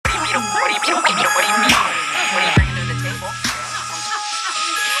What do you mean? What are you bringing to the table?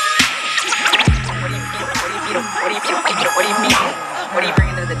 What do you mean? What are you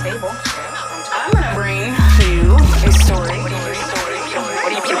bringing to the table? I'm gonna bring you a story. What do you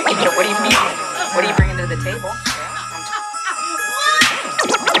mean? What are you bringing to the table?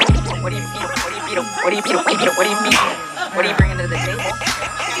 What do you mean? What do you mean? What are you bringing to the table?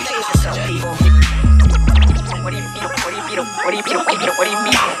 Face yourself, people. What do you mean? What do you mean? What do you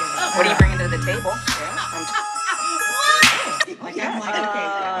mean? What are you bringing to the table?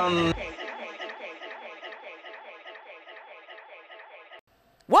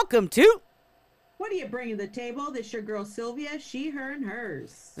 Welcome to What are you bringing to the table? This your girl Sylvia, she, her, and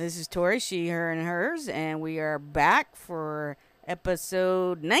hers. This is Tori, she, her, and hers, and we are back for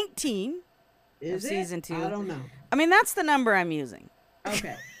episode 19 Is of it? season 2. I don't know. I mean, that's the number I'm using.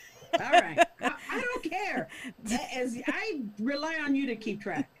 Okay. All right. I don't care. As I rely on you to keep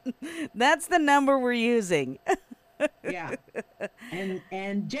track. That's the number we're using. Yeah.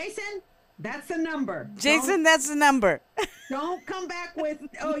 And Jason, that's the number. Jason, that's the number. Don't come back with,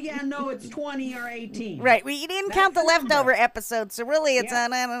 oh yeah, no, it's 20 or 18. Right. We didn't That's count the the number. leftover episodes, so really it's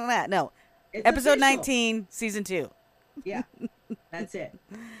Yeah. no. It's Episode official. 19, season 2. Yeah. That's it.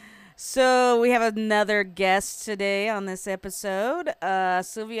 So we have another guest today on this episode.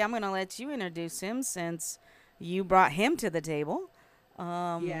 Sylvia, I'm going to let you introduce him since you brought him to the table.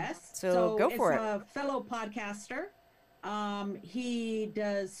 Yes. So go for it's it. a fellow podcaster. He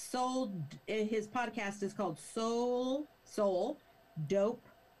does his podcast is called Soul Dope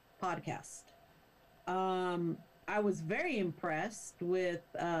Podcast. I was very impressed with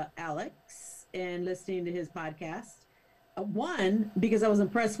Alex and listening to his podcast. One, because I was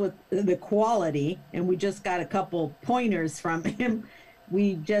impressed with the quality, and we just got a couple pointers from him.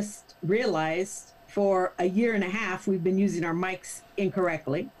 We just realized for a year and a half we've been using our mics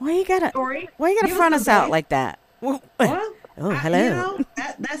incorrectly. Why you gotta Tori, give front us us the out voice. like that? Well, Oh, hello. You know,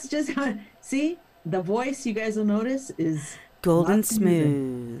 that's just how, see, the voice you guys will notice is Golden not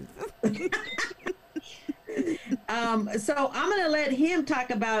smooth. So I'm going to let him talk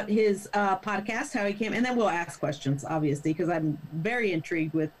about his podcast, how he came, and then we'll ask questions, obviously, because I'm very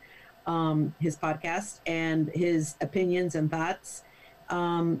intrigued with his podcast and his opinions and thoughts.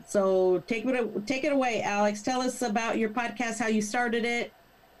 So take it away, Alex. Tell us about your podcast, how you started it.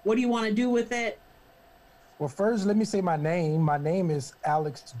 What do you want to do with it? Well, first, let me say my name. My name is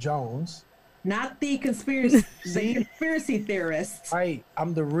Alex Jones. Not the conspiracy theorists. Right,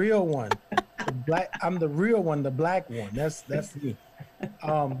 I'm the real one. I'm the real one, the black one. That's me.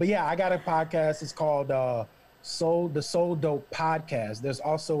 But yeah, I got a podcast. It's called the Soul Dope Podcast. There's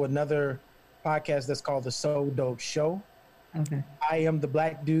also another podcast that's called the Soul Dope Show. Okay. I am the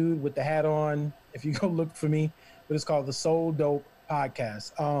black dude with the hat on. If you go look for me, but it's called the Soul Dope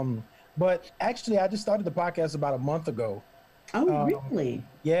Podcast. But actually, I just started the podcast about a month ago. Oh, really?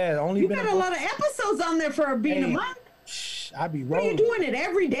 Yeah, only You been got a lot of episodes on there for being a Hey, month. I be What are you rolling. doing it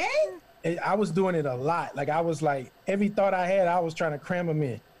every day? I was doing it a lot. Like I was like every thought I had, I was trying to cram them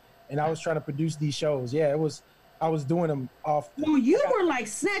in, and I was trying to produce these shows. Yeah, I was doing them off. Well, you were like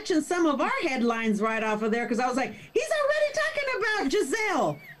snatching some of our headlines right off of there because I was like, he's already talking about Giselle.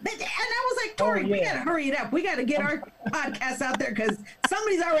 And I was like, Tori, we yeah. got to hurry it up. We got to get our podcast out there because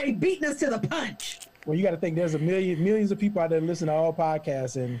somebody's already beating us to the punch. Well, you got to think there's millions of people out there listening to all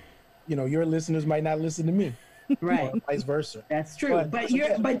podcasts, and your listeners might not listen to me, Right. or vice versa. That's true. But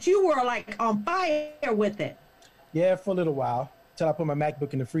yeah. you were like on fire with it. Yeah, for a little while till I put my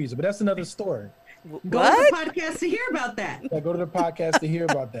MacBook in the freezer. But that's another story. Go What? to the podcast to hear about that. Yeah, go to the podcast to hear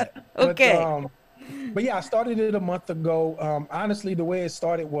about that. Okay. But yeah, I started it a month ago. Honestly, the way it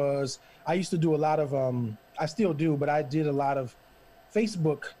started was I used to do a lot of, I still do, but I did a lot of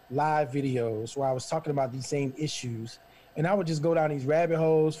Facebook live videos where I was talking about these same issues. And I would just go down these rabbit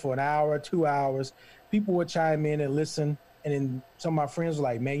holes for an hour, 2 hours. People would chime in and listen. And then some of my friends were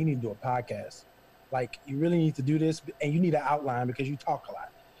like, man, you need to do a podcast. Like, you really need to do this. And you need an outline because you talk a lot.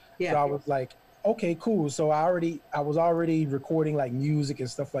 Yeah. So I was like, okay, cool. So I was already recording like music and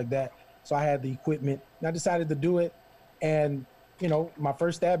stuff like that. So I had the equipment and I decided to do it. And, my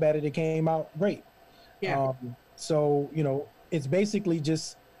first stab at it, it came out great. Yeah. So, it's basically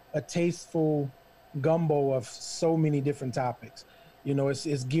just a tasteful gumbo of so many different topics.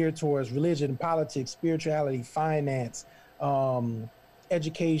 It's geared towards religion, politics, spirituality, finance,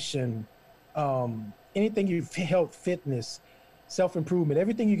 education, anything health, fitness, self-improvement,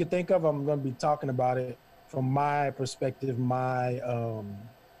 everything you could think of. I'm going to be talking about it from my perspective, my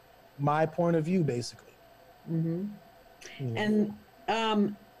point of view, basically. Mm-hmm. And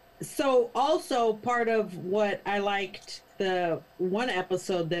so also part of what I liked, the one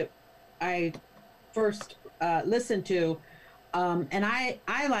episode that I first listened to. And I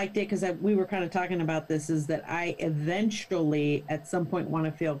liked it because we were kind of talking about this, is that I eventually at some point want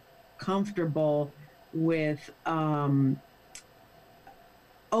to feel comfortable with owning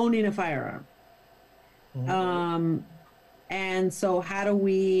a firearm. And so how do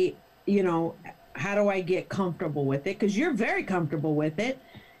we, how do I get comfortable with it? Because you're very comfortable with it.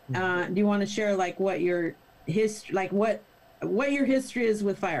 Do you want to share like what your history, like what your history is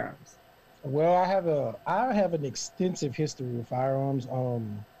with firearms? Well, I have an extensive history with firearms.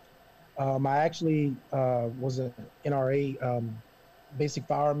 I actually was an NRA basic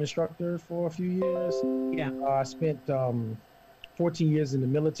firearm instructor for a few years. Yeah. I spent 14 years in the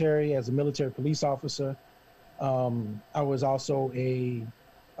military as a military police officer. I was also a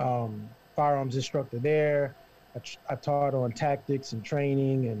firearms instructor there. I taught on tactics and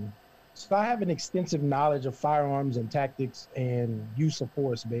training, and so I have an extensive knowledge of firearms and tactics and use of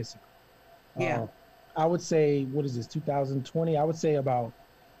force, basically. Yeah. I would say, what is this, 2020? I would say about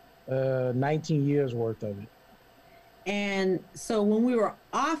 19 years worth of it. And so when we were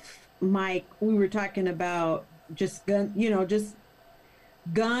off mic, we were talking about just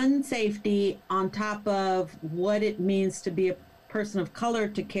gun safety on top of what it means to be a person of color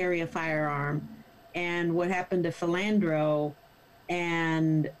to carry a firearm, and what happened to Philandro,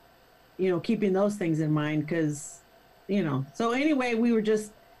 and keeping those things in mind, because so anyway, we were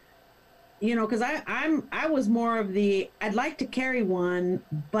just because I was more of I'd like to carry one,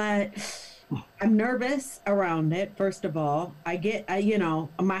 but I'm nervous around it. First of all, my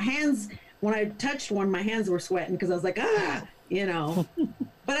hands, when I touched one, my hands were sweating because I was like,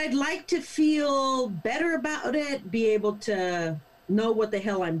 but I'd like to feel better about it, be able to know what the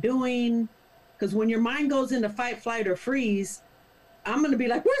hell I'm doing. Because when your mind goes into fight, flight, or freeze, I'm going to be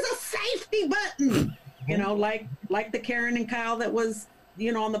like, where's the safety button? Like the Karen and Kyle that was,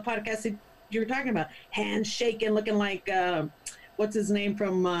 on the podcast that you were talking about, hands shaking, looking like, what's his name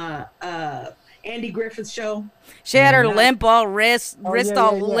from Andy Griffith's show? She had her limp, all wrist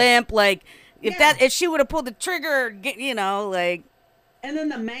all yeah. limp. Like if she would have pulled the trigger, like. And then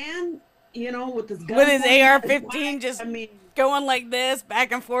the man, with his gun, with his AR-15, just going like this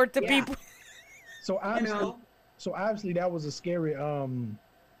back and forth to people. So obviously that was a scary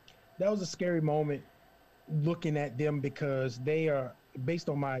moment looking at them, because they are, based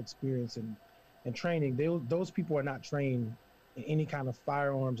on my experience and training, those people are not trained in any kind of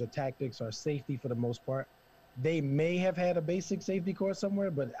firearms or tactics or safety for the most part. They may have had a basic safety course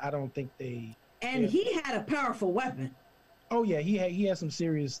somewhere, but I don't think they. And he had a powerful weapon. Oh yeah, he had some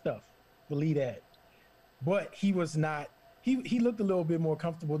serious stuff. Believe that. But he was not. He looked a little bit more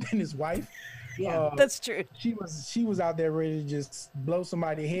comfortable than his wife. Yeah, that's true. She was out there ready to just blow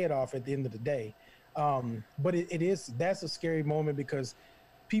somebody's head off at the end of the day. But that's a scary moment, because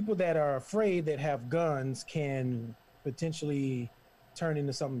people that are afraid that have guns can potentially turn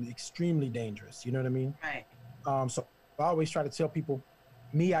into something extremely dangerous. You know what I mean? Right. So I always try to tell people,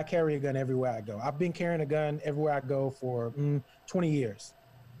 I carry a gun everywhere I go. I've been carrying a gun everywhere I go for 20 years.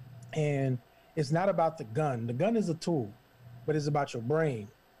 And it's not about the gun. The gun is a tool, but it's about your brain.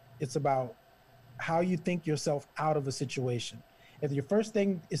 It's about how you think yourself out of a situation. If your first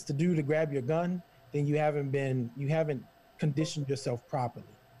thing is to grab your gun, then you haven't conditioned yourself properly.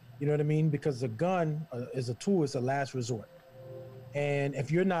 You know what I mean? Because a gun is a tool, it's a last resort. And if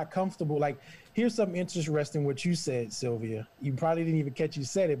you're not comfortable, like, here's something interesting what you said, Sylvia. You probably didn't even catch you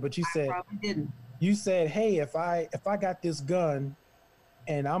said it, but you said, probably didn't. You said, hey, if I got this gun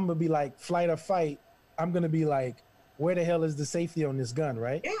and I'm gonna be like flight or fight, I'm gonna be like, where the hell is the safety on this gun,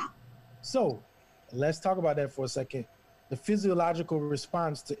 right? Yeah. So let's talk about that for a second. The physiological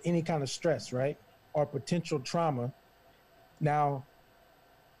response to any kind of stress, right? Or potential trauma. Now,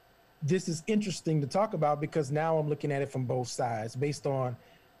 this is interesting to talk about, because now I'm looking at it from both sides, based on,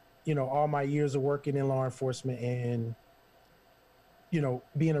 all my years of working in law enforcement and,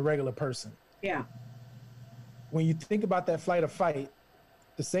 being a regular person. Yeah. When you think about that flight or fight,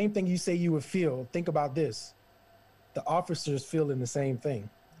 the same thing you say you would feel, think about this. The officers feeling the same thing.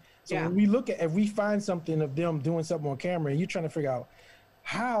 So when we if we find something of them doing something on camera, and you're trying to figure out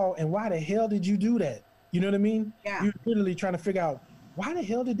how and why the hell did you do that? You know what I mean? Yeah. You're literally trying to figure out, why the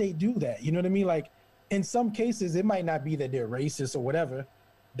hell did they do that? You know what I mean? Like, in some cases, it might not be that they're racist or whatever.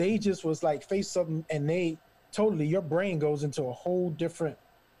 They just was like face something, and your brain goes into a whole different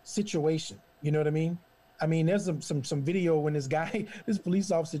situation. You know what I mean? I mean, there's some video when this police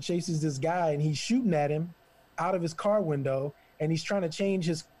officer chases this guy, and he's shooting at him out of his car window, and he's trying to change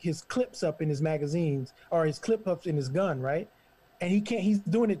his clips up in his magazines, or his clip up in his gun, right? And he's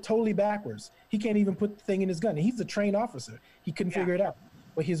doing it totally backwards. He can't even put the thing in his gun. And he's a trained officer. He couldn't figure it out.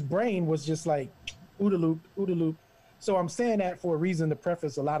 But his brain was just like, OODA loop, OODA loop. So I'm saying that for a reason to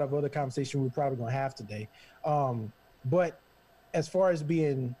preface a lot of other conversation we're probably gonna have today. But as far as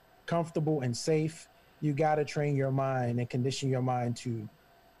being comfortable and safe, you gotta train your mind and condition your mind to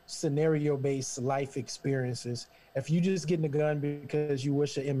scenario-based life experiences. If you just getting a gun because you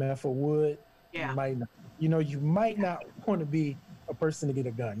wish an MF would, Yeah. you might not. You might not want to be a person to get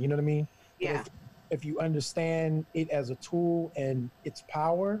a gun. You know what I mean? But Yeah. if you understand it as a tool and its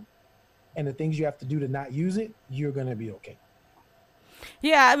power and the things you have to do to not use it, you're gonna be okay.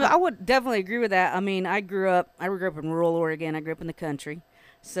 Yeah, I mean, I would definitely agree with that. I mean, I grew up in rural Oregon. I grew up in the country.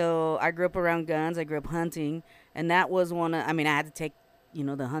 So I grew up around guns. I grew up hunting. And that was I had to take,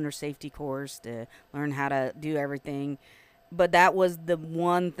 the hunter safety course to learn how to do everything. But that was the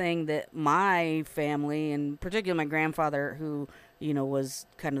one thing that my family, and particularly my grandfather, who, was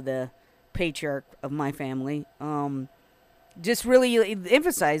kind of the patriarch of my family, just really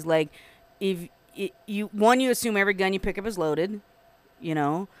emphasized, like, if you assume every gun you pick up is loaded,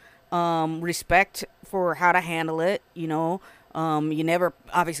 respect for how to handle it, you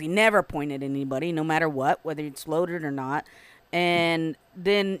never point at anybody, no matter what, whether it's loaded or not. And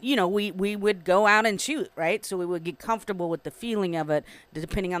then, we would go out and shoot, right? So we would get comfortable with the feeling of it,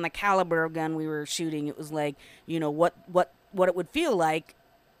 depending on the caliber of gun we were shooting. It was like, what it would feel like,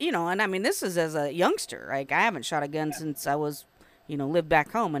 and I mean, this is as a youngster. Like, I haven't shot a gun since I was, lived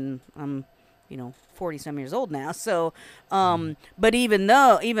back home, and I'm, 40 some years old now. So, but even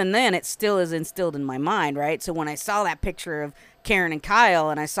then, it still is instilled in my mind, right? So when I saw that picture of Karen and Kyle,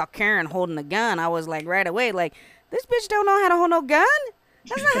 and I saw Karen holding a gun, I was like, right away, like, this bitch don't know how to hold no gun.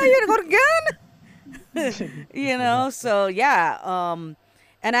 That's not how you hold a gun. So yeah.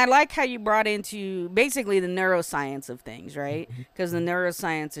 And I like how you brought into basically the neuroscience of things, right? Because the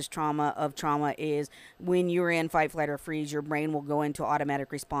neuroscience is trauma is when you're in fight, flight, or freeze, your brain will go into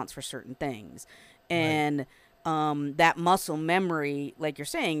automatic response for certain things. And that muscle memory, like you're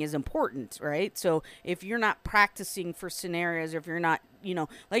saying, is important, right? So if you're not practicing for scenarios, or if you're not,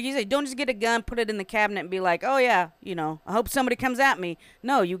 like you say, don't just get a gun, put it in the cabinet and be like, oh yeah, I hope somebody comes at me.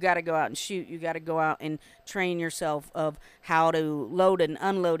 No, you got to go out and shoot. You got to go out and train yourself of how to load and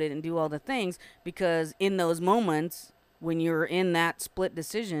unload it and do all the things, because in those moments when you're in that split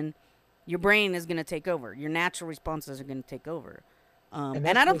decision, your brain is going to take over. Your natural responses are going to take over. And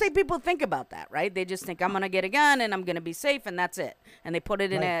I don't think people think about that, right? They just think, I'm going to get a gun and I'm going to be safe, and that's it. And they put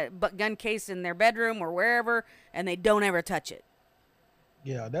it in a gun case in their bedroom or wherever, and they don't ever touch it.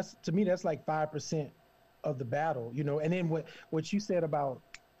 Yeah, to me, that's like 5% of the battle, And then what you said about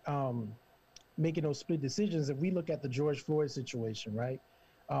making those split decisions, if we look at the George Floyd situation, right?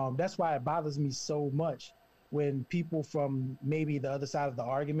 That's why it bothers me so much when people from maybe the other side of the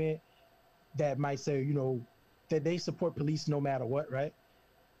argument that might say, that they support police no matter what, right?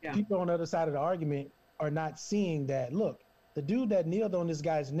 Yeah. People on the other side of the argument are not seeing that, look, the dude that kneeled on this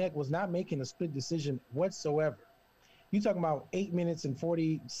guy's neck was not making a split decision whatsoever. You talking about 8 minutes and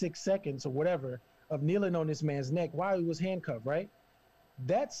 46 seconds or whatever of kneeling on this man's neck while he was handcuffed, right?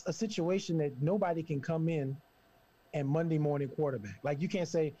 That's a situation that nobody can come in and Monday morning quarterback. Like, you can't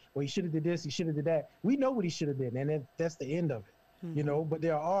say, well, he should have did this, he should have did that. We know what he should have did, and that's the end of it, But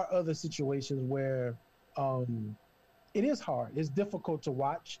there are other situations where it is hard. It's difficult to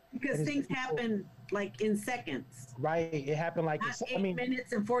watch because things happen like in seconds. Right. It happened like 8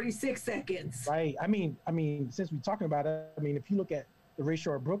 minutes and 46 seconds. Right. I mean, since we're talking about it, if you look at the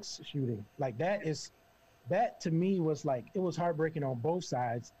Rayshard Brooks shooting, like that to me was like, it was heartbreaking on both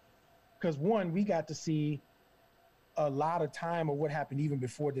sides. Because one, we got to see a lot of time of what happened even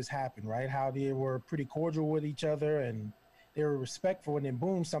before this happened, right? How they were pretty cordial with each other and they were respectful, and then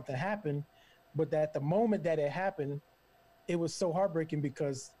boom, something happened. But at the moment that it happened, it was so heartbreaking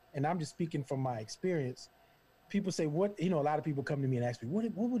because, and I'm just speaking from my experience, people say, what, a lot of people come to me and ask me,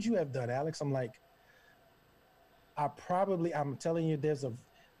 what would you have done, Alex? I'm like, I'm telling you,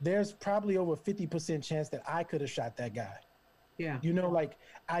 there's probably over 50% chance that I could have shot that guy. Yeah. Like,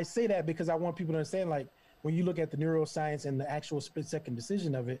 I say that because I want people to understand, like, when you look at the neuroscience and the actual split-second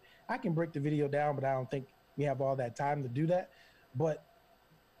decision of it, I can break the video down, but I don't think we have all that time to do that. But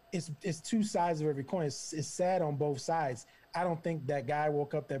it's two sides of every coin. It's sad on both sides. I don't think that guy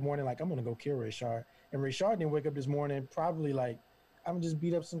woke up that morning like, I'm gonna go kill Rayshard. And Rayshard didn't wake up this morning probably like, I'm gonna just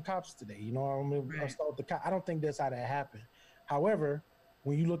beat up some cops today. I'm gonna assault the cop. I don't think that's how that happened. However,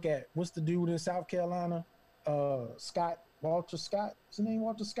 when you look at what's the dude in South Carolina, Walter Scott, what's his name,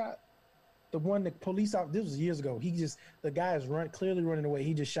 Walter Scott? The one that police out, this was years ago. The guy is clearly running away.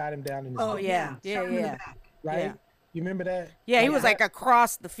 He just shot him down in his Oh, yeah. Right? Yeah. You remember that? Yeah, he was like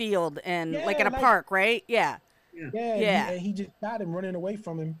across the field and like in a park, right? Yeah. Yeah, Yeah. and he just shot him running away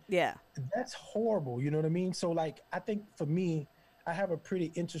from him. Yeah. That's horrible. You know what I mean? So, like, I think for me, I have a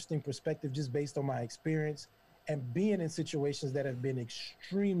pretty interesting perspective just based on my experience and being in situations that have been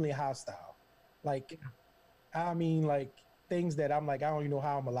extremely hostile. Like, I mean, like things that I'm like, I don't even know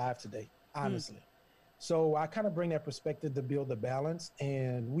how I'm alive today, honestly. So I kind of bring that perspective to build the balance.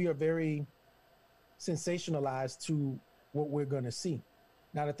 And we are very sensationalized to what we're going to see.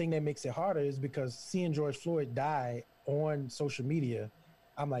 Now, the thing that makes it harder is because seeing George Floyd die on social media,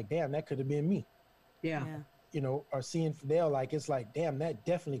 I'm like, damn, that could have been me. Yeah. Yeah. You know, or seeing Fidel, like, it's like, damn, that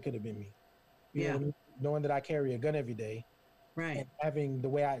definitely could have been me. You know Yeah. what I mean? Knowing that I carry a gun every day Right. and having the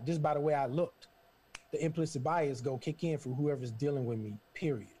way just by the way I looked, the implicit bias go kick in for whoever's dealing with me,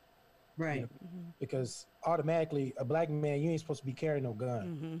 period. Right. Because automatically, a black man, you ain't supposed to be carrying no gun.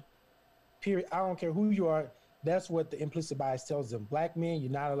 Mm-hmm. Period. I don't care who you are. That's what the implicit bias tells them. Black men,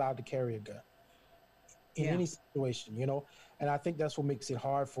 you're not allowed to carry a gun in Yeah. any situation, you know? And I think that's what makes it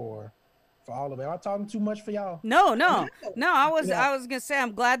hard for all of it. Am I talking too much for y'all? No. I Yeah. was gonna say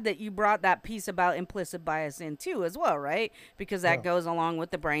I'm glad that you brought that piece about implicit bias in too as well, right? Because that Yeah. goes along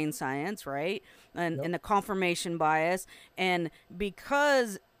with the brain science, right? And the confirmation bias, and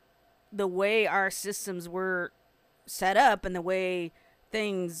because the way our systems were set up and the way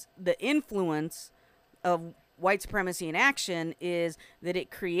the influence of white supremacy in action is that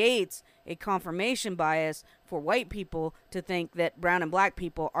it creates a confirmation bias for white people to think that brown and black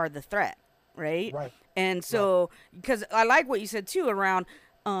people are the threat, right? Right. And so, because I like what you said too around,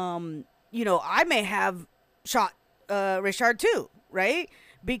 you know, I may have shot Richard too, right?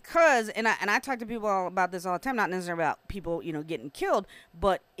 Because and I talk to people about this all the time, not necessarily about people, you know, getting killed,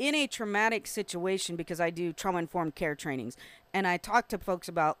 but in a traumatic situation, because I do trauma informed care trainings, and I talk to folks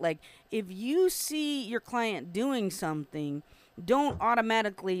about, like, if you see your client doing something, don't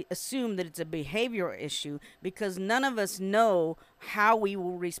automatically assume that it's a behavioral issue, because none of us know how we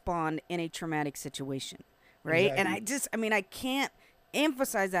will respond in a traumatic situation, right? And Exactly. I can't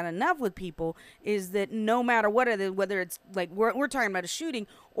emphasize that enough with people, is that no matter what it is, whether it's like we're talking about a shooting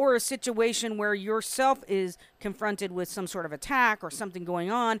or a situation where yourself is confronted with some sort of attack or something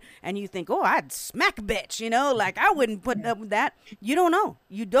going on, and you think, oh, I'd smack a bitch, you know, like I wouldn't put up with that. You don't know.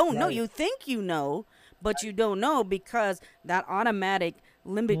 You don't know. Right. You think you know, but you don't know, because that automatic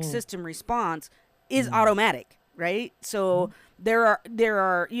limbic system response is automatic, right? So there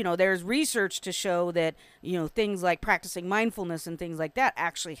are, you know, there's research to show that, you know, things like practicing mindfulness and things like that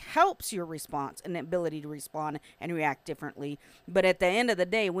actually helps your response and the ability to respond and react differently. But at the end of the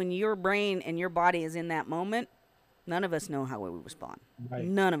day, when your brain and your body is in that moment, none of us know how we would respond. Right.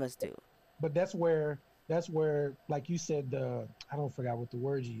 None of us do. But that's where, like you said, I don't forget what the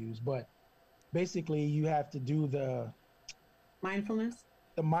word you use, but basically you have to do the Mindfulness.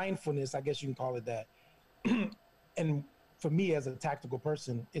 mindfulness, I guess you can call it that. And for me, as a tactical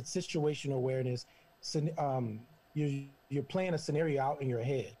person, it's situational awareness. You're playing a scenario out in your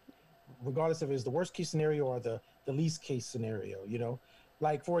head, regardless if it's the worst case scenario or the least case scenario, you know?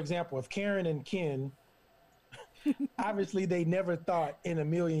 Like, for example, if Karen and Ken, obviously they never thought in a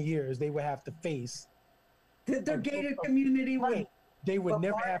million years they would have to face The gated community would. Right. They would But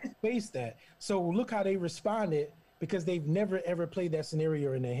never why- have to face that. So look how they responded, because they've never ever played that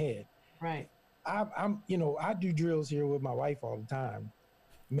scenario in their head. Right. I'm you know, I do drills here with my wife all the time.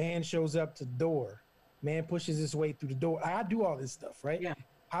 Man shows up to the door. Man pushes his way through the door. I do all this stuff, right? Yeah.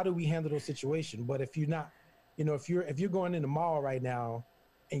 How do we handle those situations? But if you're not, you know, if you're going in the mall right now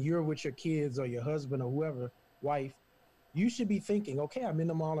and you're with your kids or your husband or whoever, wife, you should be thinking, okay, I'm in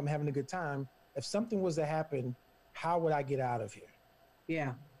the mall, I'm having a good time. If something was to happen, how would I get out of here?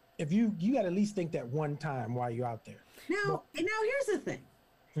 Yeah. If you got to at least think that one time while you're out there. Now here's the thing.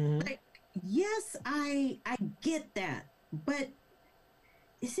 Mhm. Like, yes, I get that, but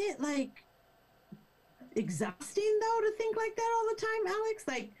is it like exhausting though to think like that all the time, Alex?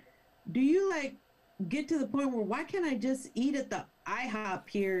 Like, do you like get to the point where why can't I just eat at the IHOP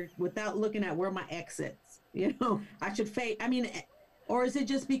here without looking at where my exits? You know, I should face. I mean, or is it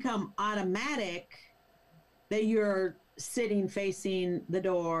just become automatic that you're sitting facing the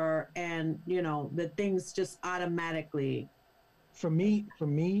door and you know the things just automatically? For me,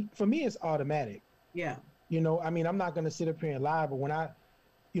 it's automatic. Yeah. You know, I mean, I'm not going to sit up here and lie, but when I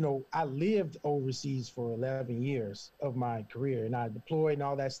lived overseas for 11 years of my career, and I deployed and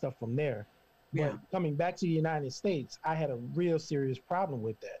all that stuff from there. But Yeah. coming back to the United States, I had a real serious problem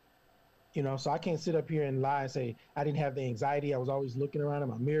with that. You know, so I can't sit up here and lie and say I didn't have the anxiety. I was always looking around in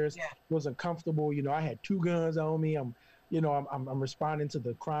my mirrors. Yeah. It wasn't comfortable. You know, I had 2 guns on me. I'm responding to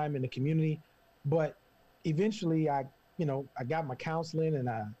the crime in the community. But eventually I got my counseling, and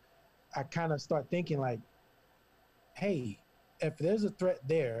I kind of start thinking like, hey, if there's a threat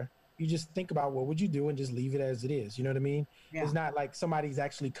there, you just think about what would you do and just leave it as it is. You know what I mean? Yeah. It's not like somebody's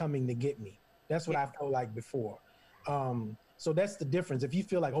actually coming to get me. That's what I felt like before. So that's the difference. If you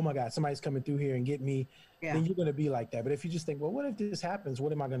feel like, oh my God, somebody's coming through here and get me, then you're going to be like that. But if you just think, well, what if this happens?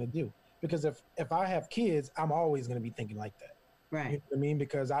 What am I going to do? Because if I have kids, I'm always going to be thinking like that. Right. You know what I mean?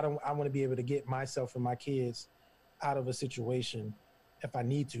 Because I want to be able to get myself and my kids out of a situation if I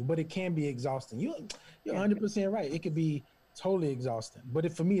need to. But it can be exhausting. You're 100% right. It could be totally exhausting.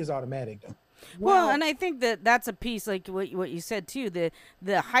 But for me, it's automatic though. Well, and I think that's a piece like what you said too. The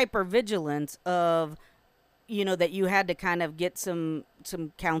hypervigilance of, that you had to kind of get some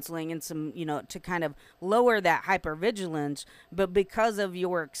counseling and some, to kind of lower that hypervigilance. But because of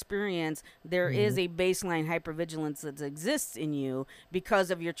your experience, there is a baseline hypervigilance that exists in you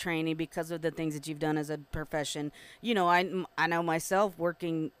because of your training, because of the things that you've done as a profession. I know myself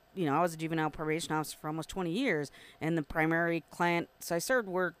working. I was a juvenile probation officer for almost 20 years, and the primary clients I served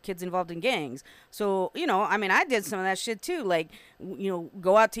were kids involved in gangs. So, I did some of that shit too. Like,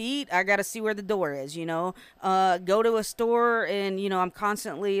 go out to eat, I got to see where the door is, go to a store, and, I'm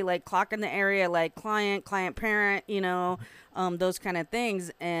constantly like clocking the area, like client, parent, those kind of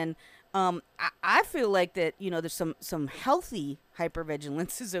things. And I feel like that, there's some healthy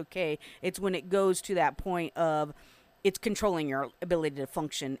hypervigilance is okay. It's when it goes to that point of, it's controlling your ability to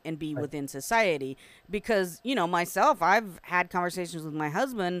function and be within society. Because, myself, I've had conversations with my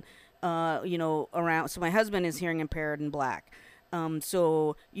husband, around. So my husband is hearing impaired and black.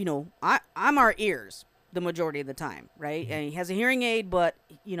 So, I'm our ears the majority of the time, right? And he has a hearing aid, but,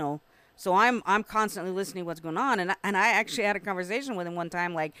 so I'm constantly listening to what's going on. And I actually had a conversation with him one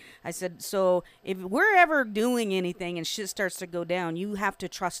time. Like I said, so if we're ever doing anything and shit starts to go down, you have to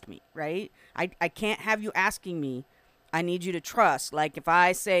trust me, right? I can't have you asking me. I need you to trust. Like if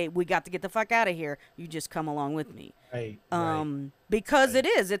I say we got to get the fuck out of here, you just come along with me. Right. Because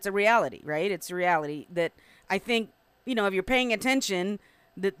it's a reality, right? It's a reality that I think, if you're paying attention,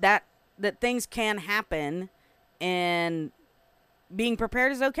 that things can happen, and being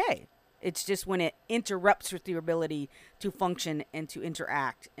prepared is okay. It's just when it interrupts with your ability to function and to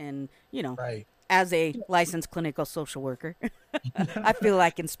interact, and Right. As a licensed clinical social worker, I feel I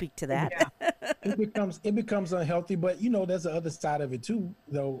can speak to that. Yeah. It becomes unhealthy, but there's the other side of it too,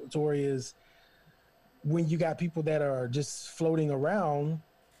 though, Tori, is when you got people that are just floating around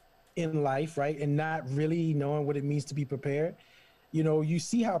in life, right, and not really knowing what it means to be prepared. You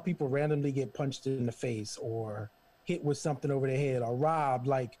see how people randomly get punched in the face or hit with something over their head or robbed,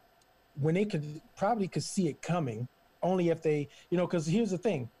 like when they could see it coming, only if they, because here's the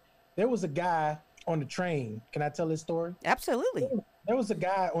thing. There was a guy on the train. Can I tell this story? Absolutely. There was a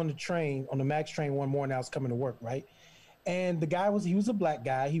guy on the train, on the MAX train one morning. I was coming to work, right? And the guy he was a black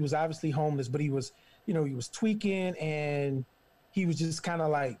guy. He was obviously homeless, but he was, he was tweaking, and he was just kind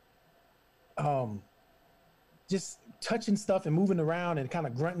of like, just touching stuff and moving around and kind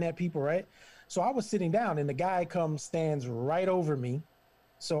of grunting at people, right? So I was sitting down, and the guy stands right over me.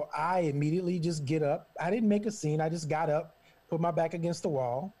 So I immediately just get up. I didn't make a scene. I just got up, put my back against the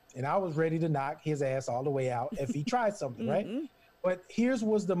wall, and I was ready to knock his ass all the way out if he tried something, right? But here's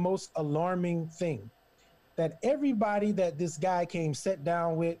was the most alarming thing, that everybody that this guy sat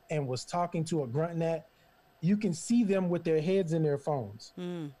down with and was talking to or grunting at, you can see them with their heads in their phones.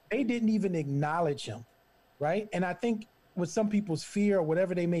 They didn't even acknowledge him, right? And I think with some people's fear or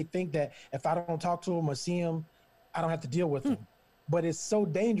whatever, they may think that if I don't talk to him or see him, I don't have to deal with him. But it's so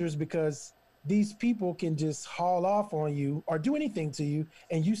dangerous because these people can just haul off on you or do anything to you,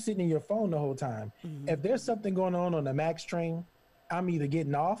 and you sitting in your phone the whole time. If there's something going on the MAX train, I'm either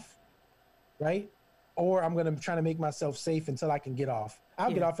getting off, right? Or I'm going to try to make myself safe until I can get off.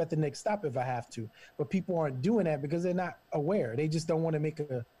 I'll get off at the next stop if I have to. But people aren't doing that because they're not aware. They just don't want to make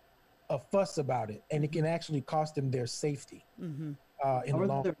a fuss about it. And it can actually cost them their safety in the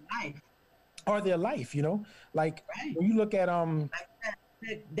long Their life. Or their life, Like when you look at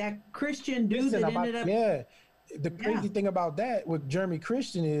that Christian dude that ended up. Yeah. The crazy thing about that with Jeremy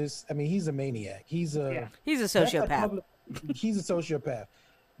Christian is, he's a maniac. He's a sociopath. He's a sociopath.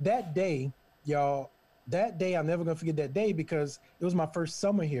 That day, y'all, I'm never gonna forget that day because it was my first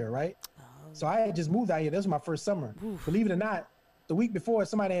summer here, right? So I had just moved out here. This was my first summer. Believe it or not, the week before,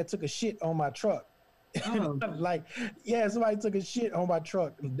 somebody had took a shit on my truck. Somebody took a shit on my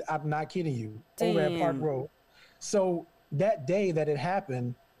truck. I'm not kidding you. Over at Park Road. So that day that it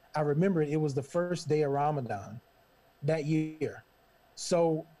happened, I remember it was the first day of Ramadan that year.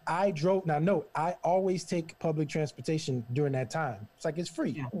 So I drove. Now, no, I always take public transportation during that time. It's like it's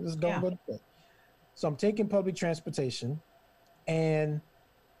free. Just go to bed. So I'm taking public transportation, and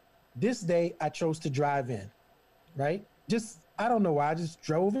this day I chose to drive in. right? Just I don't know why. I just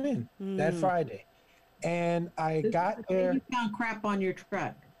drove in that Mm. Friday, and I This got is the day there. you found crap on your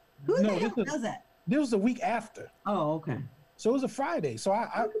truck. Who No, the this hell was does that? this was a week after, Oh, okay. so it was a Friday. So We're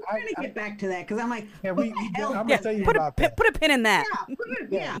gonna get back to that because I'm like, yeah, who we the hell I'm Yeah, gonna tell you put a about pin, that. put a pin in that. Yeah,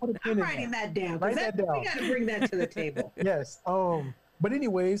 Yeah, put a pin I'm in writing that. that down. 'Cause Write that down. We got to bring that to the table. Yes. But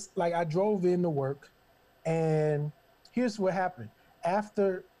anyways, like I drove into work, and here's what happened.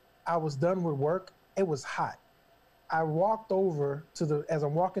 After I was done with work, it was hot. I walked over as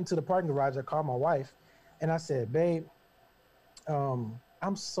I'm walking to the parking garage, I called my wife and I said, babe,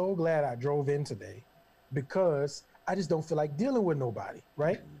 I'm so glad I drove in today because I just don't feel like dealing with nobody,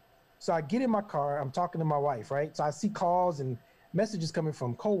 right? So I get in my car, I'm talking to my wife, right? So I see calls and messages coming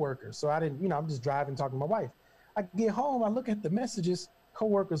from coworkers. So I didn't, I'm just driving, talking to my wife. I get home, I look at the messages,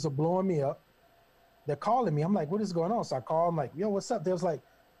 coworkers are blowing me up. They're calling me. I'm like, what is going on? So I call, I'm like, yo, what's up? They was like,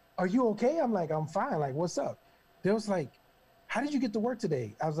 are you okay? I'm like, I'm fine. Like, what's up? They was like, how did you get to work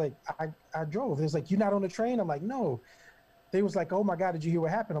today? I was like, I drove. They was like, you not on the train? I'm like, no. They was like, oh my God, did you hear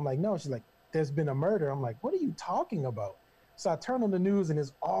what happened? I'm like, no. She's like, there's been a murder. I'm like, what are you talking about? So I turn on the news and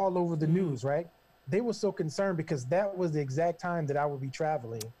it's all over the news, right? They were so concerned because that was the exact time that I would be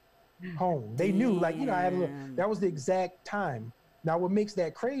traveling home. They knew, like, I had a look. Damn. That was the exact time. Now, what makes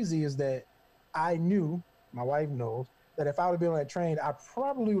that crazy is that I knew, my wife knows, that if I would have been on that train, I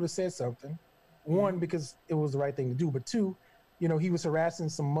probably would have said something. One, because it was the right thing to do, but two, he was harassing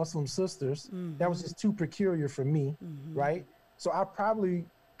some Muslim sisters. That was just too peculiar for me, right? So I probably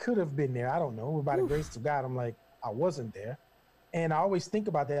could have been there. I don't know. By the grace of God, I'm like, I wasn't there. And I always think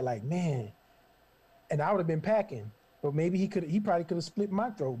about that, like, man, and I would have been packing, but maybe he probably could have split my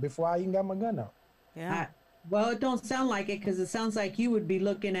throat before I even got my gun out. Yeah. Well, it don't sound like it because it sounds like you would be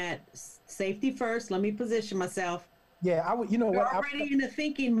looking at safety first. Let me position myself. Yeah, I would. You know You're what? already in the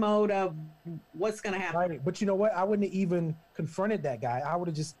thinking mode of what's going to happen. Right, but you know what? I wouldn't have even confronted that guy. I would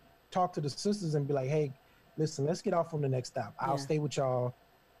have just talked to the sisters and be like, "Hey, listen, let's get off on the next stop. I'll Yeah. stay with y'all.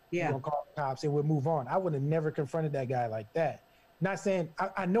 Yeah. We're gonna call the cops and we'll move on." I would have never confronted that guy like that. Not saying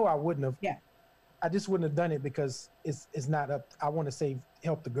I know I wouldn't have. Yeah. I just wouldn't have done it because it's not up. I want to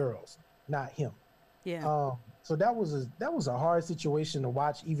help the girls, not him. Yeah. So that was a hard situation to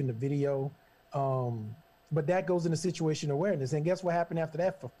watch, even the video. But that goes into situation awareness. And guess what happened after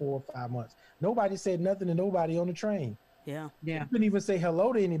that for 4 or 5 months? Nobody said nothing to nobody on the train. Yeah. Yeah. Couldn't even say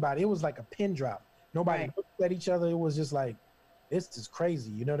hello to anybody. It was like a pin drop. Nobody Right. looked at each other. It was just like, this is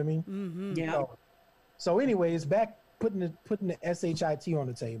crazy. You know what I mean? Mm-hmm. Yeah. So anyways, back putting the SHIT on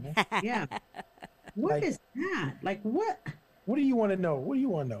the table. Yeah. What Like- is that? Like what? What do you want to know? What do you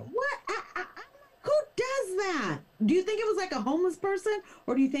want to know? What? Who does that? Do you think it was like a homeless person,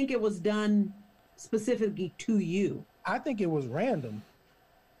 or do you think it was done specifically to you? I think it was random,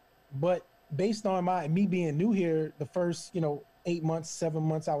 but based on me being new here, the first 8 months, 7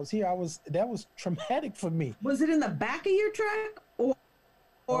 months I was here, that was traumatic for me. Was it in the back of your truck,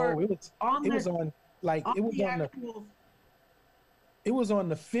 or it was on it was the, on like on it was the on the actual? it was on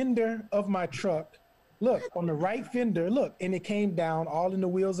the fender of my truck. Look, on the right fender, look, and it came down all in the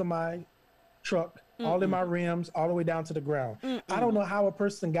wheels of my truck, all in my rims, all the way down to the ground. I don't know how a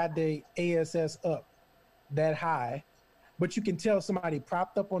person got their ASS up that high, but you can tell somebody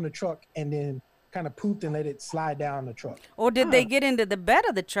propped up on the truck and then kind of pooped and let it slide down the truck. Or did they get into the bed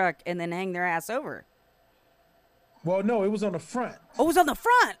of the truck and then hang their ass over? Well, no, it was on the front. Oh, it was on the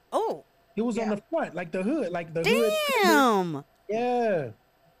front. Oh, It was on the front, like the hood, hood. damn. Yeah.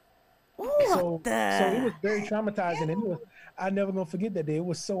 What So it was the? very traumatizing, and I never gonna forget that day. It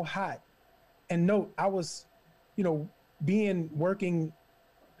was so hot. And note, I was, working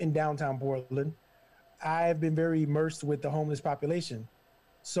in downtown Portland, I have been very immersed with the homeless population.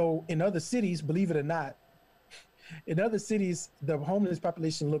 So in other cities, believe it or not, in other cities, the homeless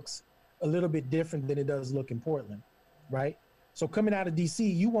population looks a little bit different than it does look in Portland, right? So coming out of DC,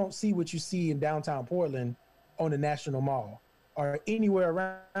 you won't see what you see in downtown Portland on the National Mall or anywhere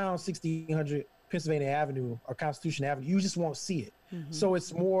around 1600 Pennsylvania Avenue or Constitution Avenue. You just won't see it. So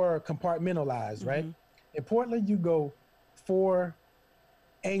it's more compartmentalized, right? In Portland, you go 4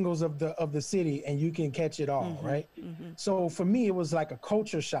 angles of the city and you can catch it all, right? So for me, it was like a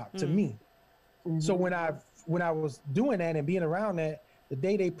culture shock to me. So when I was doing that and being around that, the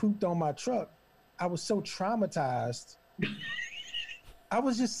day they pooped on my truck, I was so traumatized. I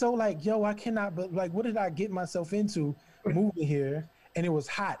was just so like, yo, I cannot, but like, what did I get myself into moving here? And it was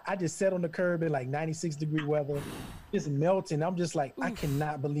hot. I just sat on the curb in like 96-degree weather, just melting. I'm just like, I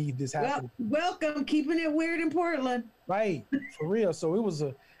cannot believe this happened. Well, welcome, keeping it weird in Portland. Right, for real. So it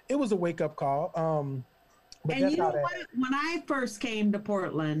was a wake up call. But And that's you know how that. what? When I first came to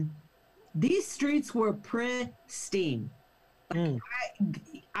Portland, These streets were pristine. Mm.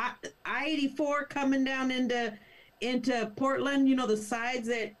 I-84 coming down into Portland, you know, the sides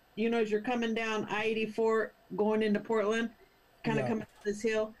that, you know, as you're coming down I-84 going into Portland, kind of Yeah. coming up this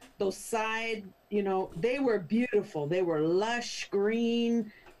hill, those side, you know, they were beautiful. They were lush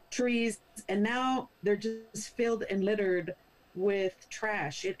green trees, and now they're just filled and littered with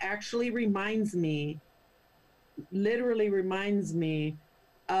trash. It actually literally reminds me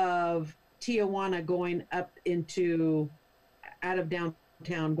of Tijuana going up into out of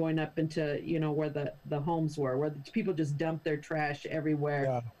downtown, going up into, you know, where the homes were, where the people just dumped their trash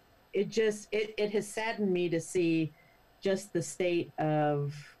everywhere. Yeah. It has saddened me to see just the state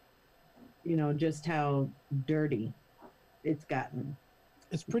of, you know, just how dirty it's gotten.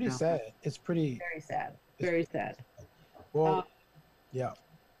 It's pretty No. sad. It's pretty Very sad. Very sad. well. Yeah.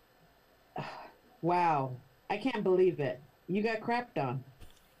 Wow. I can't believe it. You got crapped on.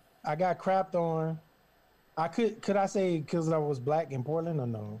 I got crapped on. Could I say because I was black in Portland or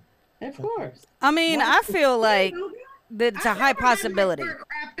no? Of course. I mean, What? I feel like that it's a I've high never been possibility.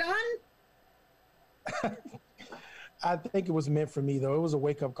 crapped on. I think it was meant for me though. It was a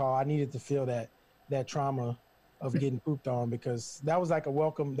wake up call. I needed to feel that trauma of getting pooped on, because that was like a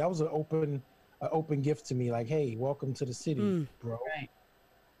welcome. That was an open gift to me. Like, hey, welcome to the city, bro. Right.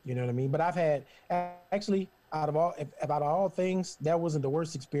 You know what I mean? But I've had actually out of all things, that wasn't the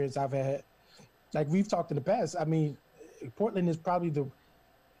worst experience I've had. Like we've talked in the past. I mean, Portland is probably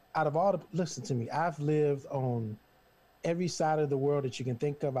out of all the. Listen to me. I've lived on every side of the world that you can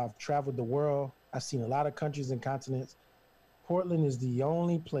think of. I've traveled the world. I've seen a lot of countries and continents. Portland is the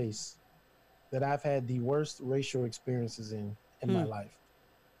only place that I've had the worst racial experiences in my life.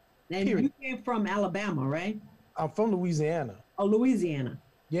 And Period. you came from Alabama, right? I'm from Louisiana. Oh, Louisiana.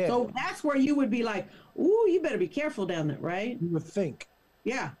 Yeah, So that's where you would be like, ooh, you better be careful down there, right? you would think.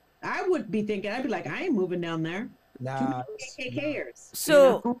 Yeah. I would be thinking, I'd be like, I ain't moving down there. Too Nah, many KKers.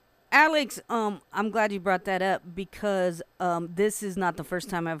 So, you know? Alex, I'm glad you brought that up, because this is not the first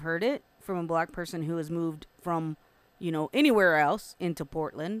time I've heard it from a black person who has moved from, you know, anywhere else into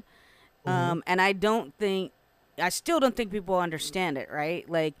Portland. And I still don't think people understand it, right?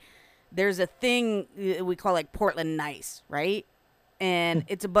 Like, there's a thing we call like Portland nice, right? And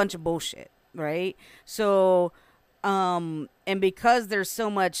it's a bunch of bullshit, right? So, and because there's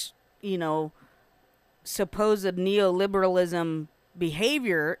so much, you know, supposed neoliberalism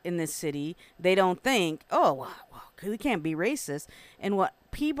behavior in this city, they don't think, oh, well, we can't be racist. And what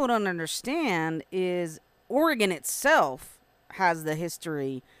people don't understand is Oregon itself has the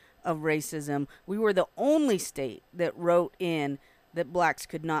history of racism. We were the only state that wrote in that blacks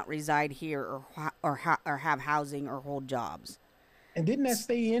could not reside here or have housing or hold jobs. and didn't that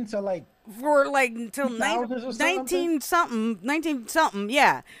stay into like For like until 2000s or something? 19 something,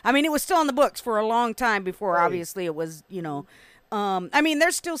 yeah. I mean, it was still on the books for a long time before, Right. obviously, it was, you know. I mean,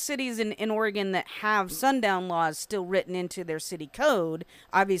 there's still cities in Oregon that have sundown laws still written into their city code,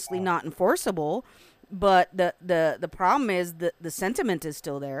 obviously not enforceable. But the problem is that the sentiment is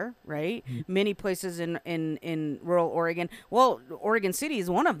still there, right? Many places in rural Oregon. Well, Oregon City is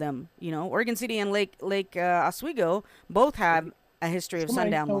one of them. You know, Oregon City and Lake Oswego both have a history of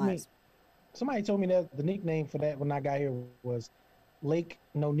sundown laws. Somebody told me that the nickname for that when I got here was Lake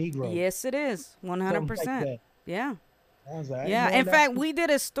No Negro. Yes, it is. Something like 100%. that. Yeah. I was like, I Yeah, didn't know in that. fact, we did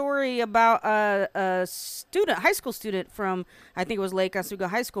a story about a student, high school student from, I think it was Lake Oswego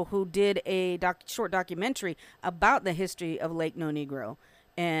High School, who did a short documentary about the history of Lake No Negro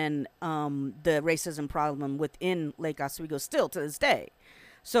and the racism problem within Lake Oswego still to this day.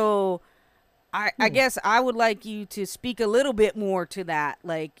 So I guess I would like you to speak a little bit more to that,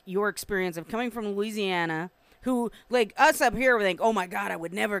 like your experience of coming from Louisiana, who, like us up here, we think, oh my God, I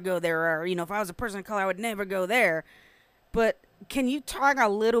would never go there. Or, you know, if I was a person of color, I would never go there. But can you talk a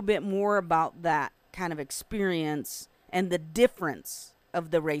little bit more about that kind of experience and the difference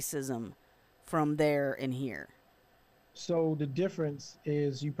of the racism from there and here? So the difference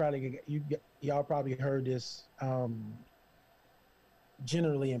is y'all probably heard this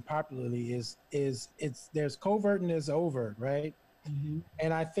generally and popularly is it's there's covert and there's overt, right? Mm-hmm.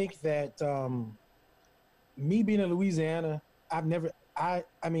 And I think that me being in Louisiana, I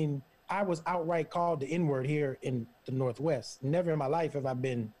mean, I was outright called the N-word here in the Northwest. Never in my life have I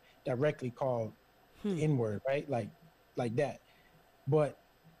been directly called the N-word, right? Like that. But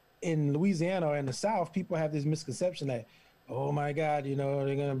in Louisiana or in the South, people have this misconception that, oh my God, you know,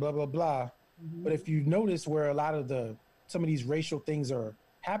 they're gonna blah, blah, blah. Mm-hmm. But if you notice where a lot of some of these racial things are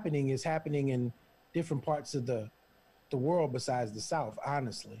happening in different parts of the world besides the South,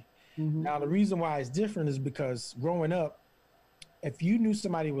 honestly. Mm-hmm. Now, the reason why it's different is because growing up, if you knew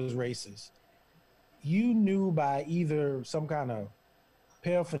somebody was racist, you knew by either some kind of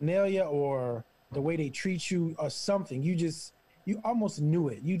paraphernalia or the way they treat you or something. You almost knew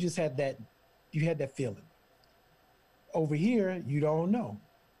it. You just had that, you had that feeling. Over here, you don't know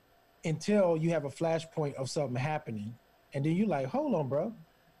until you have a flashpoint of something happening, and then you're like, hold on, bro,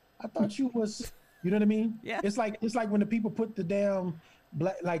 I thought you was, you know what I mean? Yeah. It's like when the people put the damn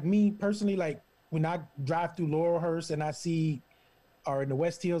black, like me personally, like when I drive through Laurelhurst and I see, or in the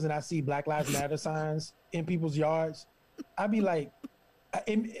West Hills and I see Black Lives Matter signs in people's yards, I'd be like,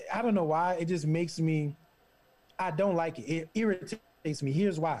 I don't know why. It just makes me, I don't like it. It irritates me.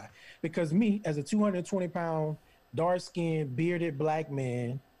 Here's why. Because me, as a 220-pound, dark-skinned, bearded black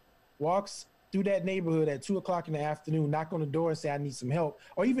man, walks through that neighborhood at 2:00 in the afternoon, knock on the door and say, I need some help.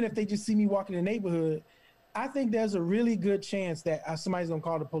 Or even if they just see me walking in the neighborhood, I think there's a really good chance that somebody's gonna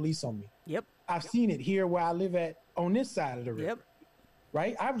call the police on me. Yep. I've seen it here where I live at on this side of the river. Yep.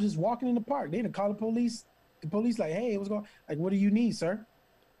 Right? I was just walking in the park. They didn't call the police. The police like, hey, what's going on? Like, what do you need, sir?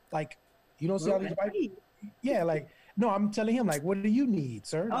 Like, you don't see all these white people? Yeah, like, no, I'm telling him, like, what do you need,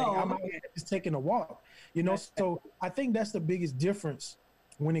 sir? Like, I'm just taking a walk. You know, so I think that's the biggest difference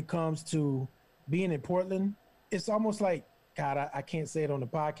when it comes to being in Portland. It's almost like, God, I can't say it on the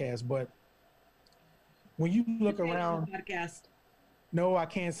podcast, but when you look around, podcast. no, I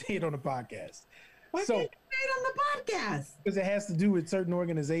can't say it on the podcast. Why So- can't you say it on the podcast? Because it has to do with certain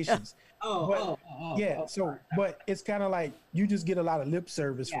organizations. But it's kind of like you just get a lot of lip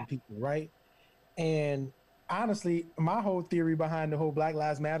service from people, right? And honestly, my whole theory behind the whole Black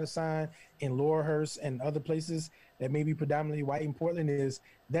Lives Matter sign in Laurelhurst and other places that may be predominantly white in Portland is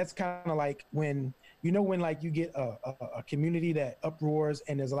that's kind of like when, you know, when like you get a community that uproars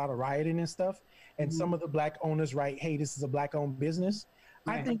and there's a lot of rioting and stuff, and some of the black owners write, hey, this is a black owned business.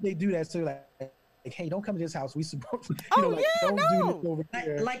 I think they do that too, like, hey, don't come to this house. We support, you know, like, don't do this over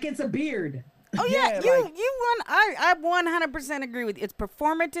here. Like it's a beard. Oh yeah, Yeah, you like- I 100% agree with you. It's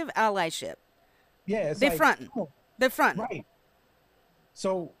performative allyship. Yeah, it's They're like, fronting. oh, They're fronting. right.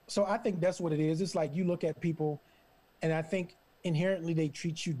 So I think that's what it is. It's like you look at people, and I think inherently they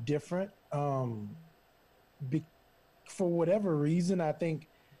treat you different. For whatever reason, I think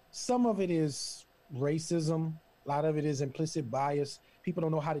some of it is racism. A lot of it is implicit bias. People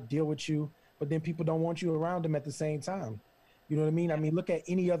don't know how to deal with you, but then people don't want you around them at the same time. You know what I mean? I mean, look at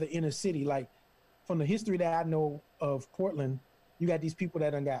any other inner city. Like from the history that I know of Portland, you got these people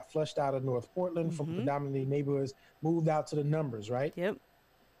that done got flushed out of North Portland from predominantly neighborhoods, moved out to the numbers, right? Yep.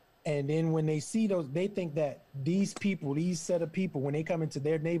 And then when they see those, they think that these people, these set of people, when they come into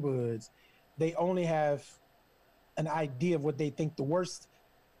their neighborhoods, they only have an idea of what they think the worst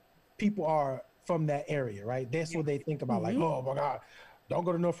people are from that area, right? That's what they think about. Like, oh my God, don't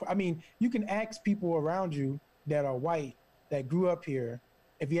go to North. I mean, you can ask people around you that are white that grew up here.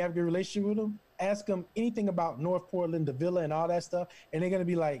 If you have a good relationship with them, ask them anything about North Portland, the Villa, and all that stuff, and they're gonna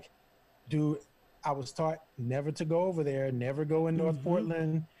be like, "Dude, I was taught never to go over there, never go in North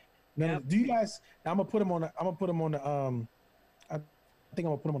Portland." Do you guys? I'm gonna put him on. I think I'm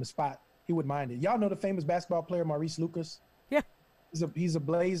gonna put him on the spot. He wouldn't mind it. Y'all know the famous basketball player Maurice Lucas? Yeah. He's a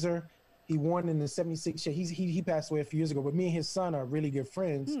Blazer. He won in the '76. He passed away a few years ago. But me and his son are really good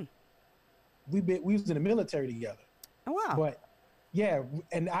friends. We was in the military together. Oh wow. But yeah,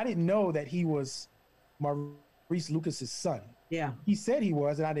 and I didn't know that he was Maurice Lucas's son. Yeah. He said he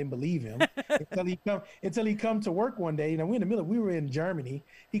was, and I didn't believe him until he come to work one day. You know, we were in Germany.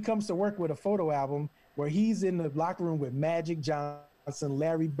 He comes to work with a photo album where he's in the locker room with Magic Johnson,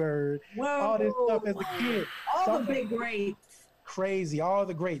 Larry Bird, all this stuff as a kid. All the big greats. Crazy, all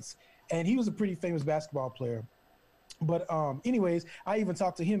the greats. And he was a pretty famous basketball player. But anyways, I even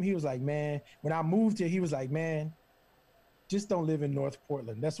talked to him. He was like, man, when I moved here, he was like, man, just don't live in North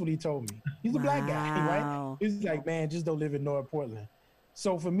Portland. That's what he told me. He's a black guy, right? Wow. He's like, man, just don't live in North Portland.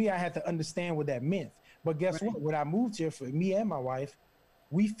 So for me, I had to understand what that meant. But guess what? When I moved here, for me and my wife,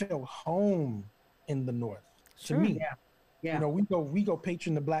 we felt home in the North. Sure. To me, Yeah. you know, we go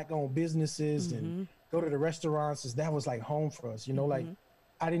patron the black-owned businesses and go to the restaurants. That was like home for us. You know, like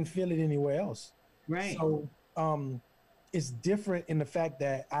I didn't feel it anywhere else. Right. So it's different in the fact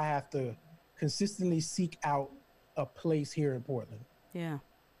that I have to consistently seek out a place here in Portland. Yeah.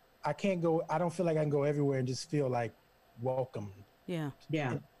 I don't feel like I can go everywhere and just feel like welcome. Yeah.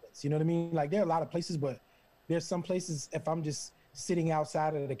 Yeah. You know what I mean? Like there are a lot of places, but there's some places if I'm just sitting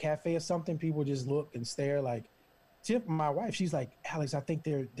outside of the cafe or something, people just look and stare. Like Tiff, my wife, she's like, Alex, I think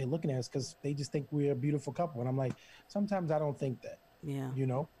they're looking at us because they just think we're a beautiful couple. And I'm like, sometimes I don't think that. Yeah. You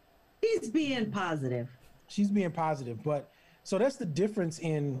know? He's being positive. She's being positive. But so that's the difference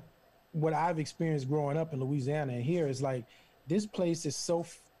in what I've experienced growing up in Louisiana and here is like this place is so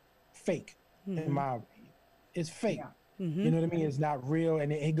fake, in my opinion. It's fake. Yeah. You know what I mean? It's not real,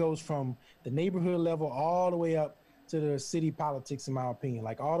 and it goes from the neighborhood level all the way up to the city politics, in my opinion,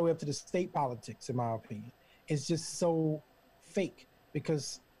 like all the way up to the state politics, in my opinion. It's just so fake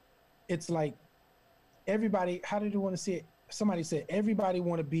because it's like everybody, how did you want to see it? Somebody said everybody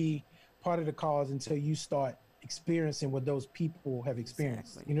want to be part of the cause until you start experiencing what those people have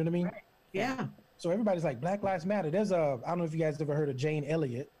experienced. Exactly. You know what I mean? Right. Yeah. So everybody's like, Black Lives Matter. There's I don't know if you guys ever heard of Jane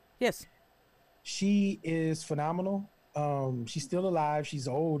Elliott. Yes. She is phenomenal. She's still alive. She's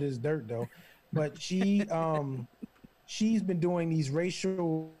old as dirt though, but she's been doing this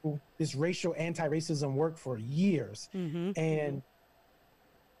racial anti-racism work for years. And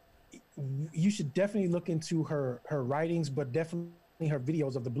you should definitely look into her writings, but definitely her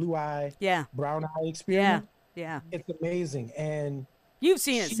videos of the blue eye, brown eye experiment. Yeah. It's amazing. And You've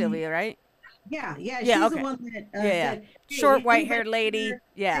seen it, Sylvia, right? Yeah. She's okay. the one that Short said, "Hey, white-haired lady.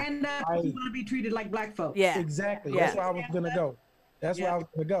 Yeah. Stand up. You want to be treated like black folks." Yeah. Exactly. Yeah. That's where I was gonna go. Where I was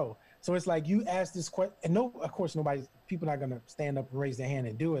gonna go. So it's like you ask this question, and of course, people not gonna stand up and raise their hand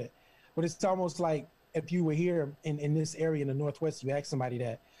and do it. But it's almost like if you were here in this area in the Northwest, you ask somebody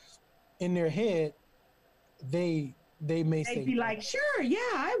that, in their head, they may say, They'd be like, "Sure, yeah,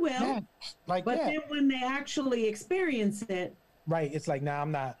 I will." yeah, like But that. then when they actually experience it, Right. It's like, nah,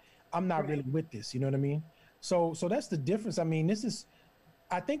 I'm not really with this. You know what I mean? So that's the difference. I mean,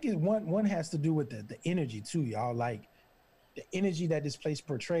 I think one has to do with the energy too, y'all. Like the energy that this place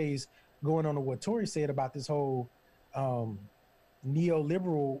portrays, going on to what Tori said about this whole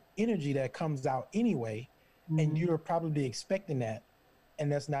neoliberal energy that comes out anyway, and you're probably expecting that,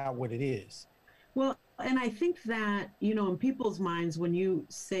 and that's not what it is. well, and I think that, in people's minds, when you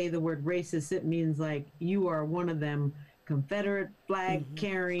say the word racist, it means like you are one of them Confederate flag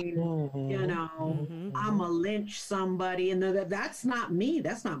carrying, I'm a lynch somebody. And that's not me.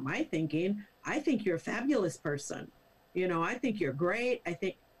 That's not my thinking. I think you're a fabulous person. I think you're great.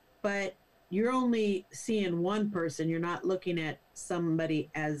 But you're only seeing one person. You're not looking at somebody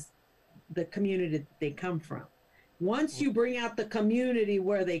as the community that they come from. Once you bring out the community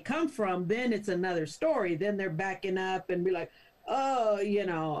where they come from, then it's another story. Then they're backing up and be like, oh,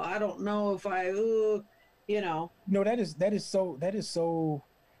 I don't know if No,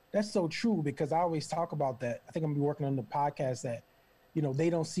 that's so true, because I always talk about that. I think I'm gonna be working on the podcast that, they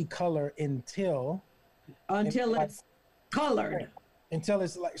don't see color until it's colored. Until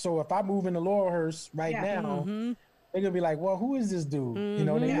it's like, so if I move into Laurelhurst right now, they're gonna be like, well, who is this dude? They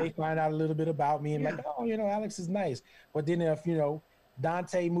may find out a little bit about me and like, oh, Alex is nice. But then if,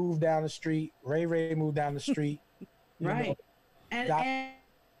 Dante moved down the street, Ray moved down the street, right.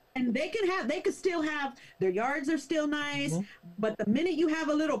 And they could still have, their yards are still nice, but the minute you have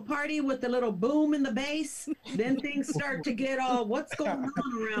a little party with a little boom in the bass, then things start to get all, what's going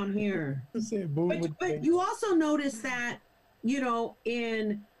on around here? But you also notice that,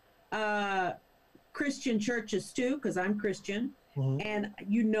 in Christian churches too, because I'm Christian, and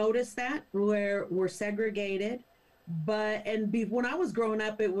you notice that where we're segregated. When I was growing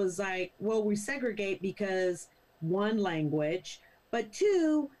up, it was like, well, we segregate because one, language, but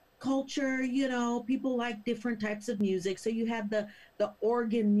two, culture. People like different types of music. So you have the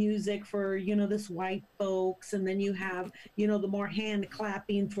organ music for, this white folks, and then you have, the more hand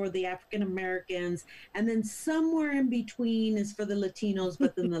clapping for the African Americans, and then somewhere in between is for the Latinos,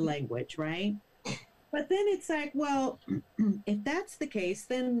 but then the language, right? But then it's like, well, if that's the case,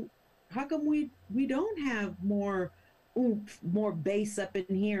 then how come we don't have more oomph, more bass up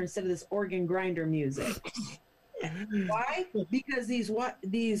in here instead of this organ grinder music? Why? Because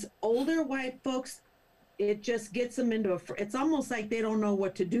these older white folks, it just gets them into it's almost like they don't know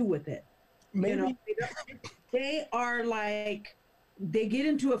what to do with it. Maybe. They are like, they get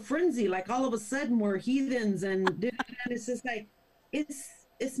into a frenzy, like all of a sudden we're heathens, and it's just like,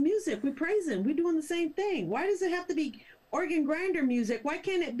 it's music. We praise him. We're doing the same thing. Why does it have to be organ grinder music? Why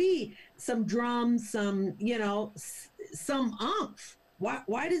can't it be some drums, some umph?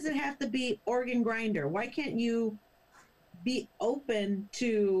 Why does it have to be organ grinder? Why can't you be open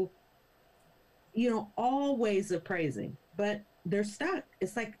to, all ways of praising? But they're stuck.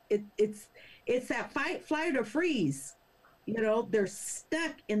 It's like it's that fight, flight, or freeze. They're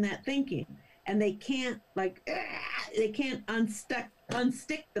stuck in that thinking, and they can't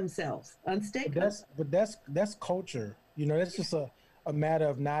unstick themselves. But that's culture. That's just a matter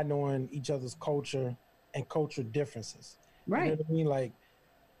of not knowing each other's culture and culture differences. Right. You know what I mean? Like,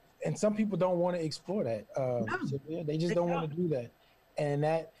 and some people don't want to explore that. They just don't want to do that. And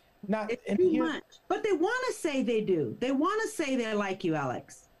that, it's too much. But they want to say they do. They want to say they like you,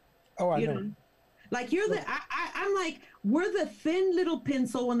 Alex. Oh, I know. Like you're I'm like, We're the thin little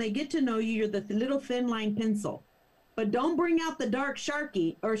pencil. When they get to know you, you're the little thin line pencil. But don't bring out the dark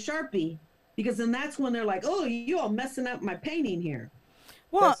Sharpie, because then that's when they're like, oh, you all messing up my painting here.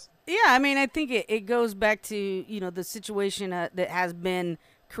 Well, That's- yeah, I mean, I think it goes back to, the situation that has been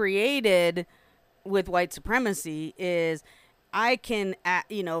created with white supremacy is I can,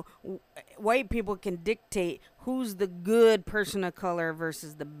 white people can dictate who's the good person of color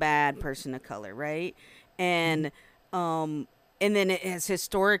versus the bad person of color, right? And then it has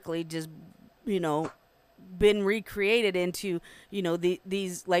historically just, been recreated into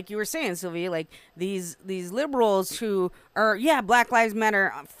these, like you were saying, Sylvia, like these liberals who are, yeah, Black Lives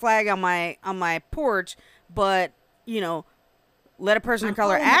Matter flag on my porch, but let a person of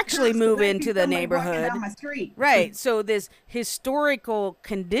color actually move into the neighborhood, down my street. right? So this historical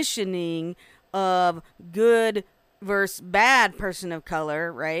conditioning of good versus bad person of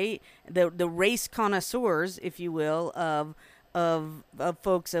color, right? The race connoisseurs, if you will, of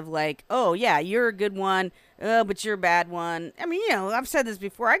folks of like, oh yeah, you're a good one, but you're a bad one. I mean, I've said this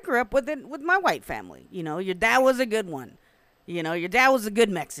before. I grew up with my white family. Your dad was a good one. Your dad was a good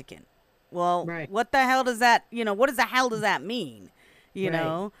Mexican. Well, Right. what the hell does that? What the hell does that mean?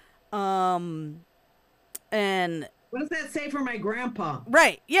 Right. And What does that say for my grandpa?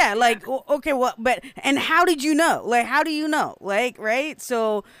 right, yeah, like okay, well, but and how did you know? Like, how do you know? Like, right?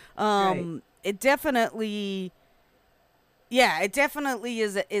 So, Right. it definitely. Yeah, it definitely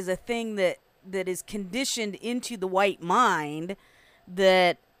is a thing that is conditioned into the white mind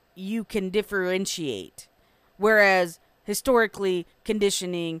that you can differentiate, whereas historically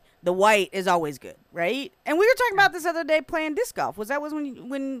conditioning, the white is always good, right? And we were talking about this other day playing disc golf. Was that when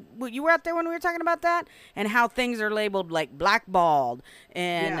you were out there when we were talking about that, and how things are labeled like blackballed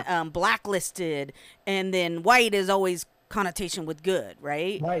and blacklisted, and then white is always connotation with good,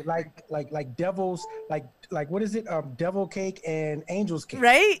 right? Right, like devils, like what is it? Devil cake and angel's cake.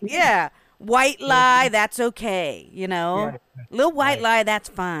 Right? Yeah. White lie, that's okay, Right. Little white Right. lie, that's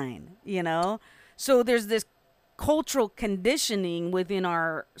fine, So there's this cultural conditioning within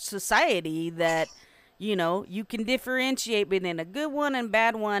our society that, you can differentiate between a good one and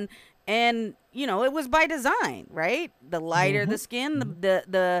bad one. And, it was by design, right? The lighter the skin,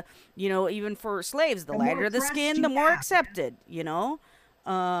 the even for slaves, the The more lighter the fresh skin, you the more have. accepted,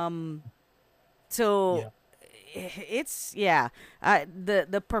 So Yeah. it's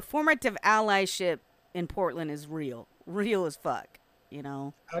the performative allyship in Portland is real as fuck.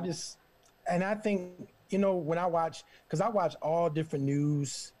 I think when I watch, because I watch all different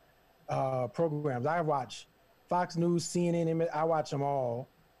news programs. I watch Fox News, CNN, I watch them all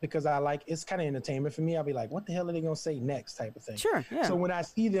because it's kind of entertainment for me. I'll be like, what the hell are they gonna say next, type of thing. Sure, yeah. So when I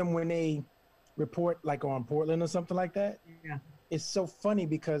see them when they report like on Portland or something like that, Yeah. it's so funny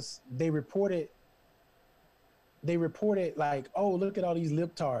because they report it like, oh, look at all these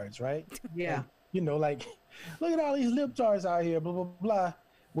libtards, right? Yeah. Like, look at all these libtards out here, blah, blah, blah,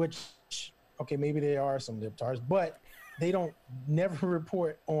 which, okay, maybe there are some libtards, but they don't never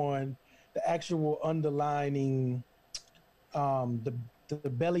report on the actual underlining, the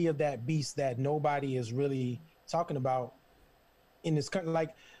belly of that beast that nobody is really talking about in this country.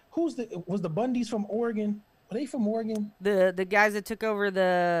 Like, was the Bundys from Oregon? Are they from Oregon? The guys that took over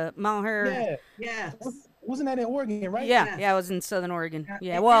the Mount Her. Yeah. Yes. Wasn't that in Oregon, right? Yeah, Yes. yeah, I was in Southern Oregon.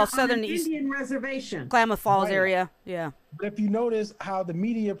 Yeah, And well, on southern an east, Indian reservation. Klamath Falls Right. area. Yeah. But if you notice how the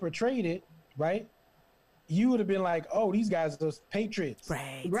media portrayed it, right, you would have been like, oh, these guys are patriots,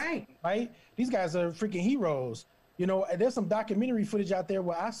 Right. Right. right? These guys are freaking heroes. And there's some documentary footage out there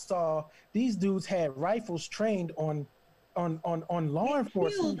where I saw these dudes had rifles trained on law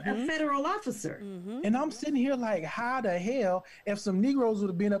enforcement. Killed a federal officer. And I'm sitting here like, how the hell, if some Negroes would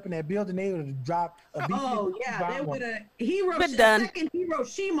have been up in that building, they would have dropped a Oh BT yeah, bomb they on would them. have Been done. second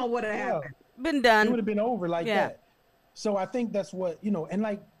Hiroshima would have Yeah. happened. Been It would done. have been over like Yeah. that. So I think that's what, and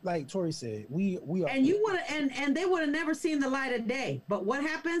like Tori said, we are. And you would have and they would have never seen the light of day. But what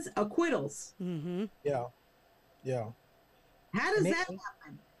happens? Acquittals. Yeah. How does And they- that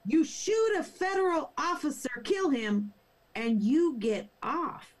happen? You shoot a federal officer, kill him, and you get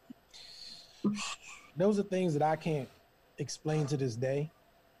off. Those are things that I can't explain to this day.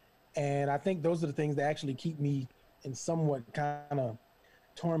 And I think those are the things that actually keep me in somewhat kind of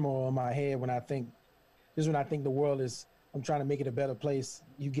turmoil in my head when I think the world is, I'm trying to make it a better place.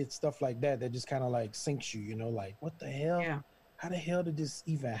 You get stuff like that just kind of like sinks you, like, what the hell? Yeah. How the hell did this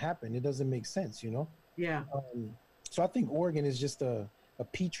even happen? It doesn't make sense, Yeah. So I think Oregon is just a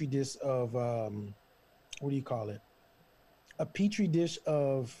petri dish of, what do you call it? A petri dish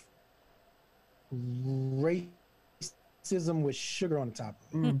of racism with sugar on the top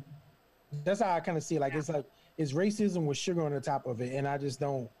of it. That's how I kind of see it. Like, It's racism with sugar on the top of it, and I just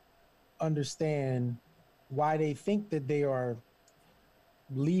don't understand why they think that they are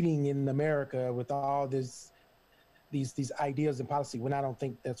leading in America with all these ideas and policy when I don't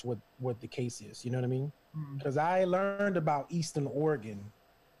think that's what the case is. You know what I mean? Because I learned about Eastern Oregon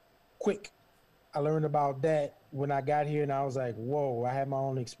quick. I learned about that when I got here, and I was like, whoa, I had my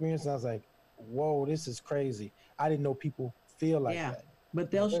own experience, and I was like, whoa, this is crazy. I didn't know people feel like that. But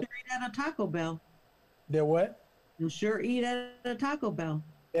they'll sure eat at a Taco Bell. They're what? They'll sure eat at a Taco Bell.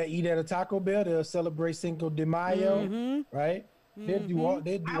 They eat at a Taco Bell. They'll celebrate Cinco de Mayo, right? They do all.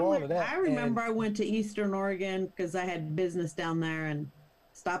 They do all of that. I remember I went to Eastern Oregon because I had business down there and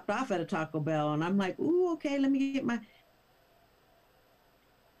stopped off at a Taco Bell, and I'm like, ooh, okay, let me get my.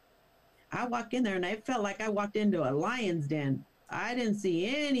 I walk in there and I felt like I walked into a lion's den. I didn't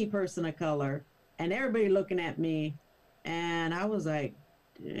see any person of color, and everybody looking at me, and I was like,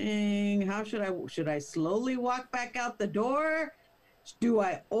 dang, how should I slowly walk back out the door? Do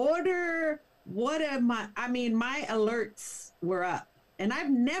I order? What am I mean, my alerts were up, and I've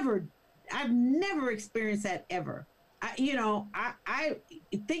never experienced that ever. I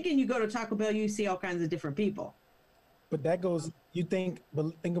thinking you go to Taco Bell, you see all kinds of different people. But that goes, but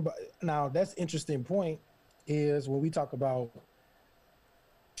think about, now that's interesting point is when we talk about,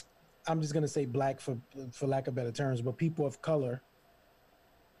 I'm just going to say black for lack of better terms, but people of color,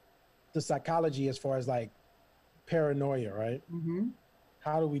 the psychology as far as like paranoia, right? Mm-hmm.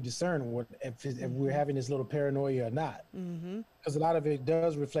 How do we discern if we're having this little paranoia or not? Because a lot of it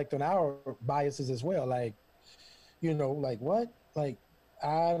does reflect on our biases as well. Like, like what? Like,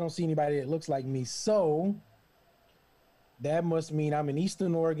 I don't see anybody that looks like me. So that must mean I'm in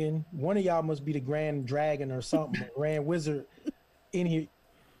Eastern Oregon. One of y'all must be the Grand Dragon or something, Grand Wizard in here.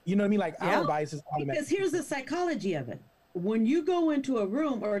 You know what I mean? Like our biases. Because here's the psychology of it. When you go into a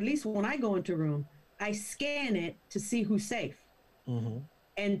room, or at least when I go into a room, I scan it to see who's safe. Mm-hmm.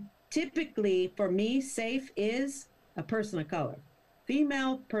 And typically for me, safe is a person of color,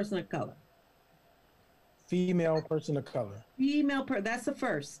 female person of color. Female person of color. That's the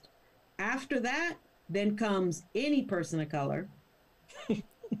first. After that, then comes any person of color. And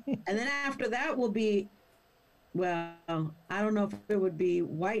then after that will be, well, I don't know if it would be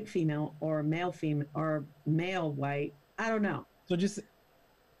white female or male female or male white. I don't know. So just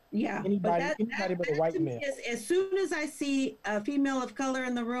anybody but a white male. As soon as I see a female of color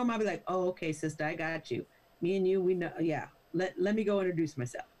in the room, I'll be like, oh, okay, sister, I got you. Me and you, we know. Yeah. Let me go introduce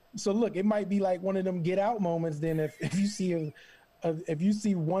myself. So look, it might be like one of them get out moments. Then if you see if you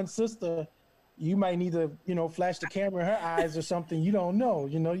see one sister, you might need to, flash the camera in her eyes or something. You don't know,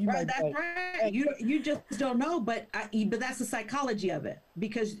 you might. That's like, right. You just don't know, but that's the psychology of it,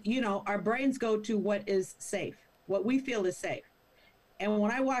 because our brains go to what is safe, what we feel is safe. And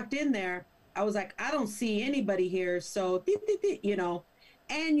when I walked in there, I was like, I don't see anybody here, so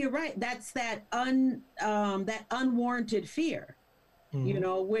And you're right. That's that unwarranted fear,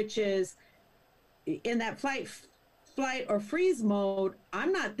 which is in that flight or freeze mode.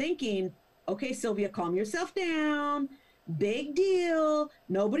 I'm not thinking, okay, Sylvia, calm yourself down. Big deal.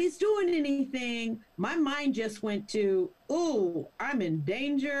 Nobody's doing anything. My mind just went to, ooh, I'm in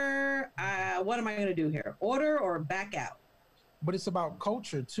danger. What am I going to do here? Order or back out? But it's about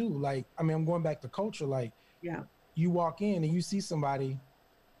culture too. Like, I'm going back to culture. Like, you walk in and you see somebody,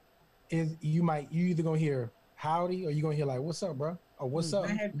 you either gonna hear howdy or you gonna hear like, what's up, bro? Or what's up?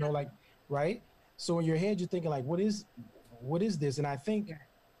 Right? So in your head, you're thinking like, what is this? And I think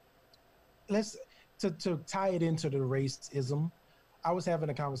let's to tie it into the racism. I was having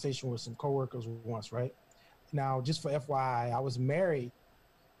a conversation with some coworkers once, right? Now, just for FYI, I was married.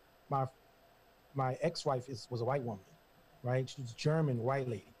 My ex-wife was a white woman, right? She was a German white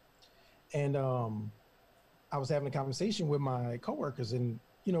lady. And I was having a conversation with my coworkers, and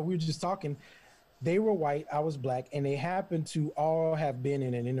we were just talking. They were white, I was black, and they happened to all have been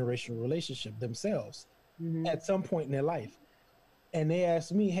in an interracial relationship themselves at some point in their life. And they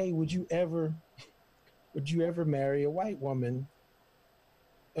asked me, hey, would you ever marry a white woman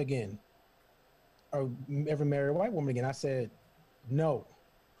again? Or ever marry a white woman again? I said, no,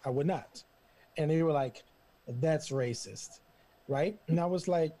 I would not. And they were like, that's racist, right? And I was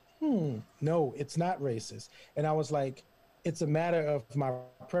like, no, it's not racist. And I was like, it's a matter of my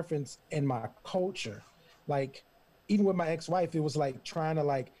preference and my culture. Like, even with my ex-wife, it was like trying to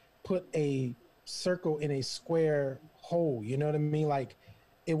like put a circle in a square hole. You know what I mean? Like,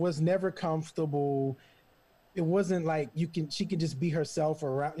 it was never comfortable. It wasn't like she can just be herself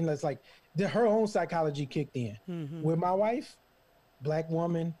around. It's like her own psychology kicked in. With my wife, black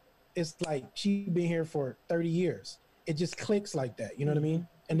woman, it's like she been here for 30 years. It just clicks like that. You know what I mean?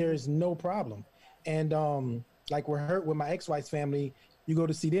 And there is no problem. And like with my ex-wife's family, you go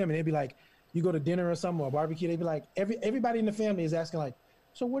to see them and they'd be like, you go to dinner or something or a barbecue, they'd be like, everybody in the family is asking like,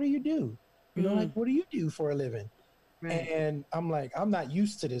 so what do you do? You know, like, what do you do for a living? Right. And I'm like, I'm not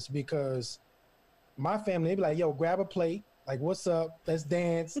used to this because my family, they'd be like, yo, grab a plate. Like, what's up? Let's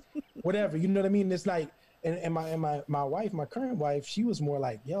dance, whatever. You know what I mean? It's like, and my wife, my current wife, she was more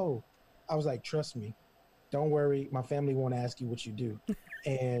like, yo, I was like, trust me, don't worry. My family won't ask you what you do.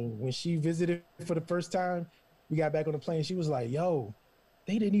 And when she visited for the first time, we got back on the plane. She was like, yo,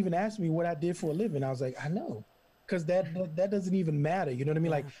 they didn't even ask me what I did for a living. I was like, I know. Because that doesn't even matter. You know what I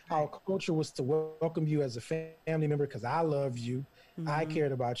mean? Like our culture was to welcome you as a family member because I loved you. I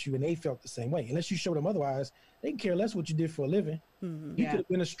cared about you and they felt the same way. Unless you showed them otherwise, they can care less what you did for a living. You could have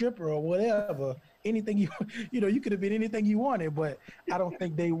been a stripper or whatever, anything you could have been anything you wanted, but I don't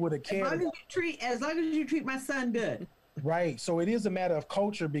think they would have cared. As long as you treat my son good. Right. So it is a matter of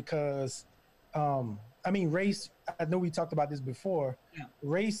culture because, I mean, race, I know we talked about this before. Yeah.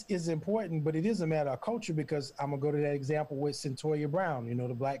 Race is important, but it is a matter of culture because I'm going to go to that example with Centoya Brown, you know,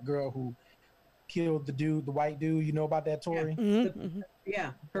 the black girl who killed the white dude. You know about that, Tori?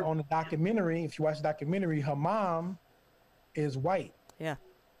 Yeah. On the documentary, if you watch the documentary, her mom is white. Yeah.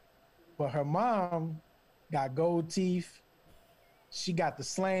 But her mom got gold teeth. She got the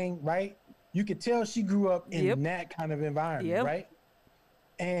slang, right? You could tell she grew up in that kind of environment, right?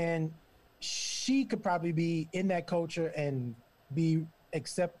 And she could probably be in that culture and be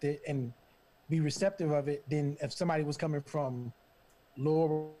accepted and be receptive of it than if somebody was coming from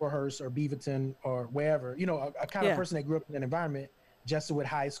Laurelhurst or Beaverton or wherever, you know, a kind of person that grew up in an environment, Jesuit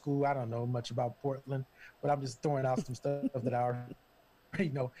High School. I don't know much about Portland, but I'm just throwing out some stuff that I already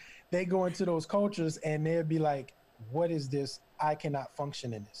know. They go into those cultures and they'll be like, what is this? I cannot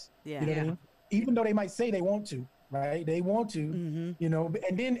function in this. Yeah. You know what I mean? Even though they might say they want to, right? They want to, you know,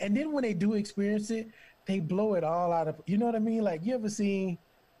 and then when they do experience it, they blow it all out of, you know what I mean? Like, you ever seen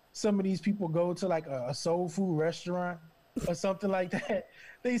some of these people go to like a soul food restaurant or something like that?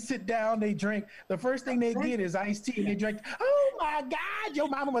 They sit down, they drink. The first thing they get is iced tea and they drink. Oh my God, your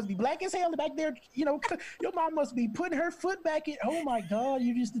mama must be black as hell back there. You know, your mom must be putting her foot back in. Oh my God,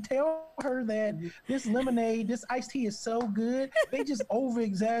 you used to tell her that this lemonade, this iced tea is so good. They just over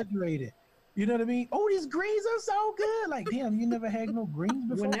exaggerate it. You know what I mean? Oh, these greens are so good. Like, damn, you never had no greens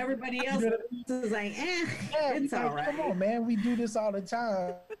before? When everybody else is like, it's all right. Come on, man. We do this all the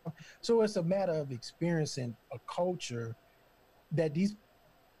time. So it's a matter of experiencing a culture that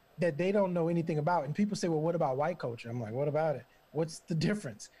they don't know anything about. And people say, well, what about white culture? I'm like, what about it? What's the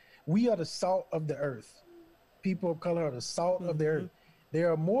difference? We are the salt of the earth. People of color are the salt of the earth. There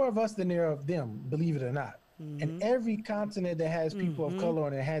are more of us than there are of them, believe it or not. And every continent that has people of color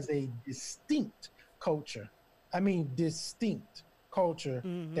on it has a distinct culture. I mean, distinct culture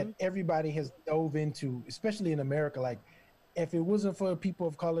that everybody has dove into, especially in America. Like, if it wasn't for people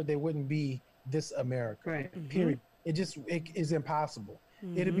of color, there wouldn't be this America. Right. Period. It is impossible.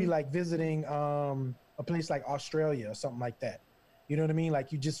 It'd be like visiting a place like Australia or something like that. You know what I mean?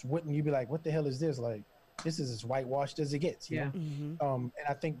 Like, you'd be like, what the hell is this? Like, this is as whitewashed as it gets. You know? And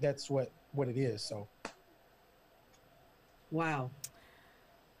I think that's what it is. So. Wow.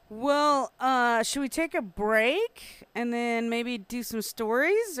 Well, should we take a break and then maybe do some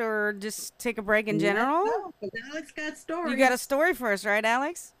stories, or just take a break in general? No, Alex got stories. You got a story for us, right,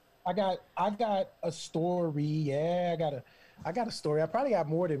 Alex? I got a story. Yeah, I got a story. I probably got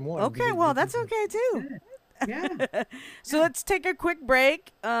more than one. Okay, well, that's okay too. Yeah. So let's take a quick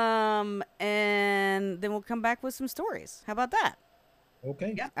break, and then we'll come back with some stories. How about that?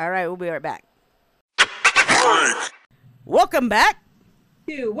 Okay. Yep. All right, we'll be right back. Welcome back.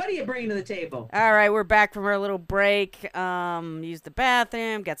 What are you bringing to the table? All right, we're back from our little break. Used the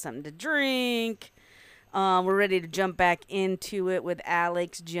bathroom, got something to drink. We're ready to jump back into it with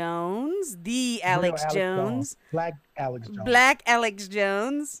Alex Jones, the Alex Jones. Black Alex Jones. Black Alex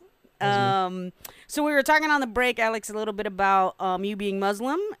Jones. So we were talking on the break, Alex, a little bit about you being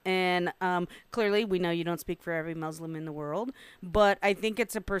Muslim, and clearly we know you don't speak for every Muslim in the world, but I think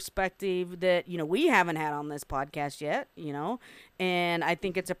it's a perspective that, you know, we haven't had on this podcast yet, you know, and I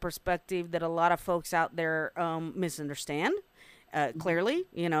think it's a perspective that a lot of folks out there misunderstand. Clearly,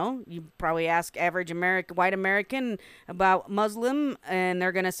 you know, you probably ask average white American about Muslim, and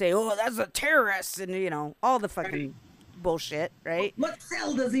they're going to say, oh, that's a terrorist, and, you know, all the fucking bullshit, right? What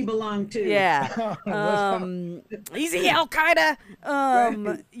cell does he belong to? Yeah. He's Al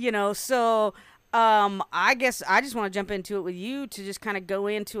Qaeda. You know, so I guess I just want to jump into it with you to just kind of go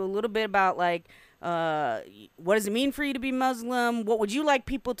into a little bit about, like, what does it mean for you to be Muslim? What would you like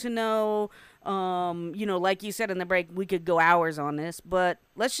people to know? You know, like you said in the break, we could go hours on this, but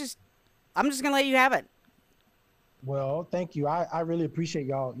I'm just going to let you have it. Well, thank you. I really appreciate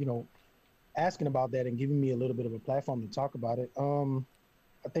y'all, asking about that and giving me a little bit of a platform to talk about it.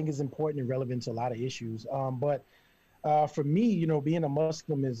 I think it's important and relevant to a lot of issues. But for me, being a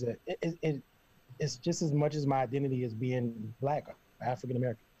Muslim it's just as much as my identity as being Black, African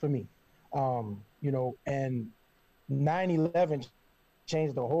American for me. And 9/11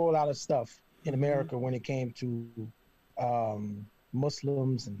 changed a whole lot of stuff in America when it came to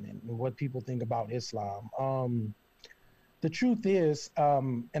Muslims and what people think about Islam. The truth is,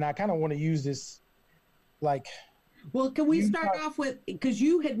 and I kind of want to use this, like, Well, can we you start talk- off with, because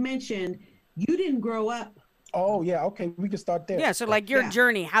you had mentioned you didn't grow up. oh yeah, okay, we can start there. Yeah, so like your Yeah.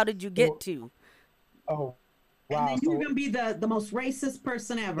 journey, how did you Well, get to? Oh, And wow. then you're So, going to be the most racist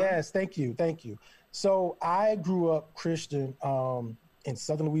person ever. yes, thank you, thank you. So I grew up Christian in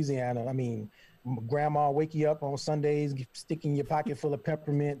Southern Louisiana. I mean, grandma wake you up on Sundays, sticking your pocket full of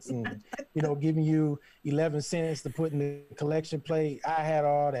peppermints, and giving you 11 cents to put in the collection plate. I had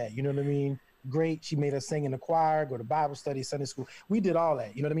all that. You know what I mean? Great. She made us sing in the choir, go to Bible study, Sunday school. We did all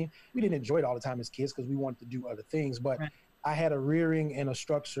that. You know what I mean? We didn't enjoy it all the time as kids because we wanted to do other things. But Right. I had a rearing and a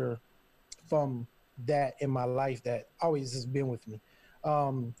structure from that in my life that always has been with me.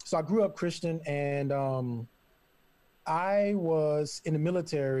 So I grew up Christian, and I was in the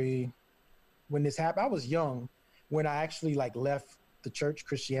military when this happened. I was young when I actually left the church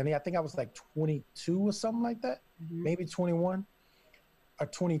Christianity. I think I was like 22 or something like that, maybe 21 or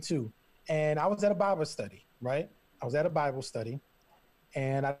 22. And I was at a Bible study, right? I was at a Bible study,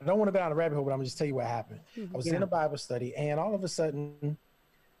 and I don't want to go down a rabbit hole, but I'm gonna just tell you what happened. I was in a Bible study, and all of a sudden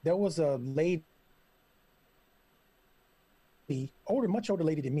there was a lady, much older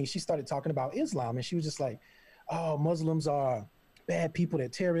lady than me. She started talking about Islam, and she was just like, "Oh, Muslims are bad people. They're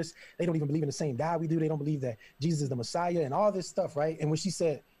terrorists. They don't even believe in the same God we do. They don't believe that Jesus is the Messiah and all this stuff," right? And when she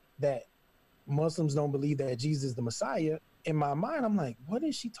said that Muslims don't believe that Jesus is the Messiah, in my mind, I'm like, what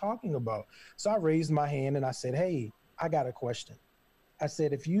is she talking about? So I raised my hand and I said, "Hey, I got a question." I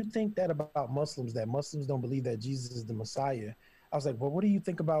said, "If you think that about Muslims, that Muslims don't believe that Jesus is the Messiah," I was like, "Well, what do you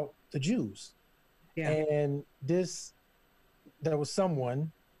think about the Jews?" Yeah. And there was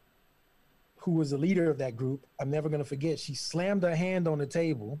someone who was the leader of that group. I'm never going to forget. She slammed her hand on the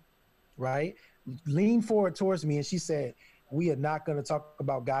table, right? Leaned forward towards me, and she said, "We are not going to talk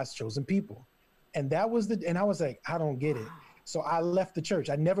about God's chosen people." And I was like, I don't get it. So I left the church.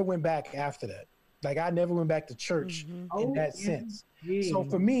 I never went back after that. I never went back to church in that sense. So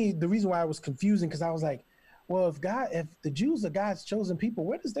for me, the reason why I was confusing, because I was like, well, if the Jews are God's chosen people,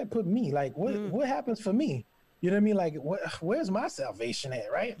 where does that put me? What happens for me? You know what I mean? Where's my salvation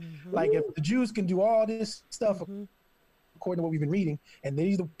at, right? If the Jews can do all this stuff according to what we've been reading, and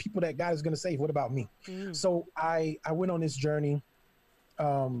these are the people that God is going to save, what about me? So I went on this journey,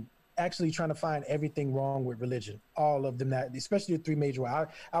 actually trying to find everything wrong with religion, all of them, that especially the three major ones.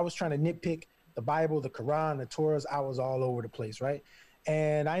 I was trying to nitpick the Bible, the Quran, the Torahs. I was all over the place, right?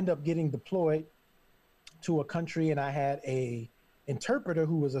 And I ended up getting deployed to a country, and I had a interpreter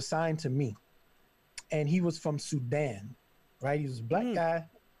who was assigned to me, and he was from Sudan, right? He was a black guy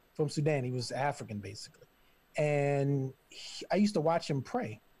from Sudan. He was African, basically. And I used to watch him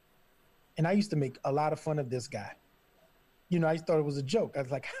pray, and I used to make a lot of fun of this guy. I thought it was a joke. I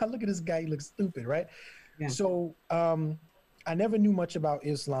was like, look at this guy, he looks stupid, right? Yeah. So I never knew much about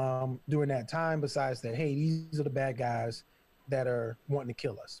Islam during that time, besides that, hey, these are the bad guys that are wanting to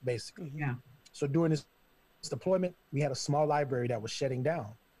kill us, basically. Yeah. So during this deployment, we had a small library that was shutting down.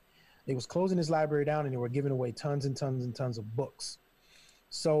 They was closing this library down, and they were giving away tons and tons and tons of books.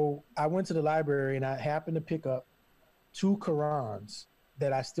 So I went to the library, and I happened to pick up 2 Qurans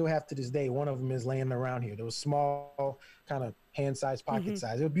that I still have to this day. One of them is laying around here. They were small, kind of hand-sized, pocket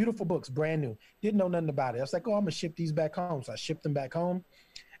size. They were beautiful books, brand new. Didn't know nothing about it. I was like, oh, I'm gonna ship these back home. So I shipped them back home.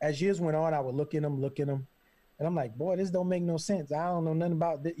 As years went on, I would look in them, and I'm like, boy, this don't make no sense. I don't know nothing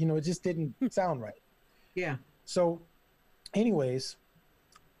about this. It just didn't sound right. Yeah. So anyways,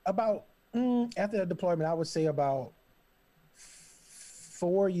 about after the deployment, I would say about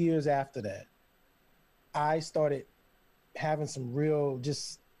 4 years after that, I started having some real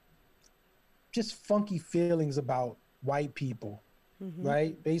just funky feelings about white people,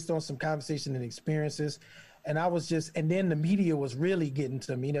 right? Based on some conversation and experiences. And I was and then the media was really getting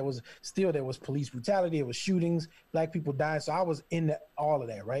to me. There was police brutality, there was shootings, black people dying. So I was in all of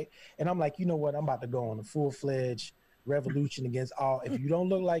that, right? And I'm like, you know what? I'm about to go on a full-fledged revolution against all. If you don't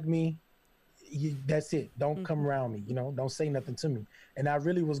look like me, that's it. Don't come around me, don't say nothing to me. And I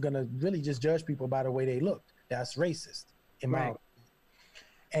really was gonna really just judge people by the way they looked. That's racist in my opinion.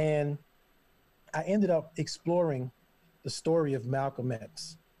 And I ended up exploring the story of Malcolm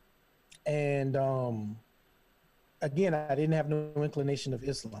X. And again, I didn't have no inclination of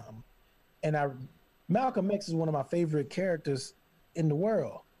Islam. And Malcolm X is one of my favorite characters in the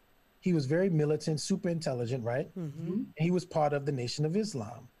world. He was very militant, super intelligent, right? He was part of the Nation of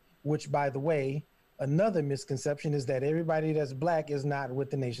Islam, which, by the way, another misconception is that everybody that's black is not with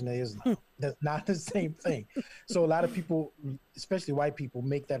the Nation of Islam. That's not the same thing. So a lot of people, especially white people,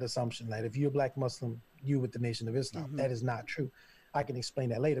 make that assumption that if you're a black Muslim, you with the Nation of Islam. That is not true. I can explain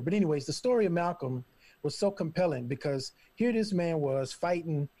that later. But anyways, the story of Malcolm was so compelling because here this man was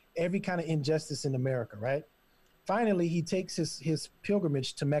fighting every kind of injustice in America, right? Finally, he takes his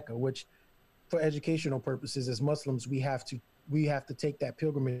pilgrimage to Mecca, which for educational purposes as Muslims, we have to take that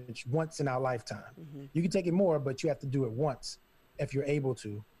pilgrimage once in our lifetime. You can take it more, but you have to do it once if you're able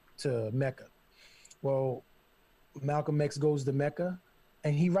to Mecca. Well, Malcolm X goes to Mecca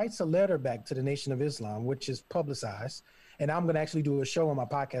and he writes a letter back to the Nation of Islam, which is publicized. And I'm going to actually do a show on my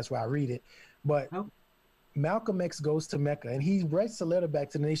podcast where I read it. But Malcolm X goes to Mecca and he writes a letter back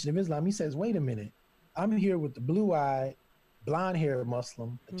to the Nation of Islam. He says, wait a minute, I'm here with the blue-eyed, blonde-haired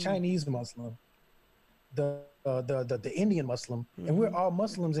Muslim, the Chinese Muslim, the Indian Muslim, and we're all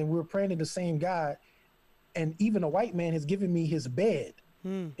Muslims and we're praying to the same God. And even a white man has given me his bed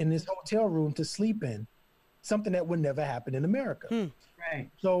in this hotel room to sleep in, something that would never happen in America. Right.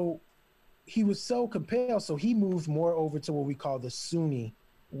 So he was so compelled. So he moved more over to what we call the Sunni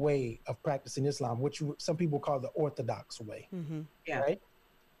way of practicing Islam, which some people call the Orthodox way. Yeah. Right.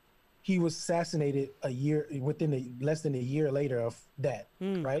 He was assassinated less than a year later of that.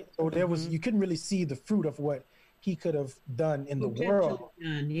 Right. So there was, you couldn't really see the fruit of what he could have done in the world.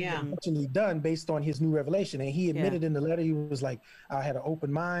 Actually done based on his new revelation. And he admitted in the letter, he was like, I had an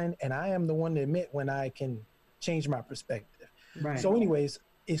open mind and I am the one to admit when I can change my perspective. Right. So anyways,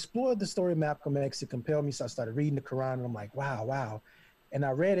 explored the story of Malcolm X. It compelled me. So I started reading the Quran and I'm like, wow. And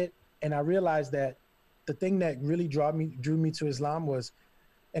I read it and I realized that the thing that really drew me to Islam was,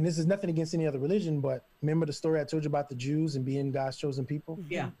 and this is nothing against any other religion, but remember the story I told you about the Jews and being God's chosen people?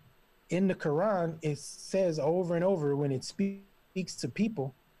 Yeah. In the Quran, it says over and over when it speaks to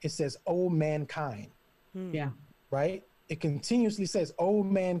people, it says, "O mankind." Yeah. Right? It continuously says, "O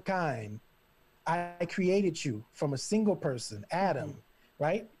mankind, I created you from a single person, Adam,"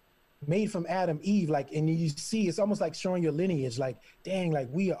 right? Made from Adam, Eve, like, and you see, it's almost like showing your lineage, like, dang, like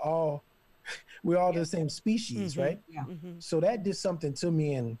we're all the same species, right? Yeah. So that did something to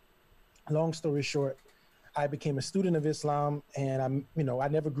me. And long story short, I became a student of Islam, and I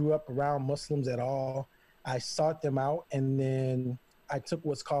never grew up around Muslims at all. I sought them out, and then I took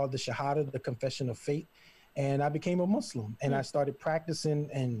what's called the Shahada, the confession of faith, and I became a Muslim. And I started practicing,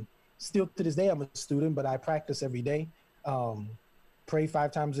 and still to this day, I'm a student, but I practice every day. Pray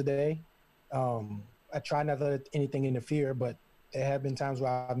 5 times a day. I try not to let anything interfere, but there have been times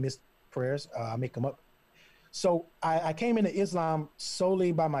where I missed prayers. I make them up. So I came into Islam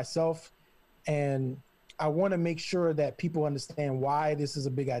solely by myself, and I want to make sure that people understand why this is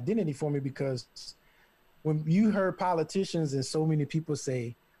a big identity for me, because when you heard politicians and so many people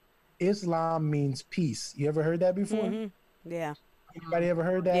say Islam means peace, you ever heard that before? Yeah. Anybody ever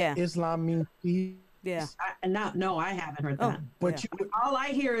heard that? Yeah. Islam means peace. Yeah. No, I haven't heard that. But All I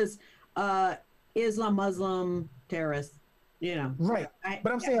hear is Islam, Muslim, terrorists. Right.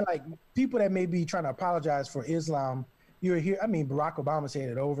 But I'm saying, like, people that may be trying to apologize for Islam, you're here. I mean, Barack Obama said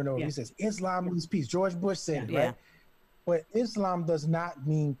it over and over. He says Islam means peace. George Bush said it, right? But Islam does not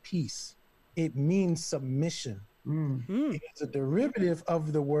mean peace. It means submission. It's a derivative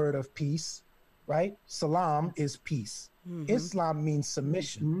of the word of peace, right? Salam is peace. Islam means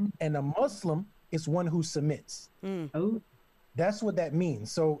submission. And a Muslim is one who submits. That's what that means.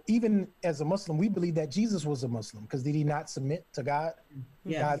 So even as a Muslim, we believe that Jesus was a Muslim, because did he not submit to God?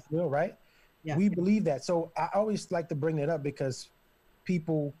 God's will, right? Yeah. We believe that. So I always like to bring that up, because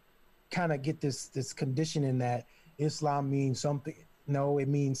people kind of get this conditioning that Islam means something. No, it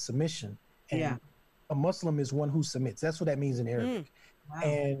means submission. And a Muslim is one who submits. That's what that means in Arabic. Wow.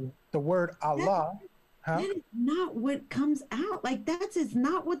 And the word Allah, that is not what comes out. Like, is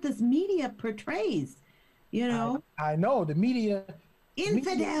not what this media portrays. I know the media.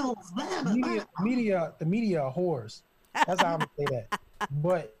 Infidels. The media are whores. That's how I'm gonna say that.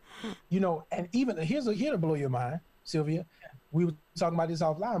 But and even here to blow your mind, Sylvia. We were talking about this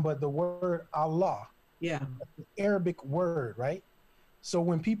offline, but the word Allah, the Arabic word, right? So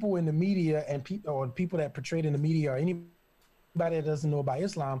when people in the media and people that portrayed in the media, or anybody that doesn't know about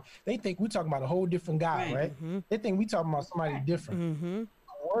Islam, they think we're talking about a whole different guy, right? They think we're talking about somebody different. The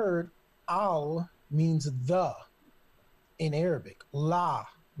word al means the in Arabic. La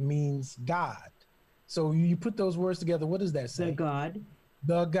means God. So you put those words together, what does that say? The God.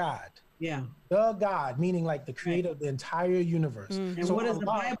 The God. Yeah. The God, meaning like the creator of the entire universe. And So what does the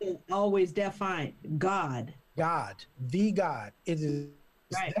Allah, Bible always define? God. God, the God. It is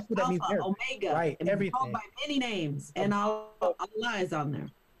Right. that's what that means Alpha, there. Omega. Right, And it's everything. called by many names. And Allah is on there.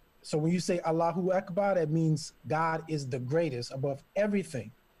 So when you say Allahu Akbar, that means God is the greatest above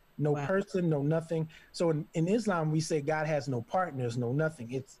everything. No Wow. person, no nothing. So in Islam, we say God has no partners, no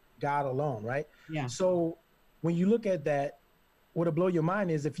nothing. It's God alone, right? Yeah. So when you look at that, what'll blow your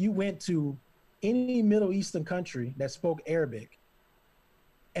mind is if you went to any Middle Eastern country that spoke Arabic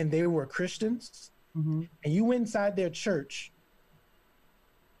and they were Christians, Mhm. and you went inside their church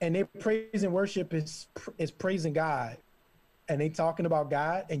and their praise and worship is praising God, and they talking about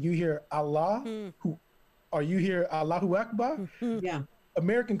God, and you hear Allah, or you hear Allahu Akbar, Yeah.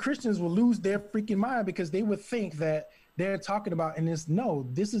 American Christians will lose their freaking mind because they would think that they're talking about, and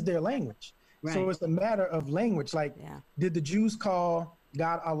this is their language. So Right. it's a matter of language. Like, Yeah. did the Jews call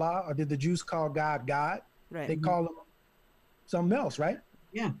God Allah, or did the Jews call God God? Right. They call him something else, right?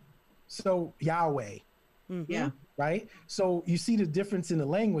 Yeah. So Yahweh, Yeah. right? So you see the difference in the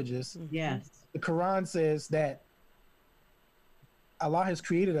languages. Yes. The Quran says that Allah has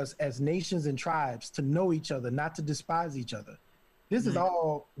created us as nations and tribes to know each other, not to despise each other. This is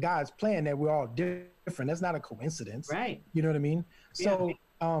all God's plan, that we're all different. That's not a coincidence. Right. You know what I mean? So,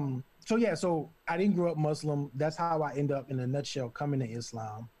 so I didn't grow up Muslim. That's how I end up, in a nutshell, coming to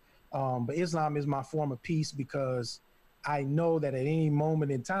Islam. But Islam is my form of peace because I know that at any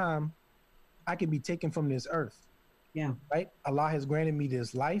moment in time, I can be taken from this earth. Yeah. Right? Allah has granted me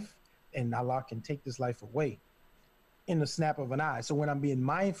this life, and Allah can take this life away in the snap of an eye. So when I'm being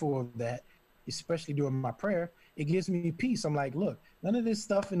mindful of that, especially during my prayer, it gives me peace. I'm like, look, none of this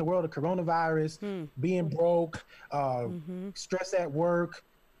stuff in the world of coronavirus, being broke, stress at work,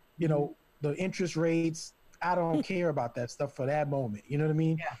 you know, the interest rates, I don't care about that stuff for that moment. You know what I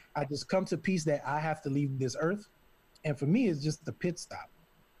mean? Yeah. I just come to peace that I have to leave this earth. And for me, it's just the pit stop.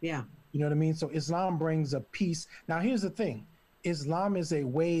 Yeah. You know what I mean? So Islam brings a peace. Now, here's the thing. Islam is a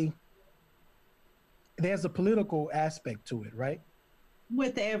way, there's a political aspect to it, right?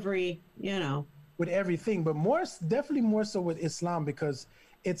 With every, With everything, but definitely more so with Islam, because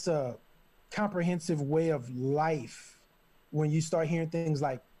it's a comprehensive way of life. When you start hearing things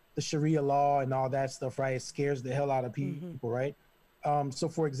like the Sharia law and all that stuff, right? It scares the hell out of people, right? So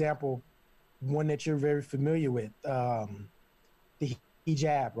for example, one that you're very familiar with, the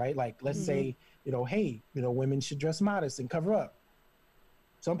hijab, right? Like, let's say, hey, women should dress modest and cover up.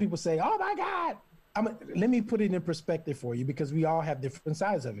 Some people say, oh my God. Let me put it in perspective for you, because we all have different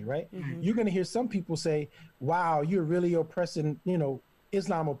sides of it, right? You're going to hear some people say, wow, you're really oppressing,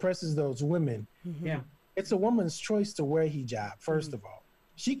 Islam oppresses those women. Yeah. It's a woman's choice to wear hijab, first of all.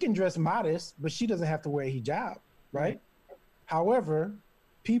 She can dress modest, but she doesn't have to wear hijab, right? However,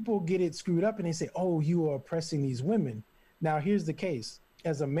 people get it screwed up and they say, oh, you are oppressing these women. Now, here's the case.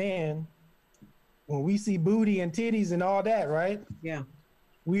 As a man, when we see booty and titties and all that, right? Yeah.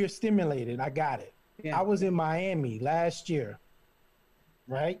 We are stimulated. I got it. Yeah. I was in Miami last year,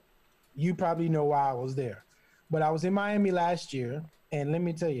 right? You probably know why I was there. But I was in Miami last year, and let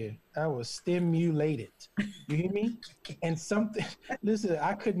me tell you, I was stimulated. You hear me? And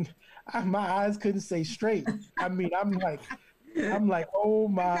listen, my eyes couldn't stay straight. I mean, I'm like, oh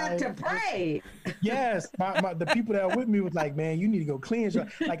my. Got to pray. Yes, the people that are with me was like, man, you need to go cleanse.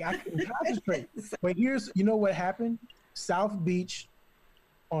 Like, I couldn't concentrate. But you know what happened? South Beach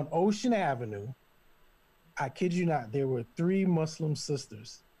on Ocean Avenue, I kid you not, there were 3 Muslim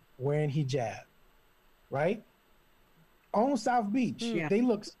sisters wearing hijab, right? On South Beach. Yeah. They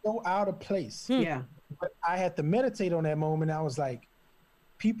looked so out of place. Yeah. But I had to meditate on that moment. I was like,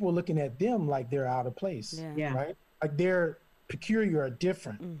 people looking at them like they're out of place, Yeah. right? Like they're peculiar or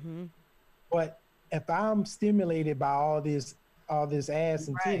different. But if I'm stimulated by all this ass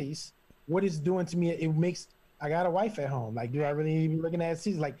and Right. titties, what it's doing to me, it makes, I got a wife at home. Like, do I really need to be looking at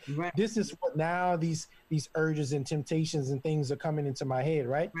titties? Like, Right. this is what now these urges and temptations and things are coming into my head,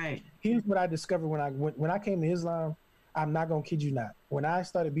 right? Right. Here's what I discovered when I came to Islam. I'm not gonna kid you not. When I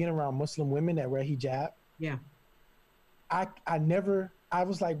started being around Muslim women that wear hijab, Yeah. I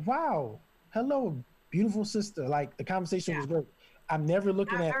was like, wow, hello, beautiful sister. Like, the conversation was great. I'm never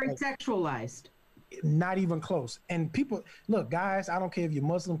looking Not at very like, sexualized. not even close. And people, look, guys, I don't care if you're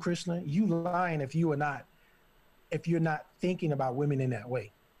Muslim, Christian, you lying if you're not thinking about women in that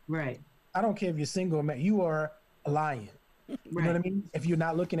way. Right. I don't care if you're single, man, you are lying. You know what I mean? If you're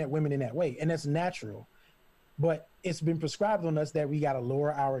not looking at women in that way, and that's natural. But it's been prescribed on us that we got to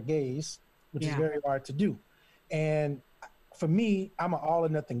lower our gaze, which is very hard to do. And for me, I'm an all or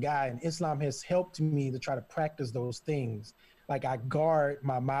nothing guy, and Islam has helped me to try to practice those things. like I guard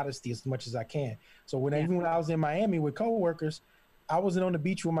my modesty as much as I can. So even when I was in Miami with coworkers, I wasn't on the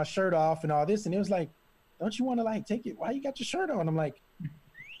beach with my shirt off and all this, and it was like, don't you want to like take it? Why you got your shirt on? I'm like,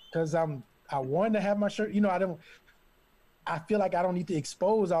 because I wanted to have my shirt. You know, I feel like I don't need to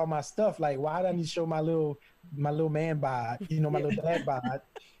expose all my stuff. Like, why do I need to show my little man bod? You know, my little dad bod.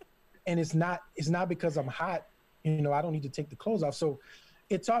 And it's not because I'm hot. You know, I don't need to take the clothes off. So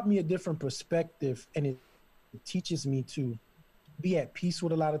it taught me a different perspective, and it teaches me to be at peace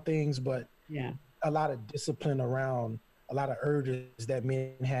with a lot of things, but a lot of discipline around a lot of urges that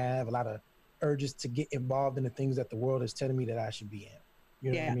men have, a lot of urges to get involved in the things that the world is telling me that I should be in.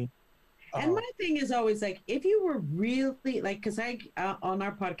 You know what I mean? And my thing is always like, if you were really like, because on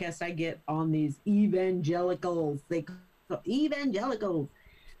our podcast, I get on these evangelicals, they call evangelicals.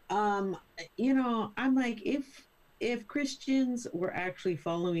 You know, I'm like, if Christians were actually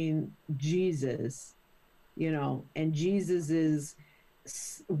following Jesus, you know, and Jesus's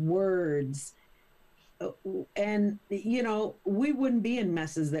words, and you know, we wouldn't be in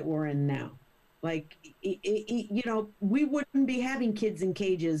messes that we're in now. Like, you know, we wouldn't be having kids in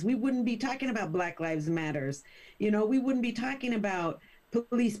cages. We wouldn't be talking about Black Lives Matters. You know, we wouldn't be talking about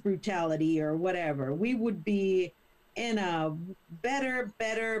police brutality or whatever. We would be in a better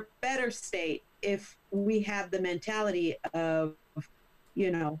state if we have the mentality of, you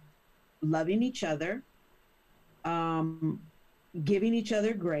know, loving each other, giving each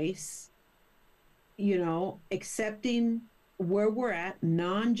other grace, you know, accepting where we're at,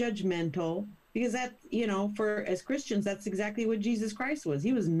 non-judgmental. Because that, you know, for as Christians, that's exactly what Jesus Christ was.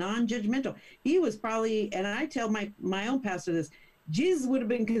 He was non-judgmental. He was probably, and I tell my own pastor this, Jesus would have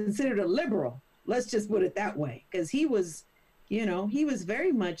been considered a liberal. Let's just put it that way. Because he was, you know, he was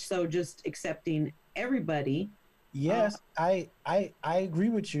very much so just accepting everybody. Yes, I agree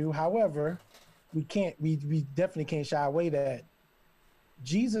with you. However, we definitely can't shy away that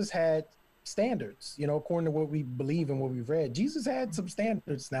Jesus had standards, you know, according to what we believe and what we've read. Jesus had some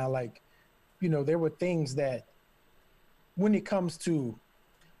standards now, like, you know, there were things that when it comes to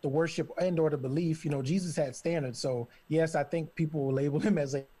the worship and or the belief, you know, Jesus had standards. So yes, I think people will label him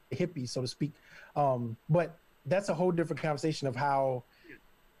as a hippie, so to speak. But that's a whole different conversation of how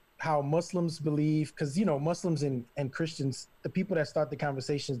Muslims believe, because, you know, Muslims and Christians, the people that start the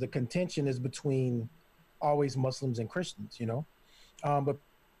conversations, the contention is between always Muslims and Christians, you know, but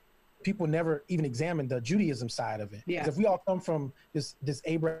people never even examine the Judaism side of it. Yeah. Because if we all come from this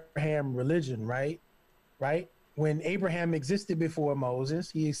Abraham religion, right? When Abraham existed before Moses,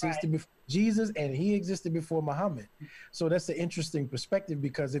 he existed before Jesus, and he existed before Muhammad. So that's an interesting perspective,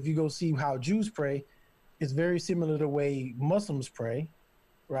 because if you go see how Jews pray, it's very similar to the way Muslims pray,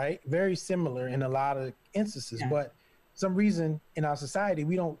 right? Very similar in a lot of instances. Yeah. But some reason in our society,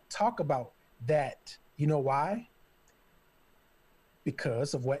 we don't talk about that. You know why?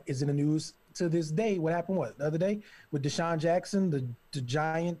 Because of what is in the news to this day. What happened the other day with Deshaun Jackson, the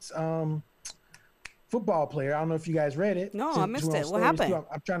Giants football player. I don't know if you guys read it. No, I missed it. What happened?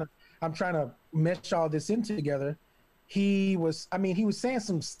 I'm trying to mesh all this in together. He was saying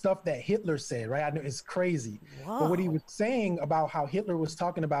some stuff that Hitler said, right? I know it's crazy. Whoa. But what he was saying about how Hitler was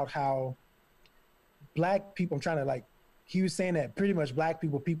talking about how black people, he was saying that pretty much black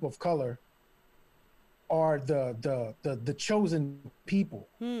people of color, are the chosen people,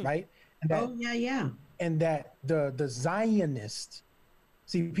 right? And that, and that the Zionists,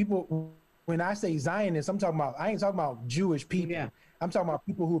 see, people, when I say Zionists, I ain't talking about Jewish people. Yeah. I'm talking about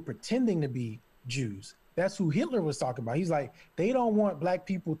people who are pretending to be Jews. That's who Hitler was talking about. He's like, they don't want black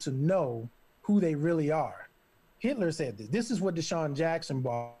people to know who they really are. Hitler said this. This is what Deshaun Jackson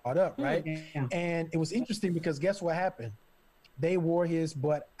brought up, right? Yeah. And it was interesting because guess what happened? They wore his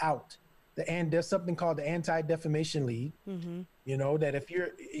butt out. And there's something called the Anti-Defamation League. Mm-hmm. You know, that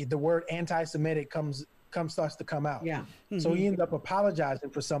if the word anti-Semitic starts to come out. Yeah. Mm-hmm. So he ended up apologizing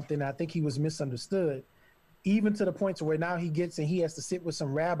for something. I think he was misunderstood, even to the point to where now he has to sit with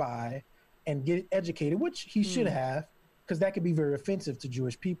some rabbi and get educated, which he should have, because that could be very offensive to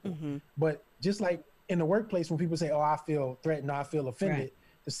Jewish people. Mm-hmm. But just like in the workplace, when people say, "Oh, I feel threatened," or "I feel offended," right,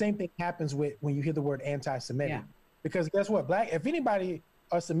 the same thing happens when you hear the word anti-Semitic. Yeah. Because guess what? If anybody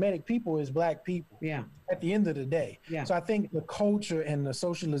are Semitic people, is black people. Yeah. At the end of the day. Yeah. So I think the culture and the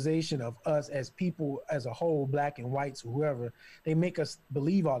socialization of us as people as a whole, black and whites, whoever, they make us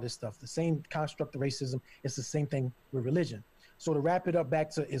believe all this stuff. The same construct of racism. It's the same thing with religion. So to wrap it up back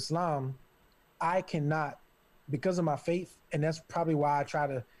to Islam, I cannot, because of my faith, and that's probably why I try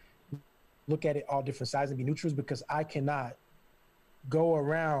to look at it all different sides and be neutral, because I cannot go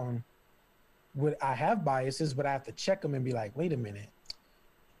around with, I have biases, but I have to check them and be like, wait a minute,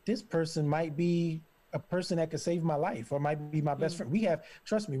 this person might be a person that could save my life or might be my best friend. We have,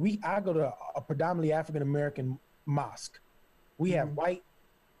 trust me, I go to a predominantly African American mosque. We have white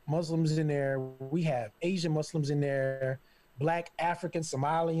Muslims in there. We have Asian Muslims in there, Black, African,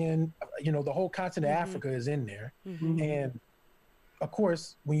 Somalian, the whole continent of Africa is in there. And of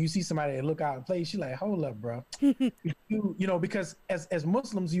course, when you see somebody that look out of place, you're like, hold up, bro. Because as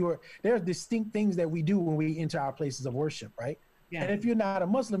Muslims, there are distinct things that we do when we enter our places of worship, right? Yeah. And if you're not a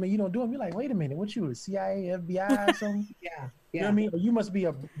Muslim and you don't do them, you're like, wait a minute, what you, the CIA, FBI, or something? Yeah. You know what I mean? Or you must be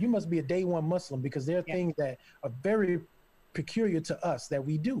a day one Muslim, because there are things that are very peculiar to us that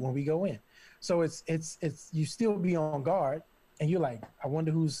we do when we go in. So it's you still be on guard, and you're like, I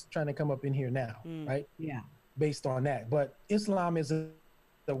wonder who's trying to come up in here now, right? Yeah. Based on that. But Islam is a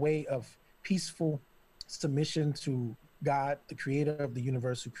way of peaceful submission to God, the creator of the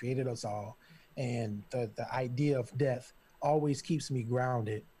universe, who created us all. And the idea of death always keeps me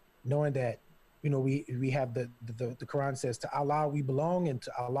grounded, knowing that, we have the Quran says, to Allah we belong and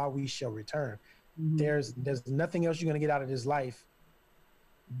to Allah we shall return. There's nothing else you're going to get out of this life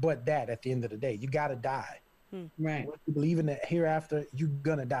but that. At the end of the day, you got to die. Right. If you believe in the hereafter, you're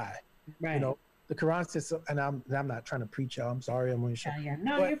going to die. Right. The Quran says, and I'm not trying to preach, y'all. I'm sorry, I'm going to show. Yeah.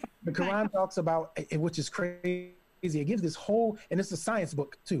 No, but you're fine. the Quran talks about, which is crazy. It gives this whole, and it's a science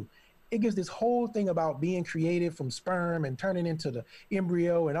book too. It gives this whole thing about being created from sperm and turning into the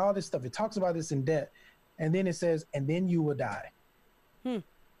embryo and all this stuff. It talks about this in depth, and then it says, and then you will die.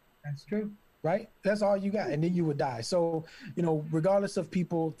 That's true. Right? That's all you got, and then you would die. So, regardless of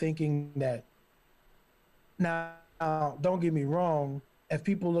people thinking that, now, don't get me wrong, if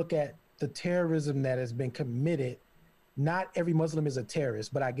people look at the terrorism that has been committed, not every Muslim is a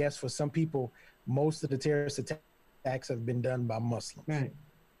terrorist, but I guess for some people, most of the terrorist attacks have been done by Muslims. Right.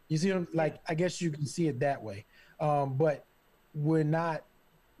 You see, I guess you can see it that way. But we're not,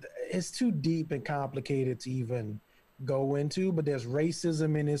 it's too deep and complicated to even go into, but there's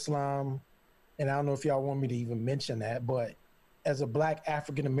racism in Islam. And I don't know if y'all want me to even mention that, but as a Black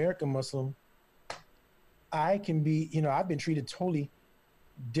African-American Muslim, I can be, I've been treated totally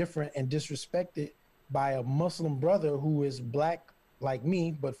different and disrespected by a Muslim brother who is Black like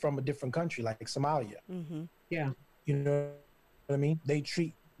me, but from a different country, like Somalia. Yeah. You know what I mean? They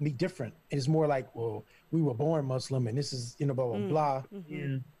treat me different. It's more like, well, we were born Muslim and this is, blah, blah, blah.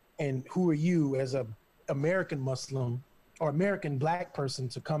 Yeah. And who are you as a American Muslim or American Black person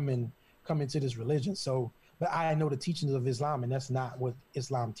to come into this religion? So, but I know the teachings of Islam, and that's not what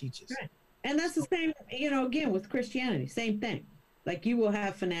Islam teaches. Right. And that's the same, again, with Christianity, same thing. Like, you will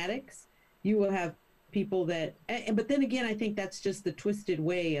have fanatics, you will have people that, but then again, I think that's just the twisted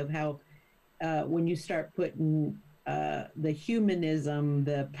way of how, when you start putting the humanism,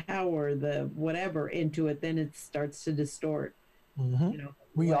 the power, the whatever into it, then it starts to distort.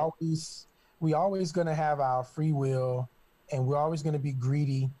 We always going to have our free will, and we're always going to be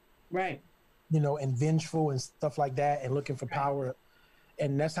greedy, right? And vengeful and stuff like that, and looking for power,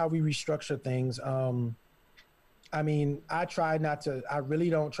 and that's how we restructure things. I mean, I really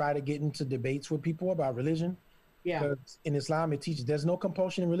don't try to get into debates with people about religion. Yeah. Because in Islam, it teaches there's no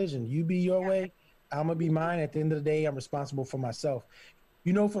compulsion in religion. You be your way, I'm gonna be mine. At the end of the day, I'm responsible for myself.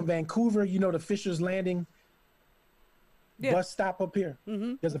 From Vancouver, the Fisher's Landing bus stop up here.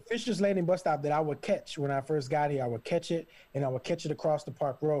 There's a Fisher's Landing bus stop that I would catch when I first got here. I would catch it, and I would catch it across the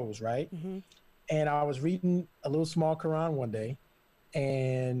Park Roads, right? And I was reading a little small Quran one day,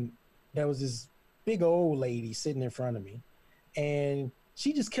 and there was this big old lady sitting in front of me, and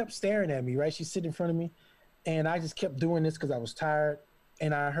she just kept staring at me, right? She's sitting in front of me, and I just kept doing this because I was tired,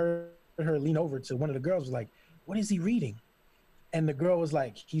 and I heard her lean over to one of the girls, was like, what is he reading? And the girl was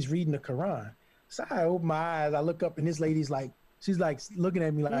like, he's reading the Quran. So I opened my eyes, I look up, and this lady's like, she's like looking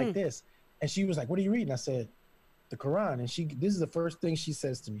at me like this, and she was like, what are you reading? I said, the Quran. And this is the first thing she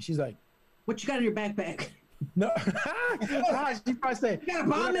says to me. She's like, what you got in your backpack? No, she probably said, you got a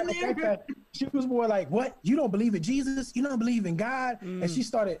bomb in there? She was more like, what? You don't believe in Jesus? You don't believe in God? And she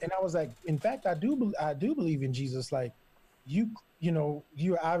started, and I was like, in fact, I do believe in Jesus. Like, you're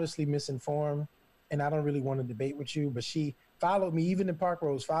obviously misinformed, and I don't really want to debate with you. But she followed me, even in Park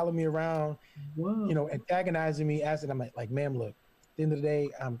Roads, followed me around, antagonizing me, asking, I'm like, ma'am, look, at the end of the day,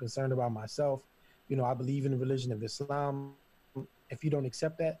 I'm concerned about myself. I believe in the religion of Islam. If you don't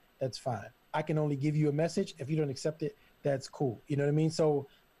accept that, that's fine. I can only give you a message. If you don't accept it, that's cool. You know what I mean? So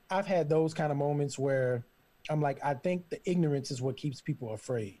I've had those kind of moments where I'm like, I think the ignorance is what keeps people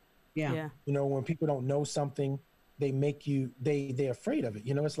afraid. Yeah. When people don't know something, they make they're afraid of it.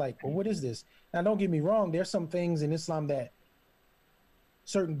 It's like, well, what is this? Now, don't get me wrong. There's some things in Islam that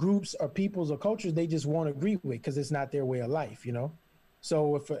certain groups or peoples or cultures, they just won't agree with because it's not their way of life,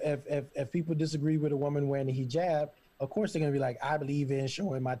 So if people disagree with a woman wearing a hijab, of course they're gonna be like, I believe in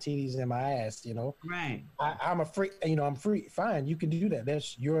showing my titties and my ass. Right. I'm a free. I'm free. Fine, you can do that.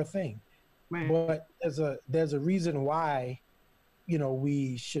 That's your thing. Right. But there's a reason why,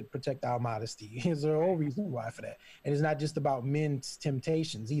 we should protect our modesty. There's a whole reason why for that, and it's not just about men's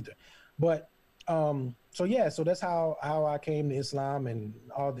temptations either. But so that's how I came to Islam and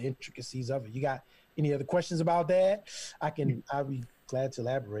all the intricacies of it. You got any other questions about that? I'll be glad to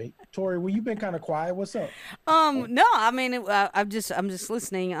elaborate. Tori, well, you've been kind of quiet. What's up? No, I mean, I'm just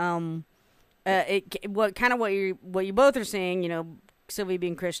listening. What you both are saying, Sylvie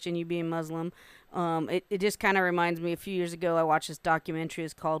being Christian, you being Muslim. It just kind of reminds me. A few years ago, I watched this documentary.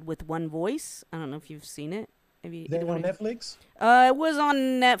 It's called "With One Voice." I don't know if you've seen it. Is that on Netflix? It was on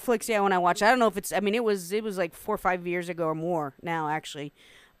Netflix. Yeah, when I watched, I don't know if it's. I mean, it was like 4 or 5 years ago or more now, actually.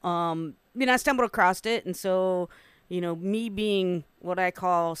 I stumbled across it, and so, me being what I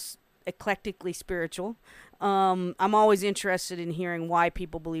call eclectically spiritual, I'm always interested in hearing why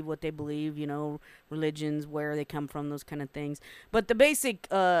people believe what they believe, religions, where they come from, those kind of things. But the basic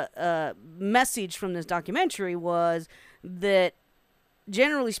message from this documentary was that,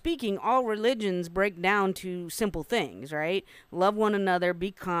 generally speaking, all religions break down to simple things, right? Love one another,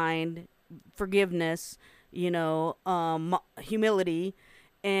 be kind, forgiveness, humility,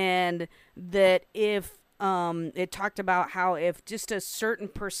 and that if it talked about how if just a certain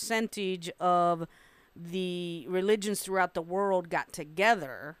percentage of the religions throughout the world got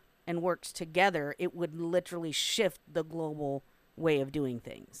together and worked together, it would literally shift the global way of doing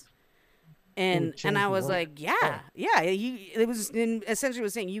things. And I was like, it was essentially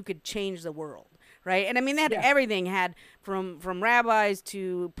was saying you could change the world, right? And I mean, they had everything, had from rabbis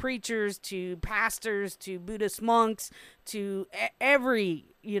to preachers to pastors to Buddhist monks to every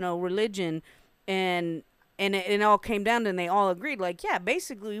religion, and it all came down to, and they all agreed, like,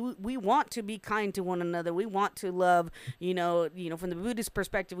 basically we want to be kind to one another. We want to love, from the Buddhist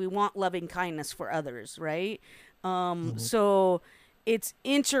perspective, we want loving kindness for others, right? So it's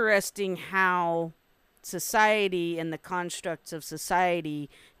interesting how society and the constructs of society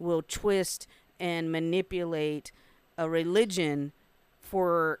will twist and manipulate a religion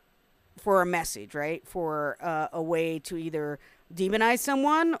for a message, right? For a way to either demonize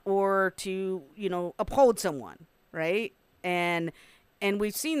someone or to, uphold someone, right? And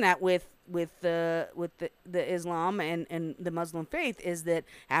we've seen that with the Islam and the Muslim faith, is that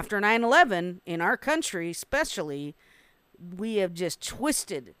after 9/11 in our country especially, we have just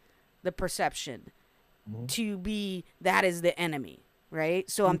twisted the perception to be that is the enemy, right?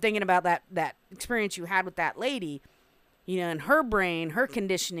 So I'm thinking about that experience you had with that lady, in her brain, her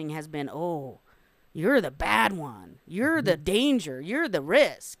conditioning has been, oh, you're the bad one, you're the danger, you're the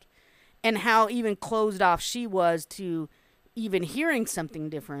risk, and how even closed off she was to even hearing something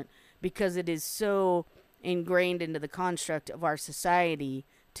different, because it is so ingrained into the construct of our society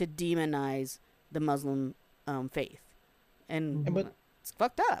to demonize the Muslim faith. But it's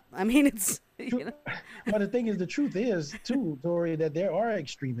fucked up. I mean, it's But the thing is, the truth is too, Dory, that there are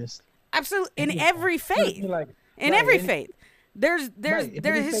extremists. Absolutely, in every faith. In every faith. There's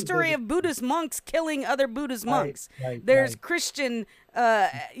a history of Buddhist monks killing other Buddhist monks. There's Christian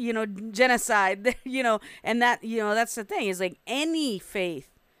genocide, and that, that's the thing, is like any faith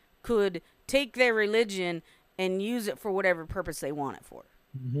could take their religion and use it for whatever purpose they want it for.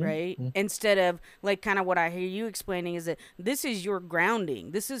 Right? Instead of, like, kind of what I hear you explaining is that this is your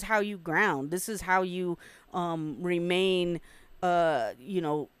grounding. This is how you ground. This is how you remain,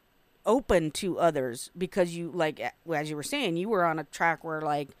 open to others, because you, like, as you were saying, you were on a track where,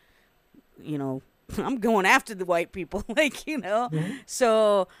 like, I'm going after the white people, like,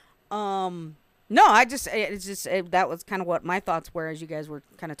 So, no, that was kind of what my thoughts were as you guys were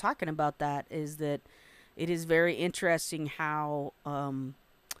kind of talking about that, is that it is very interesting how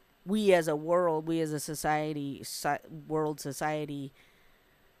we as a world, we as a society, world society,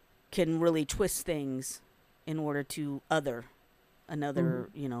 can really twist things in order to other another,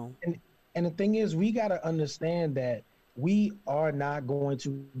 And the thing is, we got to understand that we are not going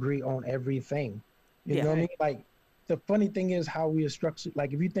to agree on everything. You know what I mean? Like, the funny thing is how we are structured.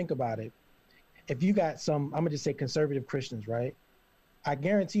 Like, if you think about it, if you got some, I'm gonna just say conservative Christians, right? I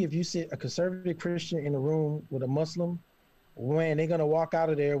guarantee if you sit a conservative Christian in a room with a Muslim, when they're gonna walk out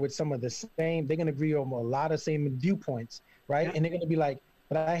of there with some of the same, they're gonna agree on a lot of same viewpoints, right? Yeah. And they're gonna be like,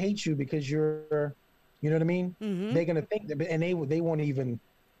 but I hate you because you're, you know what I mean? They're gonna think that, and they won't even,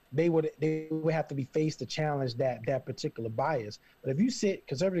 they would have to be faced to challenge that particular bias. But if you sit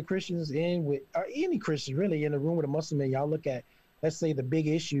conservative Christians in with, or any Christian really, in a room with a Muslim, and y'all look at, let's say, the big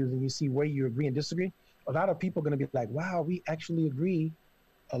issues, and you see where you agree and disagree, a lot of people are going to be like, wow, we actually agree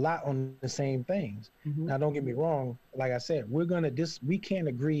a lot on the same things. Now, don't get me wrong. Like I said, we can't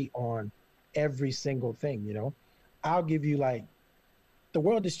agree on every single thing, you know. I'll give you, like, the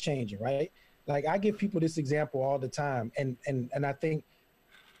world is changing, right? Like, I give people this example all the time. And I think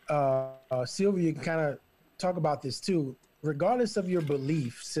Sylvia can kind of talk about this too. Regardless of your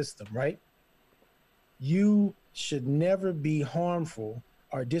belief system, right? You should never be harmful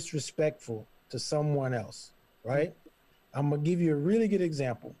or disrespectful to someone else, right? I'm gonna give you a really good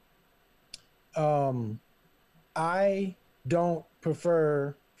example. I don't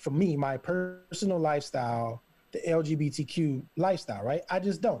prefer, for me, my personal lifestyle, the LGBTQ lifestyle, right? I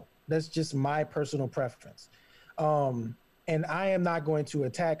just don't. That's just my personal preference. And I am not going to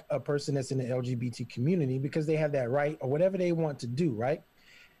attack a person that's in the LGBT community because they have that right or whatever they want to do, right?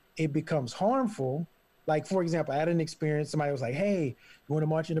 It becomes harmful. Like, for example, I had an experience, somebody was like, hey, you want to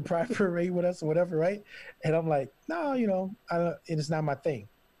march in the Pride Parade with us or whatever, right? And I'm like, no, you know, it's not my thing.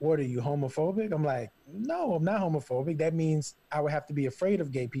 What, are you homophobic? I'm like, no, I'm not homophobic. That means I would have to be afraid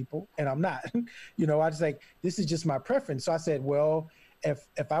of gay people, and I'm not. You know, I just like, this is just my preference. So I said, well,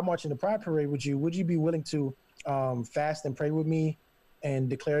 if I march in the Pride Parade with you, would you be willing to fast and pray with me and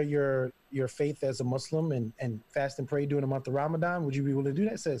declare your faith as a Muslim and fast and pray during the month of Ramadan? Would you be willing to do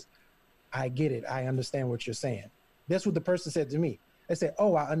that? It says, I get it. I understand what you're saying. That's what the person said to me. They said,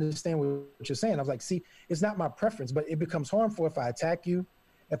 oh, I understand what you're saying. I was like, see, it's not my preference, but it becomes harmful if I attack you.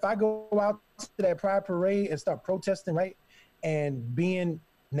 If I go out to that Pride Parade and start protesting, right, and being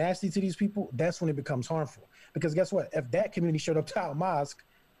nasty to these people, that's when it becomes harmful. Because guess what? If that community showed up to our mosque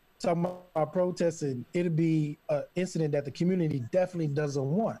talking about protesting, it'd be an incident that the community definitely doesn't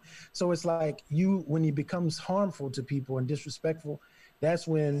want. So it's like when it becomes harmful to people and disrespectful, that's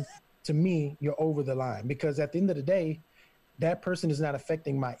when, to me, you're over the line. Because at the end of the day, that person is not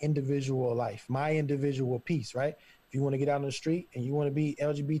affecting my individual life, my individual peace, right? If you want to get out on the street and you want to be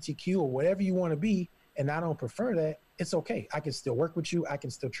LGBTQ or whatever you want to be, and I don't prefer that, it's okay. I can still work with you. I can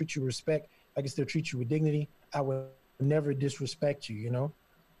still treat you with respect. I can still treat you with dignity. I would never disrespect you, you know?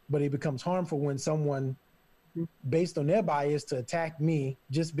 But it becomes harmful when someone, based on their bias, to attack me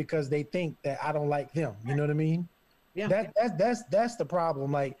just because they think that I don't like them. You know what I mean? Yeah. That's the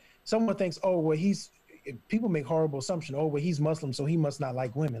problem. Like, someone thinks, oh, well, people make horrible assumption. Oh, well, he's Muslim, so he must not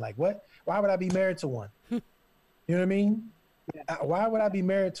like women. Like, what? Why would I be married to one? You know what I mean? Yeah. Why would I be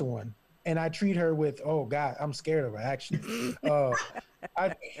married to one? And I treat her with, oh God, I'm scared of her, actually.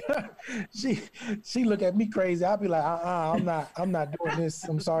 She look at me crazy. I'll be like, I'm not doing this.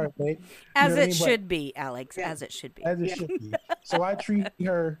 I'm sorry, babe. As it should be, Alex, as it should be. As it should be. So I treat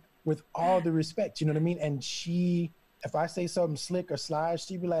her with all the respect, you know what I mean? And if I say something slick or sly,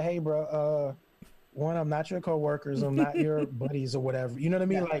 she'd be like, hey, bro, one, I'm not your coworkers. I'm not your buddies or whatever. You know what I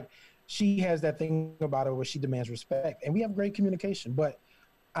mean? Yeah. Like, she has that thing about her where she demands respect. And we have great communication. But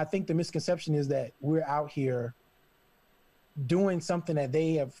I think the misconception is that we're out here doing something that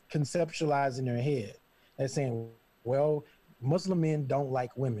they have conceptualized in their head. They're saying, well, Muslim men don't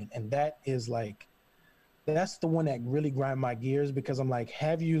like women. And that is like, that's the one that really grind my gears, because I'm like,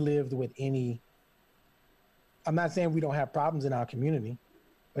 have you lived with any, I'm not saying we don't have problems in our community,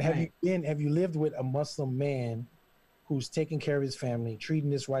 but have you lived with a Muslim man who's taking care of his family,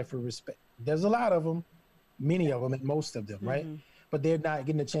 treating his wife with respect? There's a lot of them, many of them, and most of them, right? But they're not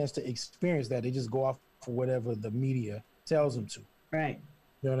getting a chance to experience that. They just go off for whatever the media tells them to. Right.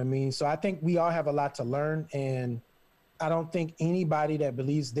 You know what I mean? So I think we all have a lot to learn, and I don't think anybody that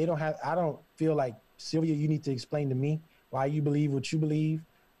believes I don't feel like, Sylvia, you need to explain to me why you believe what you believe,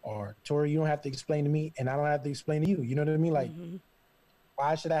 or Tori, you don't have to explain to me, and I don't have to explain to you. You know what I mean? Like,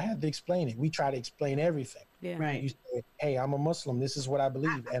 why should I have to explain it? We try to explain everything. Yeah. Right. You say, hey, I'm a Muslim. This is what I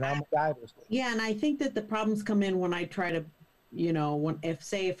believe, and I'm a guy this way. Yeah, and I think that the problems come in when I try to, you know,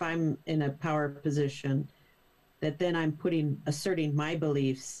 if I'm in a power position, that then I'm asserting my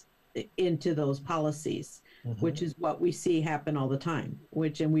beliefs into those policies, which is what we see happen all the time.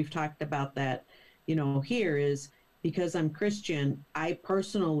 And we've talked about that, you know, here is because I'm Christian, I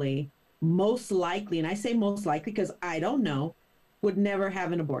personally most likely, and I say most likely because I don't know, would never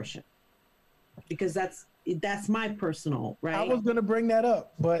have an abortion, because that's my personal, right? I was going to bring that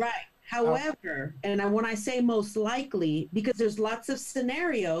up, but right. However, and when I say most likely, because there's lots of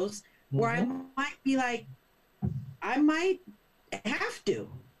scenarios where I might be like, I might have to,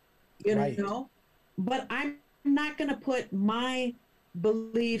 you know, but I'm not going to put my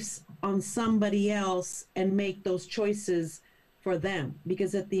beliefs on somebody else and make those choices for them.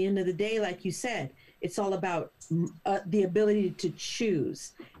 Because at the end of the day, like you said, it's all about the ability to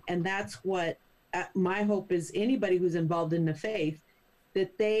choose. And that's what my hope is, anybody who's involved in the faith,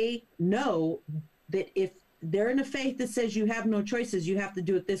 that they know that if they're in a faith that says you have no choices, you have to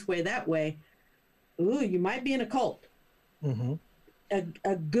do it this way, that way, ooh, you might be in a cult. Mm-hmm.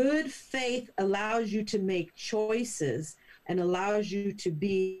 A good faith allows you to make choices and allows you to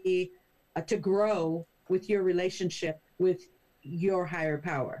be to grow with your relationship with your higher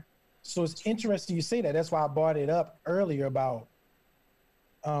power. So it's interesting you say that. That's why I brought it up earlier about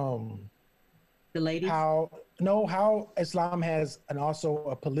The lady. how Islam has and also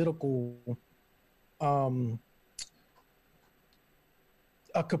a political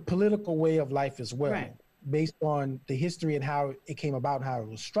political way of life as well, Right. based on the history and how it came about and how it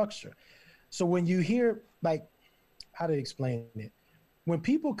was structured. So when you hear, like, how to explain it, when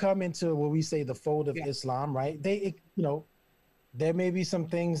people come into what we say the fold of Yeah. Islam, right? There may be some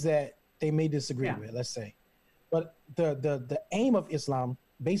things that they may disagree Yeah. with, let's say, but the aim of Islam,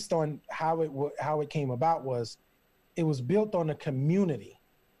 based on how it came about, was it was built on a community,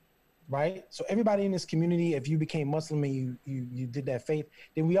 right? So everybody in this community, if you became Muslim and you did that faith,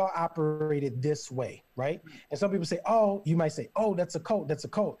 then we all operated this way, right? And some people say, oh, you might say, oh, that's a cult, that's a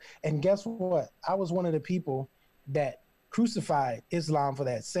cult. And guess what? I was one of the people that crucified Islam for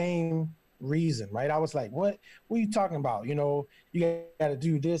that same reason, right? I was like, what are you talking about? You know, you got to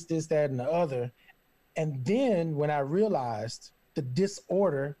do this, that, and the other. And then when I realized the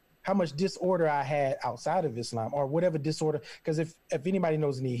disorder, how much disorder I had outside of Islam, or whatever disorder, because if anybody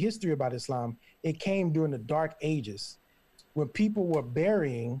knows any history about Islam, it came during the Dark Ages when people were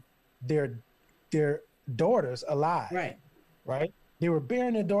burying their daughters alive. Right? They were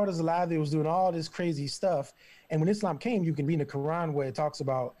burying their daughters alive. They was doing all this crazy stuff. And when Islam came, you can read in the Quran where it talks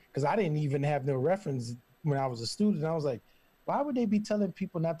about, because I didn't even have no reference when I was a student. I was like, why would they be telling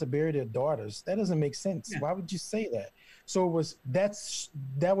people not to bury their daughters? That doesn't make sense. Yeah. Why would you say that? So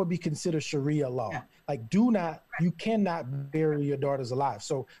that would be considered Sharia law. Yeah. Like, you cannot bury your daughters alive.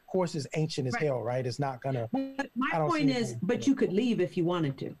 So of course it's ancient as hell, right? It's not gonna. But I my don't point see is, it. but you could leave if you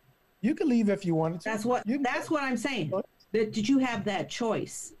wanted to. You could leave if you wanted to. That's what I'm saying. That you have that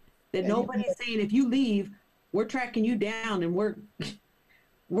choice. That nobody's saying if you leave, we're tracking you down and we're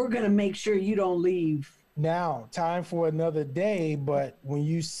gonna make sure you don't leave. Now, time for another day, but when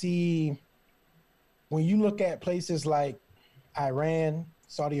you look at places like Iran,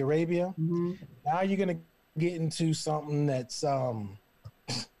 Saudi Arabia, now you're going to get into something that's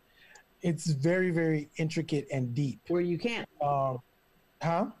it's very, very intricate and deep. Where you can't. Where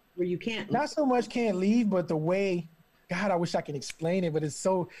you can't. Not so much can't leave, but the way, God, I wish I could explain it, but it's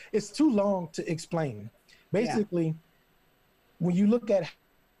too long to explain. Basically, when you look at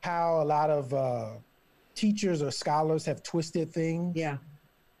how a lot of teachers or scholars have twisted things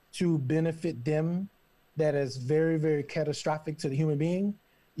to benefit them, that is very, very catastrophic to the human being,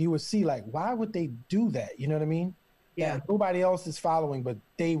 you would see, like, why would they do that? You know what I mean? Yeah. That nobody else is following, but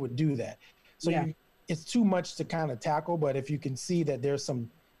they would do that. So it's too much to kind of tackle, but if you can see that there's some,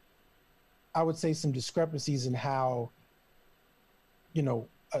 I would say, some discrepancies in how, you know,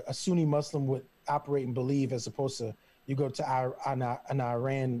 a Sunni Muslim would operate and believe, as opposed to you go to an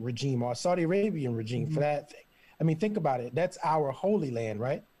Iran regime or a Saudi Arabian regime for that thing. I mean, think about it. That's our holy land,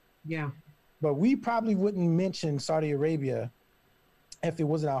 right? Yeah. But we probably wouldn't mention Saudi Arabia if it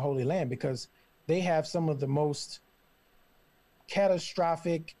wasn't our holy land, because they have some of the most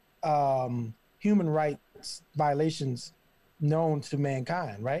catastrophic human rights violations known to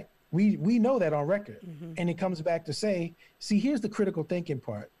mankind, right? We know that on record. And it comes back to say, see, here's the critical thinking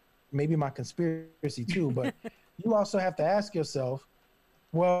part. Maybe my conspiracy too, but you also have to ask yourself,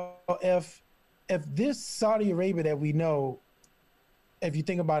 well, if this Saudi Arabia that we know, if you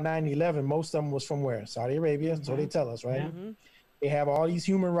think about 9/11, most of them was from where? Saudi Arabia, so they tell us, right? They have all these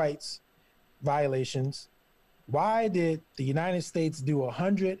human rights violations. Why did the United States do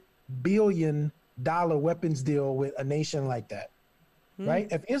 $100 billion weapons deal with a nation like that? Right?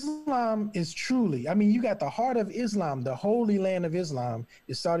 If Islam is truly, I mean, you got the heart of Islam, the holy land of Islam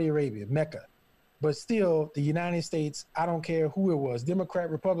is Saudi Arabia, Mecca. But still, the United States, I don't care who it was,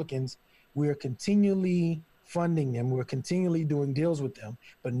 Democrat, Republicans, we're continually funding them. We're continually doing deals with them.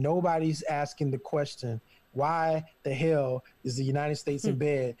 But nobody's asking the question, why the hell is the United States in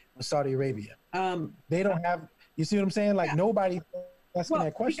bed with Saudi Arabia? They don't have, you see what I'm saying? Like, nobody asking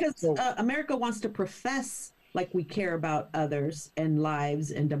that question. Because America wants to profess like we care about others and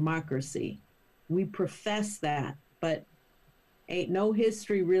lives and democracy. We profess that, but ain't no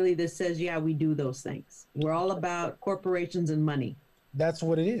history really that says, yeah, we do those things. We're all about corporations and money. That's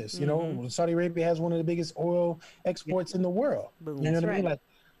what it is. You know, Saudi Arabia has one of the biggest oil exports in the world. Boom. You know what I mean?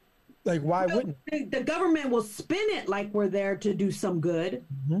 Like why wouldn't? The government will spin it like we're there to do some good,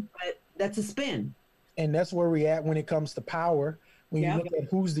 but that's a spin. And that's where we're at when it comes to power. when Yeah. you look at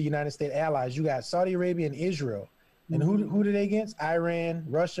who's the United States allies, you got Saudi Arabia and Israel. And Mm-hmm. who are they against? Iran,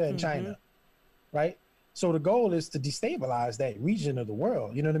 Russia, and China, right? So the goal is to destabilize that region of the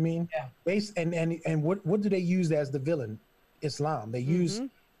world. You know what I mean? Yeah. And what do they use as the villain? Islam.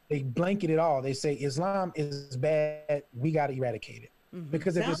 They blanket it all. They say Islam is bad. We got to eradicate it.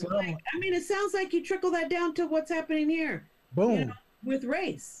 Because if Sounds Islam, like, I mean, it sounds like you trickle that down to what's happening here. boom, You know, with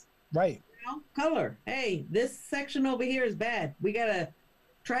race, right? color. Hey, this section over here is bad. We gotta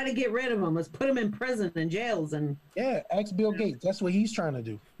try to get rid of them. Let's put them in prison and jails and Yeah, ask Bill Gates. That's what he's trying to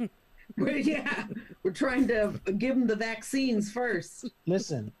do. we're trying to give them the vaccines first.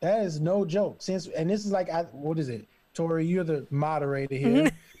 Listen, that is no joke. And this is like, what is it? Tori, you're the moderator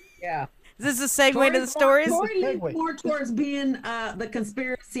here. Yeah. Is this a segue to the stories? Tori leans Segue. more towards being the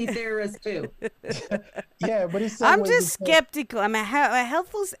conspiracy theorist too. Yeah, but it's. I'm segues just because- skeptical. I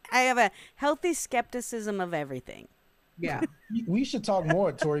have a healthy skepticism of everything. Yeah. We should talk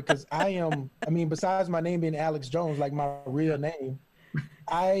more, Tori, because I mean, besides my name being Alex Jones, like my real name,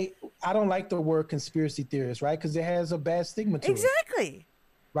 I don't like the word conspiracy theorist, right? Because it has a bad stigma to it, Exactly.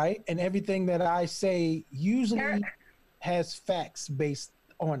 right? And everything that I say usually has facts based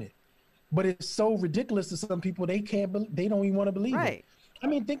on it. But it's so ridiculous to some people they don't even want to believe it. Right. I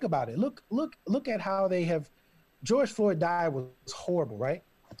mean, think about it. Look at how they have. George Floyd died was horrible, right?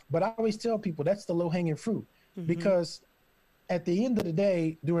 But I always tell people that's the low-hanging fruit because at the end of the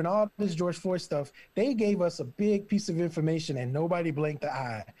day, during all this George Floyd stuff, they gave us a big piece of information and nobody blinked the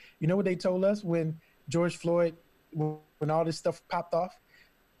eye. You know what they told us when George Floyd, when all this stuff popped off?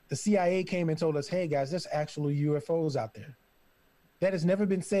 The CIA came and told us, hey guys, there's actual UFOs out there. That has never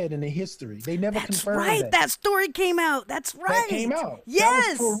been said in the history. They never That's confirmed right. that. That story came out. That's right. That came out.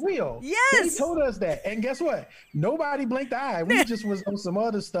 Yes. That was for real. Yes. They told us that. And guess what? Nobody blinked the eye. We just was on some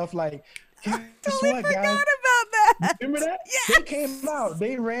other stuff like, guess Totally what, forgot guys? about that. Remember that? Yes. They came out.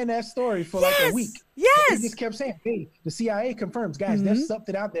 They ran that story for like a week. Yes. They just kept saying, hey, the CIA confirms, guys, there's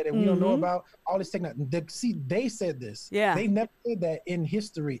something out there that we don't know about. All this technology. They said this. Yeah. They never said that in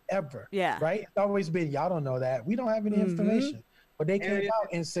history ever. Yeah. Right? It's always been, y'all don't know that. We don't have any information. But they came out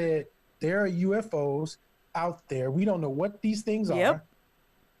and said, there are UFOs out there. We don't know what these things are.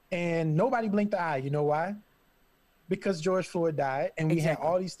 And nobody blinked the eye. You know why? Because George Floyd died and we had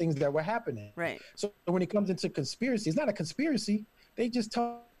all these things that were happening. Right. So when it comes into conspiracy, it's not a conspiracy. They just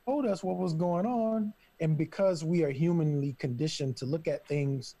told us what was going on. And because we are humanly conditioned to look at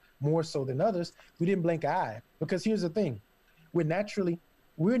things more so than others, we didn't blink an eye. Because here's the thing. We're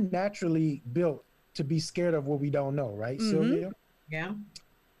naturally built to be scared of what we don't know, right, Sylvia? Yeah.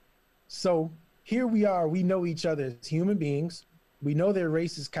 So here we are. We know each other as human beings. We know they're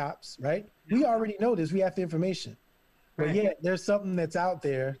racist cops, right? We already know this. We have the information. But yet there's something that's out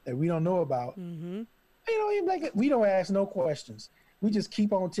there that we don't know about. You know, like we don't ask no questions. We just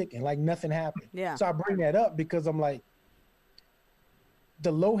keep on ticking like nothing happened. Yeah. So I bring that up because I'm like,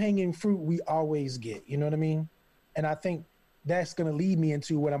 the low-hanging fruit we always get. You know what I mean? And I think that's going to lead me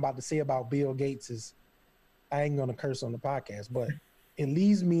into what I'm about to say about Bill Gates is, I ain't going to curse on the podcast, but it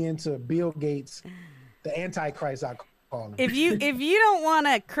leads me into Bill Gates, the Antichrist, I call him. If you don't want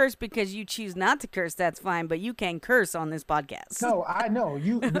to curse because you choose not to curse, that's fine. But you can curse on this podcast. No, I know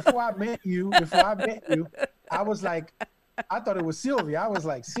you. Before I met you, I was like, I thought it was Sylvia. I was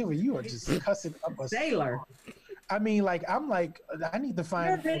like, Sylvia, you are just cussing up a Sailor. I mean, like, I'm like, I need to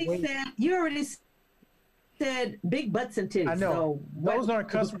find a way. You already said big butts and titties. I know. So Those aren't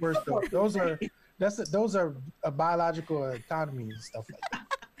cuss words, though. Those are a biological autonomy and stuff like that.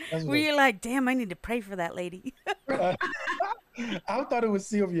 That's Where you're like, damn, I need to pray for that lady. I thought it was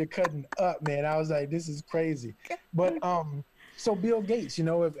Sylvia cutting up, man. I was like, this is crazy. But so Bill Gates, you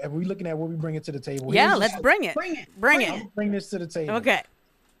know, if we're looking at what we bring it to the table. Yeah, here's let's just- bring it. Bring I'm it. gonna bring this to the table. Okay.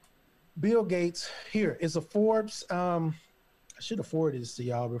 Bill Gates, here is a Forbes. I should have forwarded this to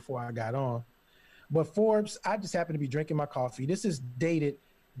y'all before I got on. But Forbes, I just happened to be drinking my coffee. This is dated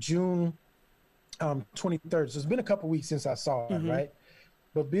June 23rd. So it's been a couple weeks since I saw it, right?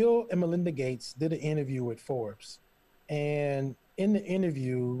 But Bill and Melinda Gates did an interview with Forbes. And in the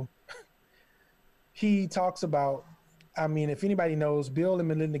interview, he talks about, I mean, if anybody knows, Bill and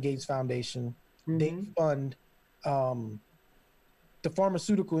Melinda Gates Foundation, they fund the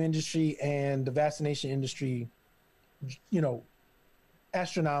pharmaceutical industry and the vaccination industry, you know,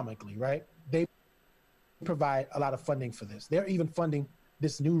 astronomically, right? They provide a lot of funding for this. They're even funding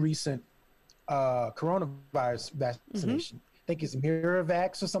this new recent coronavirus vaccination. I think it's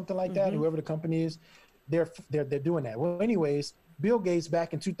Miravax or something like that, whoever the company is, they're doing that. Well, anyways, Bill Gates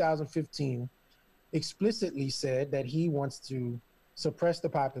back in 2015 explicitly said that he wants to suppress the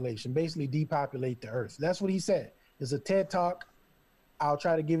population, basically depopulate the earth. That's what he said. There's a TED Talk I'll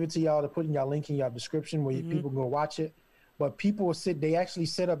try to give it to y'all to put in y'all link in your description where people can go watch it. But people will they actually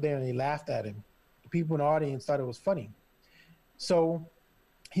sit up there and they laughed at him. The people in the audience thought it was funny. So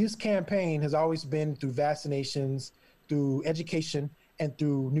his campaign has always been through vaccinations, through education, and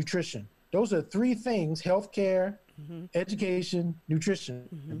through nutrition. Those are three things: healthcare, education,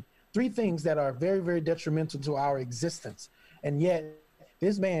 nutrition. Three things that are very, very detrimental to our existence. And yet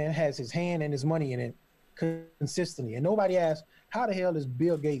this man has his hand and his money in it consistently. And nobody asks, how the hell is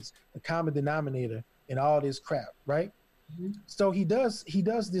Bill Gates the common denominator in all this crap, right? So he does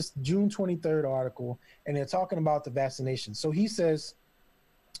this June 23rd article, and they're talking about the vaccinations. So he says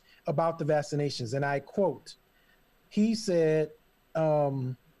about the vaccinations, and I quote, he said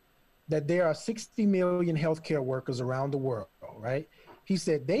that there are 60 million healthcare workers around the world, right? He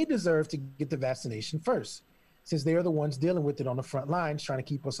said they deserve to get the vaccination first, since they're the ones dealing with it on the front lines, trying to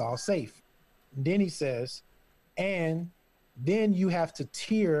keep us all safe. And then he says, and then you have to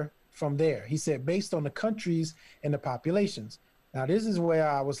tier from there. He said, based on the countries and the populations. Now, this is where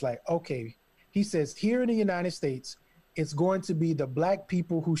I was like, okay. He says, here in the United States, it's going to be the Black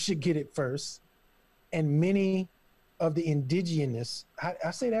people who should get it first, and many of the indigenous,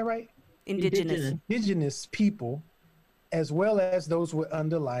 I say that right? Indigenous people, as well as those with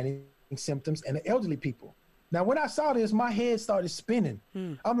underlying symptoms and the elderly people. Now, when I saw this, my head started spinning.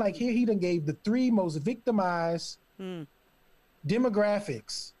 I'm like, here he done gave the three most victimized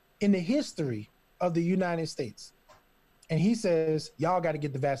demographics in the history of the United States. And he says, y'all got to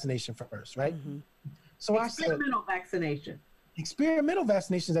get the vaccination first, right? So experimental vaccination. Experimental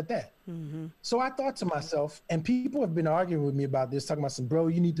vaccinations at that. So I thought to myself, and people have been arguing with me about this, talking about some, bro,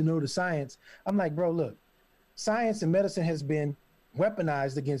 you need to know the science. I'm like, bro, look, science and medicine has been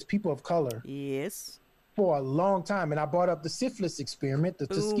weaponized against people of color. Yes. For a long time. And I brought up the syphilis experiment, the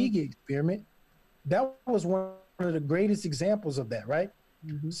Tuskegee experiment. That was one of the greatest examples of that, right?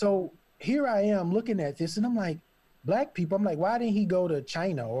 So here I am looking at this, and I'm like, Black people, I'm like, why didn't he go to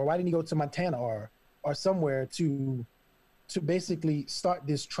China, or why didn't he go to Montana or somewhere to basically start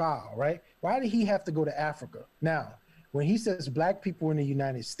this trial, right? Why did he have to go to Africa? Now, when he says Black people in the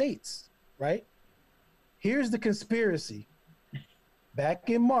United States, right? Here's the conspiracy. Back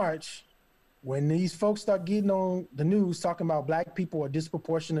in March, when these folks start getting on the news talking about Black people are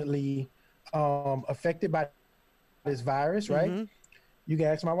disproportionately affected by this virus, right? You can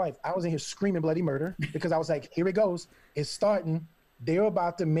ask my wife. I was in here screaming bloody murder because I was like, here it goes. It's starting. They're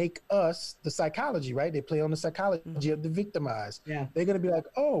about to make us the psychology, right? They play on the psychology of the victimized. Yeah. They're going to be like,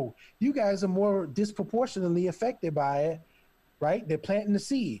 oh, you guys are more disproportionately affected by it, right? They're planting the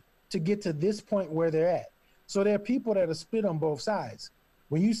seed to get to this point where they're at. So there are people that are split on both sides.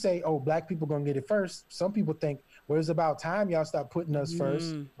 When you say, oh, Black people going to get it first, some people think, well, it's about time y'all stop putting us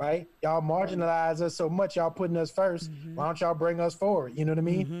first, right? Y'all marginalize us so much, y'all putting us first. Why don't y'all bring us forward? You know what I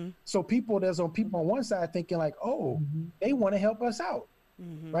mean? So there's people on one side thinking like, oh, they want to help us out,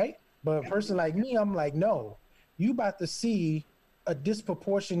 right? But a person like me, I'm like, no, you about to see a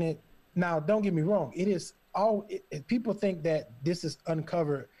disproportionate. Now, don't get me wrong. It is people think that this is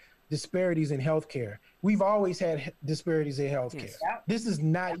uncovered disparities in healthcare. We've always had disparities in healthcare. Yes. This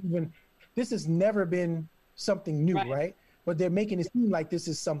has never been something new, right? But they're making it seem like this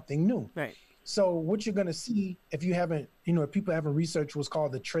is something new. Right. So what you're going to see, if people haven't researched what's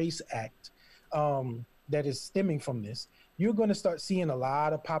called the TRACE Act, that is stemming from this, you're going to start seeing a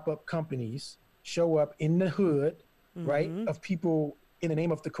lot of pop-up companies show up in the hood, right, of people in the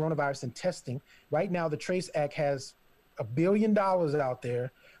name of the coronavirus and testing. Right now, the TRACE Act has $1 billion out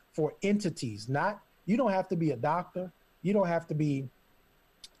there for entities. You don't have to be a doctor. You don't have to be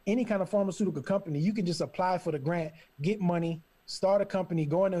any kind of pharmaceutical company. You can just apply for the grant, get money, start a company,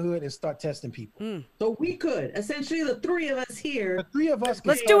 go in the hood, and start testing people. So we could, essentially, the three of us here. The three of us.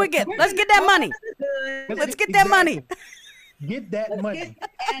 Let's do it again. Let's get that money. Let's get that money. Get that money.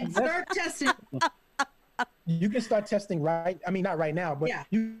 And start testing. You can start testing not right now, but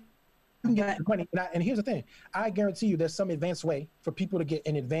you can get the money. And here's the thing. I guarantee you there's some advanced way for people to get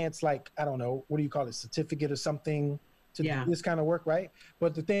an advanced, I don't know, what do you call it, certificate or something to do this kind of work, right?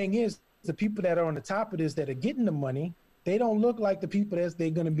 But the thing is, the people that are on the top of this that are getting the money, they don't look like the people they're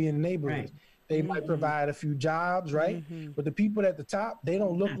going to be in the neighborhood. Right. They might provide a few jobs, right? But the people at the top, they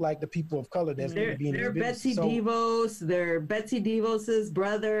don't look like the people of color that's going to be in this business. They're Betsy DeVos's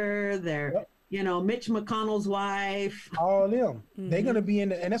brother. They're Mitch McConnell's wife. All of them. They're going to be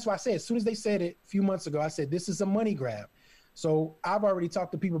in and that's why I said, as soon as they said it a few months ago, I said, this is a money grab. So I've already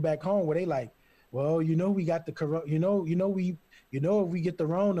talked to people back home where they like, well, we got the corona, if we get the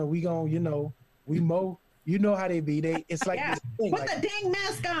Rona, we gon', we mow, how they be. It's like this thing. Put the dang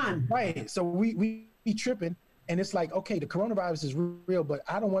mask on. Right. So we tripping. And it's like, okay, the coronavirus is real, but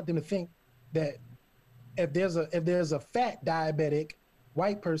I don't want them to think that if there's a fat diabetic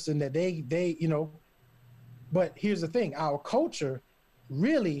white person that they you know. But here's the thing: our culture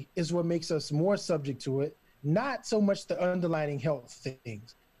really is what makes us more subject to it. Not so much the underlying health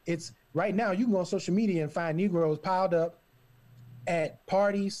things. It's right now you can go on social media and find Negroes piled up at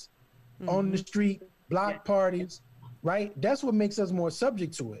parties, on the street, block parties, right? That's what makes us more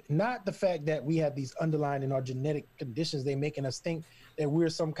subject to it. Not the fact that we have these underlying in our genetic conditions. They making us think that we're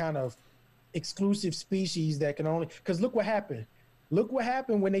some kind of exclusive species that can only, because look what happened. Look what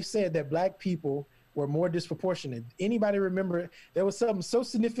happened when they said that black people were more disproportionate. Anybody remember there was something so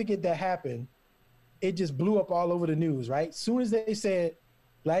significant that happened, it just blew up all over the news, right? Soon as they said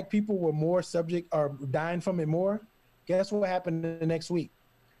black people were more subject or dying from it more, guess what happened the next week?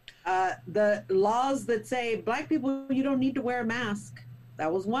 The laws that say black people, you don't need to wear a mask. That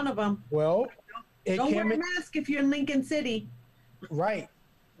was one of them. Well, Don't wear a mask if you're in Lincoln City. Right.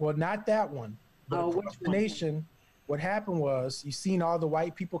 Well, not that one. But Which one? nation. What happened was you seen all the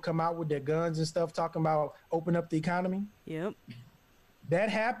white people come out with their guns and stuff talking about open up the economy. Yep. That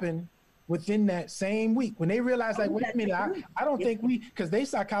happened within that same week when they realized, like, wait a minute, I don't think because they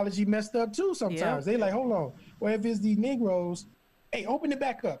psychology messed up too sometimes. They like, hold on, well, if it's these Negroes, hey, open it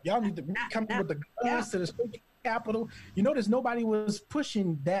back up. Y'all need to come with the guns to the state capitol. You notice nobody was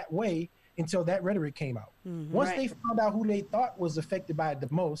pushing that way until that rhetoric came out. Once they found out who they thought was affected by it the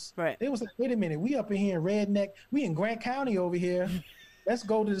most, they was like, wait a minute, we up in here in Redneck, we in Grant County over here. Let's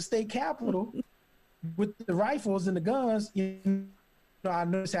go to the state capitol with the rifles and the guns. You know, I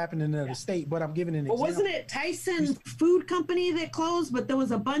know this happened in another state, but I'm giving an example. Wasn't it Tyson Food Company that closed? But there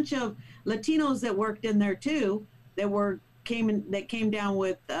was a bunch of Latinos that worked in there too that came down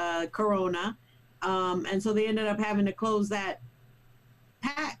with Corona, and so they ended up having to close that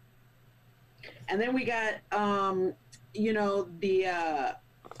pack. And then we got, you know, the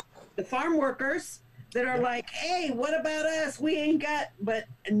farm workers that are like, hey, what about us? We ain't got, but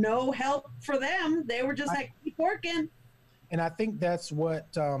no help for them. They were just like, keep working. And I think that's what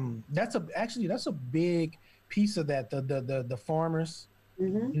that's a big piece of that. The farmers,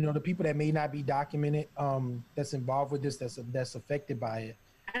 you know, the people that may not be documented, that's involved with this, that's affected by it.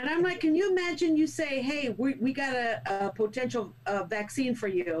 And I'm like, can you imagine you say, hey, we got a potential vaccine for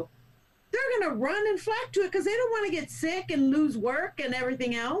you? They're going to run and flock to it because they don't want to get sick and lose work and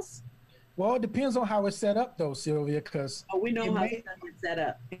everything else. Well, it depends on how it's set up, though, Sylvia, because we know how it's set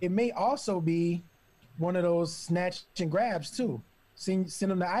up. It may also be one of those snatch and grabs, too. Send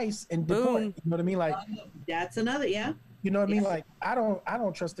them to ICE and deport. You know what I mean? Like that's another, You know what I mean? Like I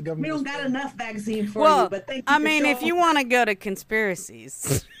don't trust the government. We don't got enough vaccine for you, but thank you. I mean, if you want to go to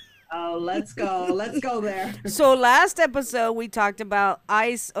conspiracies. Oh, let's go there. So last episode we talked about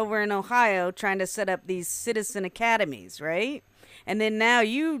ICE over in Ohio trying to set up these citizen academies, right? And then now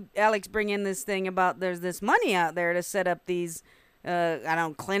you, Alex, bring in this thing about there's this money out there to set up these,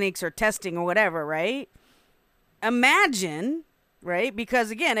 clinics or testing or whatever, right? Imagine, right? Because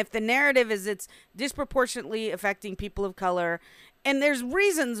again, if the narrative is it's disproportionately affecting people of color, and there's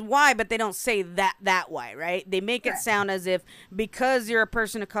reasons why, but they don't say that way, right? They make it sound as if because you're a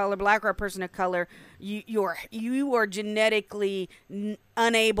person of color, black or a person of color, you are genetically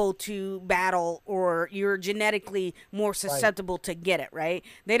unable to battle, or you're genetically more susceptible to get it, right?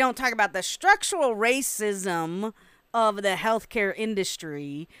 They don't talk about the structural racism of the healthcare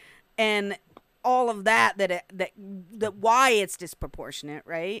industry and all of that why it's disproportionate,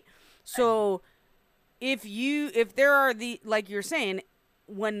 right? So if there are like you're saying,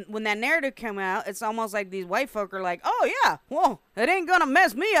 when that narrative came out, it's almost like these white folk are like, oh yeah, well, it ain't gonna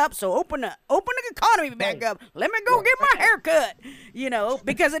mess me up, so open the economy back up. Let me go get my hair cut, you know,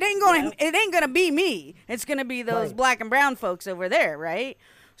 because it ain't gonna be me. It's gonna be those black and brown folks over there, right?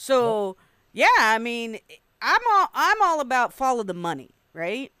 So yeah, I mean, I'm all about follow the money,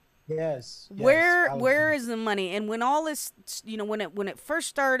 right? Yes. Where is the money? And when all this, you know, when it first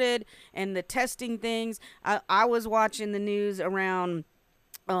started and the testing things, I was watching the news around,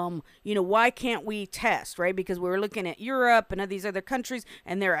 you know, why can't we test, right? Because we were looking at Europe and these other countries,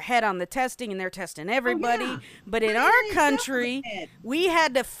 and they're ahead on the testing and they're testing everybody. Oh, yeah. But in our country, we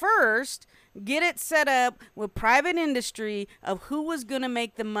had to first get it set up with private industry of who was going to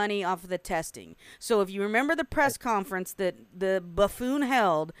make the money off of the testing. So if you remember the press conference that the buffoon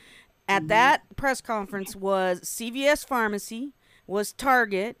held, at that press conference was CVS Pharmacy, was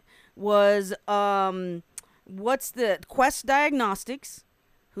Target, was what's the Quest Diagnostics,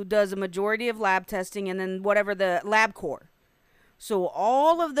 who does a majority of lab testing, and then whatever the LabCorp. So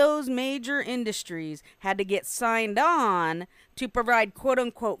all of those major industries had to get signed on to provide quote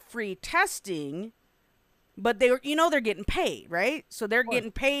unquote free testing but they were, they're getting paid, right? So they're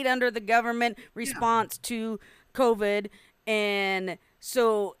getting paid under the government response to COVID. And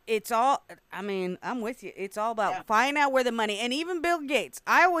so it's all, I mean, I'm with you. It's all about finding out where the money, and even Bill Gates,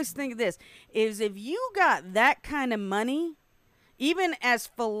 I always think this, is if you got that kind of money, even as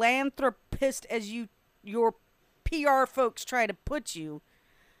philanthropist as your PR folks try to put you,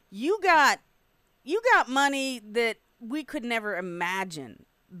 you got money that we could never imagine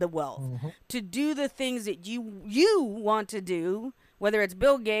the wealth to do the things that you want to do, whether it's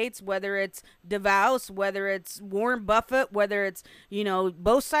Bill Gates, whether it's DeVos, whether it's Warren Buffett, whether it's,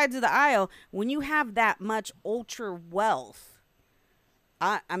 both sides of the aisle. When you have that much ultra wealth,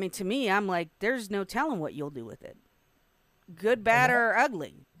 I mean, to me, I'm like, there's no telling what you'll do with it. Good, bad, or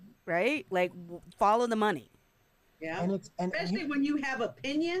ugly, right? Like, follow the money. Yeah. Especially when you have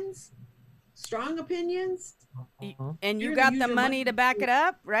opinions, strong opinions. And you got the money to back it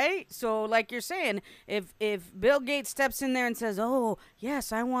up, right? So like you're saying, if Bill Gates steps in there and says, "Oh,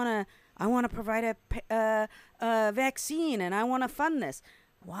 yes, I want to provide a vaccine and I want to fund this."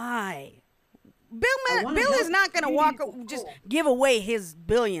 Why? Bill is not going to just give away his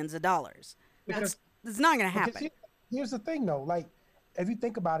billions of dollars. It's not going to happen. Here's the thing though, like if you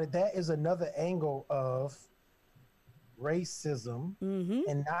think about it, that is another angle of racism,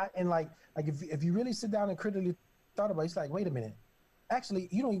 and like if you really sit down and critically thought about it, it's like, wait a minute, actually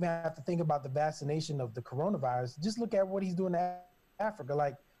you don't even have to think about the vaccination of the coronavirus. Just look at what he's doing in Africa.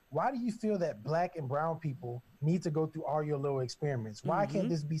 Like, why do you feel that black and brown people need to go through all your little experiments? Why can't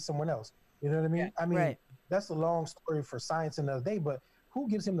this be someone else? You know what I mean? I mean, that's a long story for science another day, but who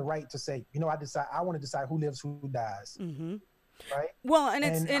gives him the right to say, I want to decide who lives, who dies, right? Well,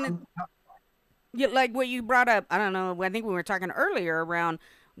 like what you brought up, I don't know, I think we were talking earlier around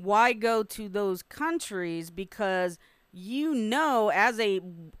why go to those countries, because as a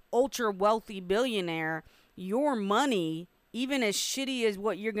ultra wealthy billionaire, your money, even as shitty as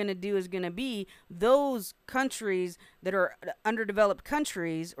what you're going to do is going to be, those countries that are underdeveloped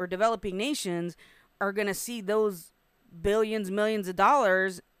countries or developing nations are going to see those billions, millions of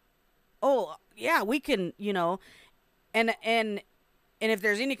dollars. Oh, yeah, we can, and if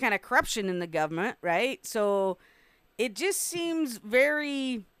there's any kind of corruption in the government, right? So it just seems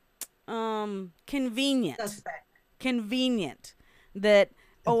very convenient. Suspect. Convenient that,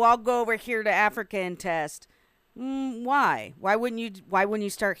 I'll go over here to Africa and test. Why? Why wouldn't you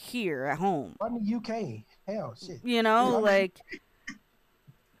start here at home? Why in the UK? Hell, shit. Like. You know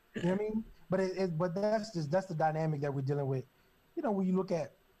what I mean? But that's the dynamic that we're dealing with. When you look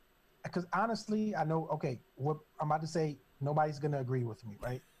at, because honestly, I know, what I'm about to say, nobody's going to agree with me,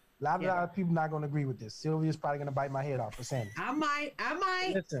 right? A lot of people not going to agree with this. Sylvia's probably going to bite my head off for saying it. I might.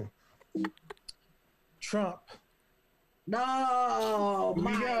 Listen, Trump. No,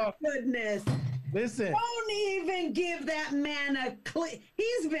 my goodness. Listen. Don't even give that man a click.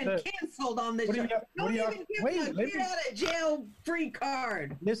 He's been canceled on this show. Don't even give him a get out of jail free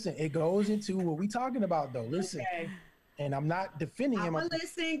card. Listen, it goes into what we talking about, though. Listen. Okay. And I'm not defending him. I'm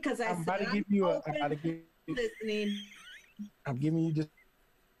listening because I'm about to give you listening. I'm giving you just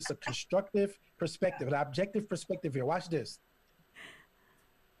a constructive perspective, an objective perspective here. Watch this.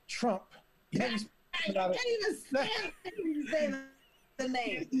 Trump. You can't even say the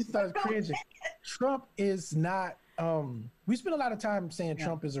name. He starts cringing. Trump is not. We spend a lot of time saying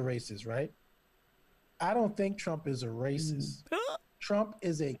Trump is a racist, right? I don't think Trump is a racist. Trump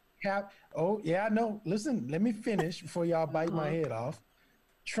is a cap. Oh yeah, no. Listen, let me finish before y'all bite my head off.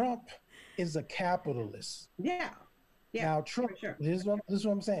 Trump is a capitalist. Yeah. Now Trump. Sure. This is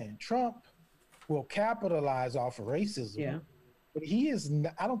what I'm saying. Trump will capitalize off of racism. Yeah. But he is.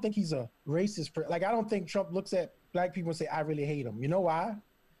 I don't think he's a racist. I don't think Trump looks at black people and say, "I really hate him." You know why?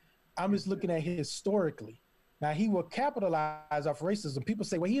 I'm just looking at historically. Now he will capitalize off racism. People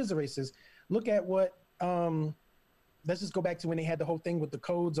say, "Well, he is a racist." Look at what. Let's just go back to when they had the whole thing with the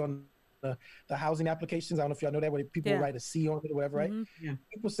codes on the housing applications. I don't know if y'all know that, where people write a C on it or whatever, right? Yeah.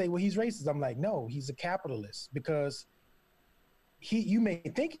 People say, "Well, he's racist." I'm like, no, he's a capitalist, because you may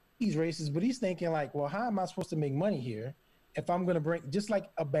think he's racist, but he's thinking like, well, how am I supposed to make money here if I'm going to bring, just like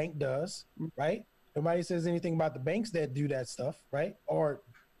a bank does, right? Nobody says anything about the banks that do that stuff, right? Or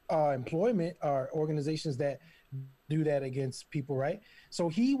employment or organizations that do that against people, right? So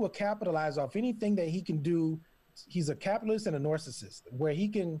he will capitalize off anything that he can do. He's a capitalist and a narcissist, where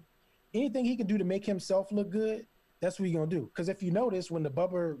anything he can do to make himself look good, that's what he's going to do. Because if you notice, when the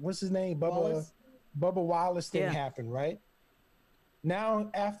Bubba Wallace thing happened, right? Now,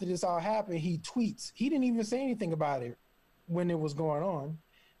 after this all happened, he tweets. He didn't even say anything about it when it was going on.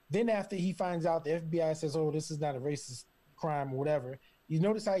 Then after he finds out, the FBI says, "Oh, this is not a racist crime," or whatever. You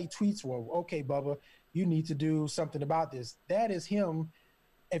notice how he tweets, "Well, okay, Bubba, you need to do something about this. That is him.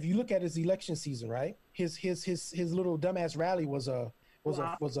 If you look at his election season, right? His little dumbass rally was a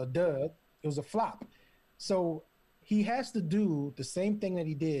dud. It was a flop. So he has to do the same thing that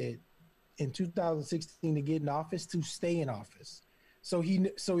he did in 2016 to get in office, to stay in office. So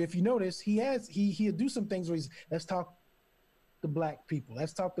if you notice, he'll do some things where let's talk to black people,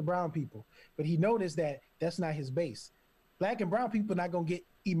 let's talk to brown people, but he noticed that that's not his base. Black and brown people are not gonna get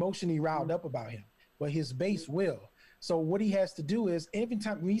emotionally riled up about him, but his base will. So what he has to do is, every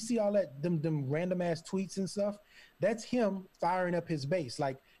time we see all that them random ass tweets and stuff, that's him firing up his base.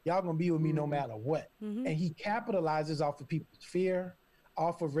 Like, y'all gonna be with me no matter what. And he capitalizes off of people's fear,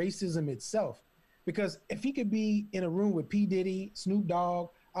 off of racism itself. Because if he could be in a room with P. Diddy, Snoop Dogg,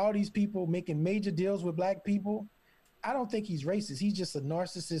 all these people making major deals with black people, I don't think he's racist. He's just a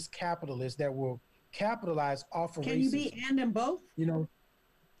narcissist capitalist that will capitalize off of racism. Can you be and in both? You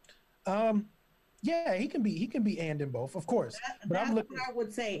know, yeah, he can be and in both, of course. That's what I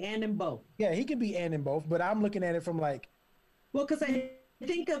would say, and in both. Yeah, he can be and in both, but I'm looking at it from like, well, because I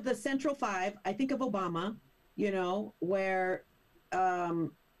think of the Central Five, I think of Obama, you know, where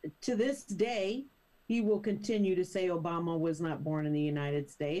to this day, he will continue to say Obama was not born in the United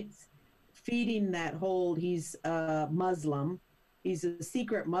States, feeding that whole he's Muslim. He's a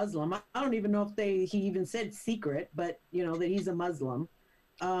secret Muslim. I don't even know if he even said secret, but, you know, that he's a Muslim.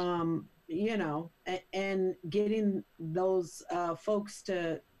 You know, and getting those folks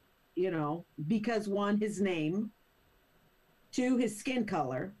to, you know, because one, his name, two, his skin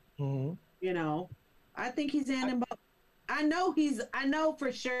color, you know, I think he's in both. I know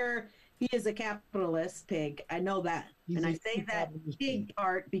for sure he is a capitalist pig. I know that. And I say that pig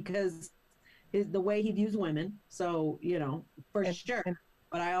part because the way he views women. So, you know, for sure.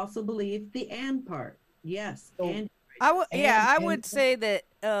 But I also believe the and part. Yes. So, I would say that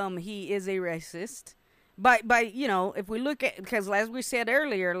he is a racist. By you know, if we look at, because as we said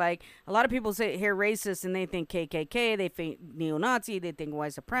earlier, like a lot of people hear racist and they think KKK, they think neo-Nazi, they think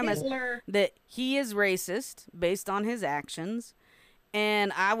white supremacist. Hitler. That he is racist based on his actions,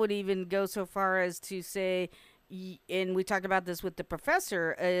 and I would even go so far as to say, and we talked about this with the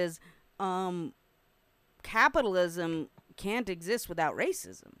professor, is capitalism can't exist without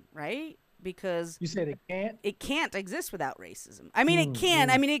racism, right? Because you said it can't exist without racism. I mean, it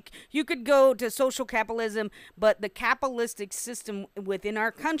can. I mean, you could go to social capitalism, but the capitalistic system within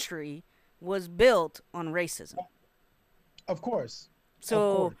our country was built on racism. Of course.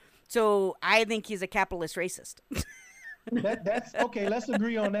 So I think he's a capitalist racist. That's okay. Let's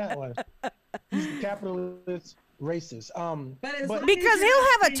agree on that one. He's a capitalist racist. But because he'll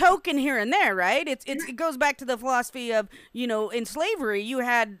have a token here and there, right? It goes back to the philosophy of, you know, in slavery you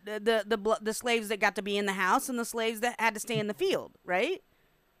had the slaves that got to be in the house and the slaves that had to stay in the field, right?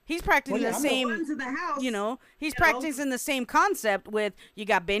 He's practicing the same, you know, he's practicing the same concept with, you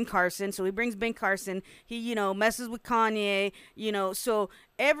got Ben Carson, so he brings Ben Carson, he, you know, messes with Kanye, you know, so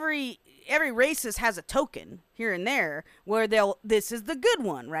every racist has a token here and there where this is the good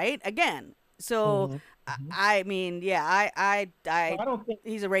one, right? Again. So I mean, yeah, I don't think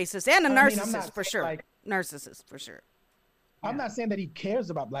he's a racist and a narcissist for sure. Narcissist for sure. I'm not saying that he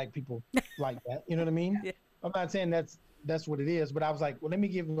cares about black people like that. You know what I mean? Yeah. I'm not saying that's what it is. But I was like, well, let me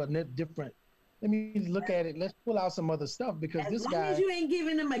give him a different. Let me look at it. Let's pull out some other stuff because this guy. As long as you ain't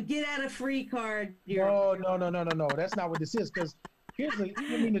giving him a get out of free card. No. That's not what this is. Because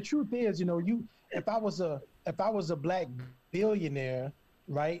the truth is, you know, if I was a black billionaire.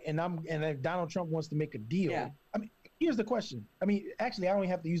 Right, and if Donald Trump wants to make a deal, I mean, here's the question. I mean, actually, I don't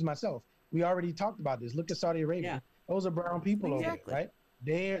even have to use myself. We already talked about this. Look at Saudi Arabia. Yeah. Those are brown people over there, right?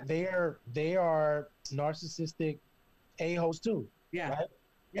 They are narcissistic a-holes too. Yeah. Right?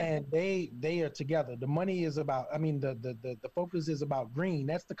 Yeah. And they are together. The money is about. I mean, the focus is about green.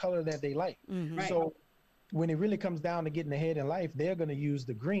 That's the color that they like. Mm-hmm. Right. So when it really comes down to getting ahead in life, they're going to use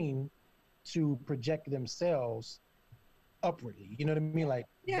the green to project themselves upwardly. You know what I mean? Like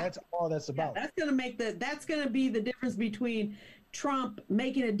that's all that's about. Yeah, that's gonna be the difference between Trump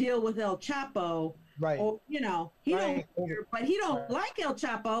making a deal with El Chapo. Right. Or, you know, he don't like El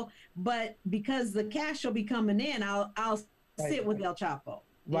Chapo, but because the cash will be coming in, I'll sit with El Chapo.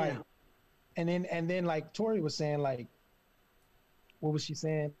 Right. Know? And then like Tori was saying, like, what was she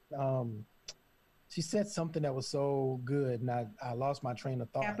saying? She said something that was so good and I lost my train of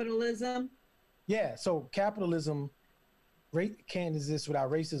thought. Capitalism. Yeah, so capitalism can't exist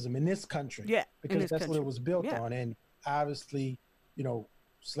without racism in this country. Yeah, because that's what it was built on. And obviously, you know,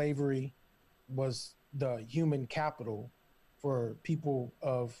 slavery was the human capital for people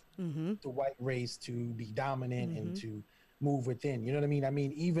of the white race to be dominant and to move within. You know what I mean? I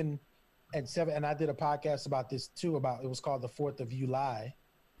mean, even at 7, and I did a podcast about this too. It was called the 4th of July,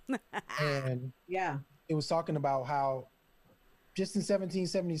 and Yeah. it was talking about how just in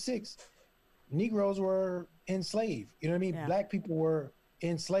 1776, Negroes were enslaved. You know what I mean? Yeah. Black people were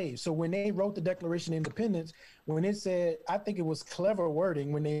enslaved. So when they wrote the Declaration of Independence, when it said, I think it was clever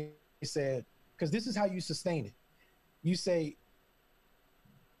wording when they said, because this is how you sustain it. You say,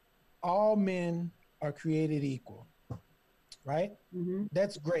 all men are created equal, right? Mm-hmm.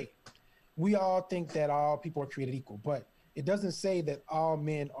 That's great. We all think that all people are created equal, but it doesn't say that all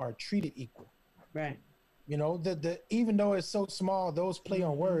men are treated equal. Right. You know, the even though it's so small, those play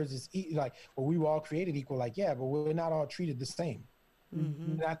on words is like, well, we were all created equal. Like, yeah, but we're not all treated the same.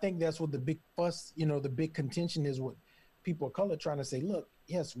 Mm-hmm. And I think that's what the big fuss, you know, the big contention is with people of color trying to say, look,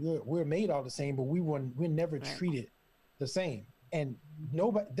 yes, we're made all the same, but we're never Right. treated the same. And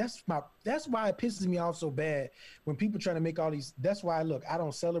nobody, that's why it pisses me off so bad when people try to make all these. That's why I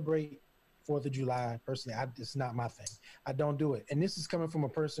don't celebrate 4th of July personally. It's not my thing. I don't do it. And this is coming from a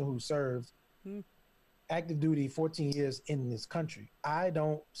person who served active duty 14 years in this country. I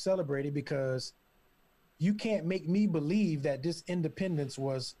don't celebrate it because you can't make me believe that this independence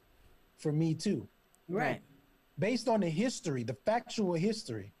was for me too. Right. Based on the history, the factual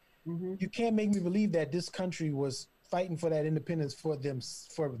history, Mm-hmm. you can't make me believe that this country was fighting for that independence for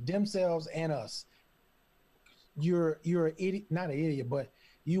themselves and us. You're an idiot, not an idiot, but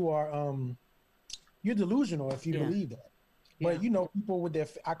you are you're delusional if you Yeah. believe that. Yeah. But you know, people with their,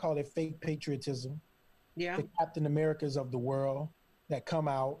 I call it fake patriotism, Yeah. the Captain Americas of the world that come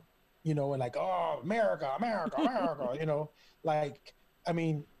out, you know, and like, oh, America, America, America, you know, like, I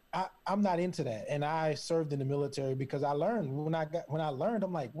mean, I'm not into that. And I served in the military because I learned when I learned,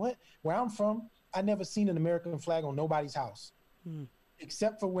 I'm like, what? Where I'm from, I never seen an American flag on nobody's house,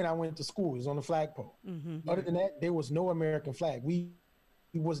 except for when I went to school. It was on the flagpole. Mm-hmm. Other than that, there was no American flag. We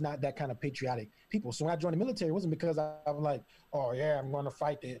was not that kind of patriotic people. So when I joined the military, it wasn't because I was like, oh yeah, I'm going to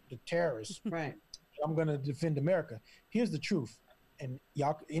fight the terrorists. Right. I'm going to defend America. Here's the truth. And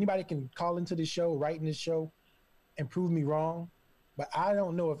y'all, anybody can call into this show, write in this show and prove me wrong. But I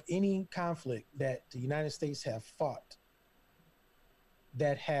don't know of any conflict that the United States have fought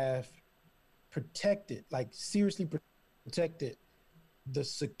that have protected, like seriously protected the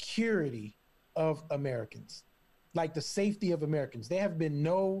security of Americans, like the safety of Americans. There have been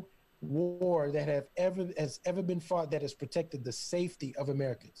no war that has ever been fought that has protected the safety of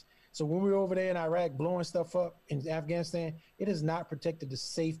Americans. So when we were over there in Iraq blowing stuff up in Afghanistan, it has not protected the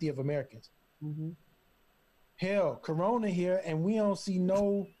safety of Americans. Mm-hmm. Hell, Corona here, and we ain't seen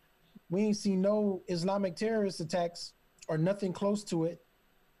no Islamic terrorist attacks or nothing close to it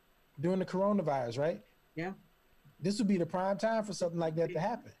during the coronavirus, right? Yeah. This would be the prime time for something like that to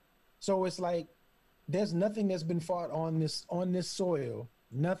happen. So it's like there's nothing that's been fought on this soil,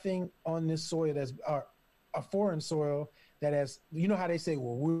 nothing on this soil that's a foreign soil that has, you know how they say,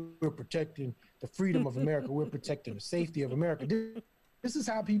 well, we're protecting the freedom of America, we're protecting the safety of America. This is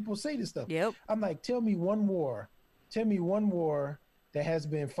how people say this stuff. Yep. I'm like, tell me one war that has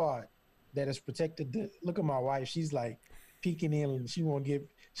been fought that has protected look at my wife. She's like peeking in and she wants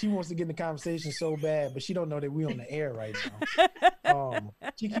to get in the conversation so bad, but she don't know that we on the air right now.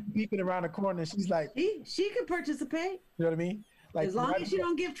 She keep peeking around the corner and she's like, She could participate you know what I mean? Like, as long as you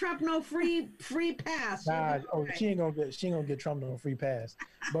don't give Trump no free pass. Nah, Right. she ain't gonna get Trump no free pass.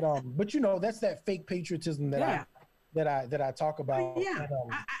 But you know, that's that fake patriotism that I talk about. Yeah,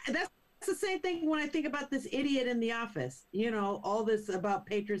 And, that's the same thing when I think about this idiot in the office. You know, all this about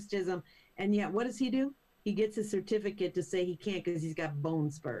patriotism, and yet what does he do? He gets a certificate to say he can't because he's got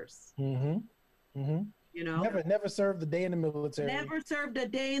bone spurs. You know, never served a day in the military. Never served a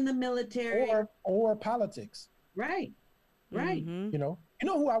day in the military. Or politics. Right. Mm-hmm. You know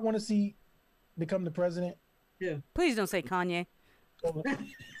who I want to see become the president? Yeah. Please don't say Kanye.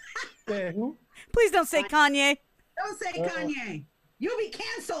 Yeah, who? Please don't say Kanye. Don't say Kanye. You'll be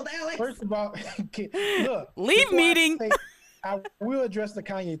canceled, Alex. First of all, look. Leave before meeting. I will address the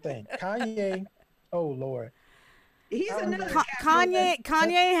Kanye thing. Kanye, oh Lord. He's another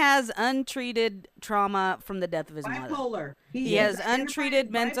Kanye has untreated trauma from the death of his mother. bipolar. He has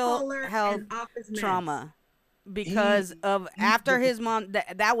untreated mental health trauma because of after his mom.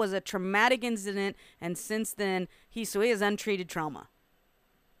 That was a traumatic incident, and since then he has untreated trauma.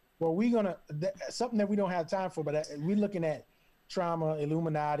 Well, something that we don't have time for, but we're looking at trauma,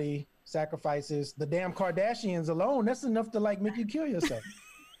 Illuminati, sacrifices, the damn Kardashians alone. That's enough to like make you kill yourself.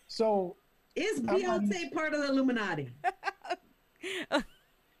 So is Beyonce part of the Illuminati? Going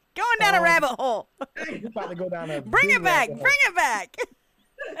down a rabbit hole. we're about to go down a Bring big it back. rabbit Bring it back.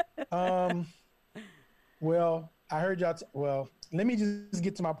 hole. Well, I heard y'all. Well, let me just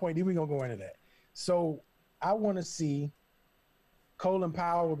get to my point. Then we're gonna go into that. So I want to see Colin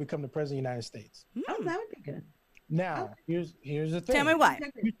Powell become the president of the United States. Oh, that would be good. Now, here's the thing. Tell me why.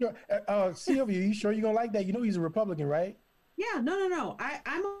 You sure, Sylvia, you sure you're gonna like that? You know he's a Republican, right? Yeah, no.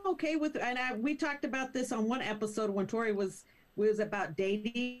 I'm okay with, and we talked about this on one episode when Tori was about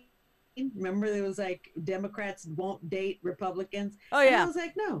dating. Remember, there was like Democrats won't date Republicans. Oh, And yeah. I was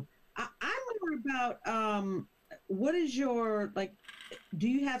like, no, I'm more about what is your, like, do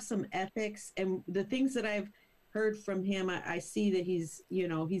you have some ethics? And the things that I've heard from him, I see that he's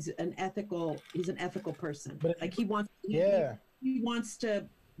an ethical person. But like he wants to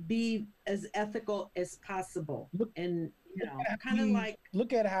be as ethical as possible. And kind of like,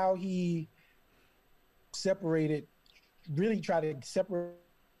 look at how he really tried to separate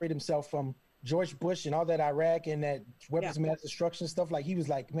himself from George Bush and all that Iraq and that weapons of mass destruction stuff. Like he was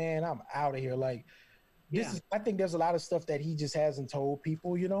like, man, I'm out of here. Like I think there's a lot of stuff that he just hasn't told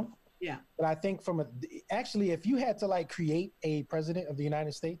people, Yeah. But I think actually, if you had to like create a president of the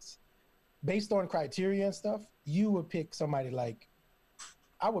United States based on criteria and stuff, you would pick somebody like,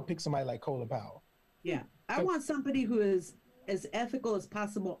 I would pick somebody like Colin Powell. Yeah. I want somebody who is as ethical as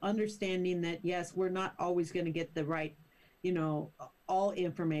possible, understanding that, yes, we're not always going to get the right, all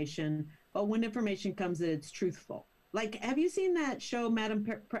information, but when information comes, that it's truthful. Like, have you seen that show,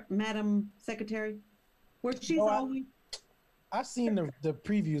 Madam Secretary, where she's always... I've seen the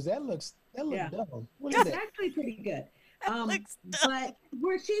previews. That looks dumb. What is It's that? actually pretty good. looks But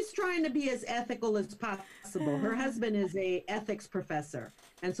where she's trying to be as ethical as possible. Her husband is a ethics professor,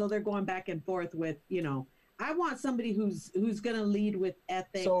 and so they're going back and forth with, I want somebody who's going to lead with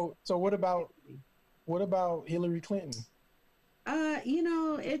ethics. So what about Hillary Clinton?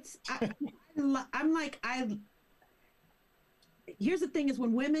 Here's the thing is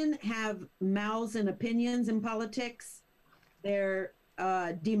when women have mouths and opinions in politics, they're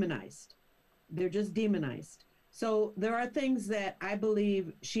demonized. They're just demonized. So there are things that I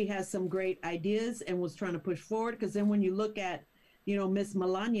believe she has some great ideas and was trying to push forward. Because then when you look at, Miss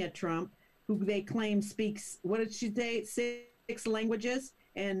Melania Trump, who they claim speaks, what did she say, 6 languages?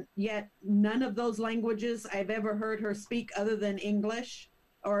 And yet none of those languages I've ever heard her speak other than English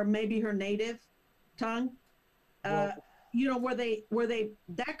or maybe her native tongue. Where they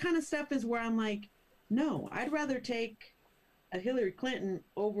that kind of stuff is where I'm like, no, I'd rather take a Hillary Clinton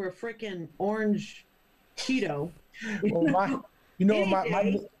over a frickin' orange Cheeto. Well,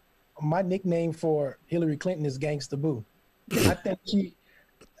 my nickname for Hillary Clinton is Gangsta Boo.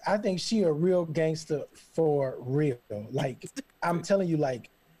 I think she a real gangster for real. Like I'm telling you, like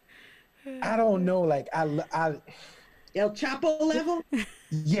I don't know, like I El Chapo level.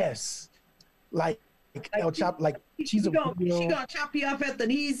 Yes, like El Chapo, like she's she gonna chop you off at the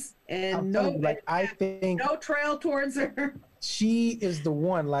knees and I think no trail towards her. She is the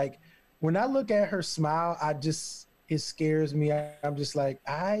one. Like when I look at her smile, it scares me. I'm just like,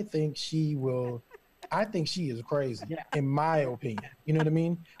 I think she is crazy, in my opinion. You know what I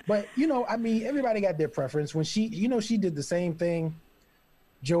mean? But everybody got their preference. When she did the same thing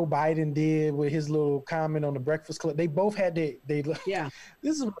Joe Biden did with his little comment on the Breakfast Club. They both had they Yeah.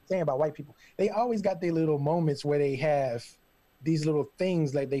 This is what I'm saying about white people. They always got their little moments where they have these little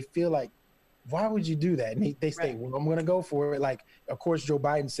things like they feel like, why would you do that? And they say, well, I'm going to go for it. Like, of course, Joe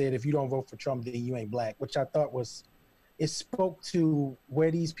Biden said, if you don't vote for Trump, then you ain't black, which I thought it spoke to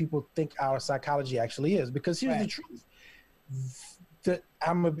where these people think our psychology actually is. Because here's the truth.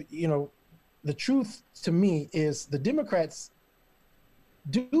 The truth to me is the Democrats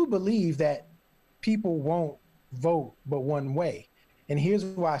do believe that people won't vote but one way. And here's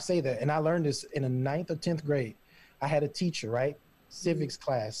why I say that. And I learned this in the 9th or 10th grade. I had a teacher, right? Civics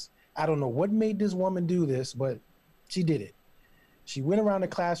class. I don't know what made this woman do this, but she did it. She went around the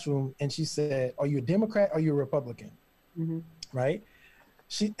classroom and she said, are you a Democrat or are you a Republican? Mm-hmm. Right?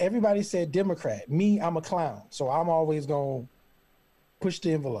 Everybody said Democrat. Me, I'm a clown. So I'm always going to push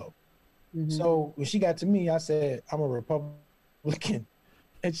the envelope. Mm-hmm. So when she got to me, I said, I'm a Republican.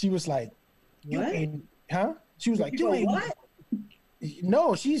 And she was like, you ain't, huh? She was like, you ain't. What?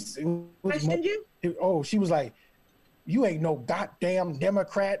 No, Questioned you? She was like, you ain't no goddamn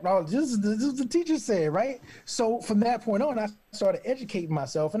Democrat. No, this is the teacher said, right? So from that point on, I started educating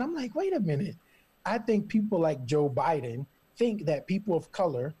myself. And I'm like, wait a minute. I think people like Joe Biden think that people of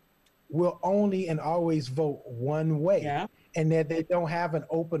color will only and always vote one way. Yeah. And that they don't have an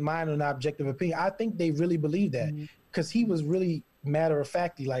open mind and objective opinion. I think they really believe that because he was really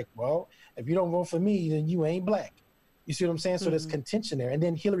matter-of-factly like, well, if you don't vote for me, then you ain't black. You see what I'm saying? So there's contention there. And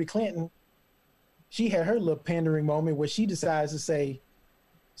then Hillary Clinton, she had her little pandering moment where she decides to say,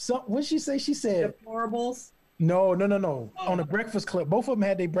 what did she say? She said, deplorables. No. On the Breakfast Club, both of them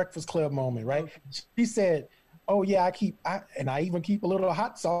had their Breakfast Club moment, right? She said, "Oh yeah, I even keep a little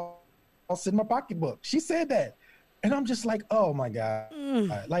hot sauce in my pocketbook." She said that, and I'm just like, "Oh my god,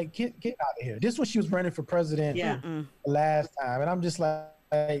 like get out of here!" This was she was running for president last time, and I'm just like,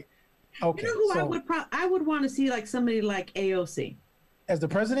 okay. You know who so I would want to see, like somebody like AOC as the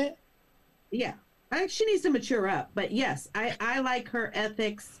president, yeah. She needs to mature up, but yes, I like her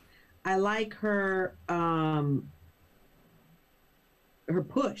ethics. I like her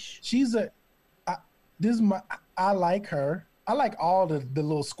push. she's a. This is my. I like her. I like all the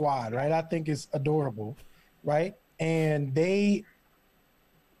little squad, right? I think it's adorable, right? And we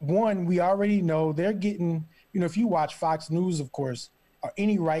already know they're getting. If you watch Fox News, of course, or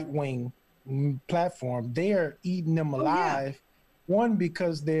any right wing platform, they are eating them alive. One,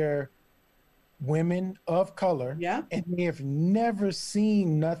 because they're women of color, and they have never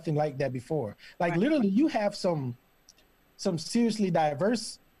seen nothing like that before. Like literally, you have some seriously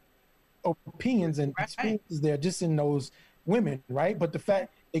diverse opinions and experiences there just in those women, right? But the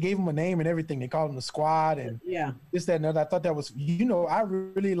fact they gave them a name and everything, they called them the squad and this, that, and other. I thought that was, I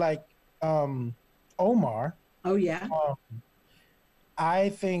really like Omar. Oh yeah. I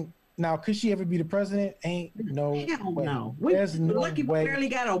think now, could she ever be the president? Ain't no way. No. There's no lucky way. We barely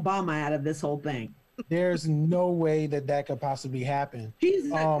got Obama out of this whole thing. There's no way that could possibly happen. She's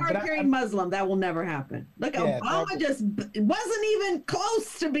a card-carrying Muslim. That will never happen. Look, Obama just wasn't even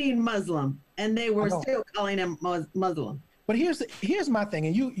close to being Muslim, and they were still calling him Muslim. But here's my thing,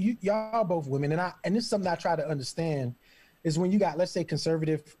 and y'all both women, and this is something I try to understand, is when you got, let's say,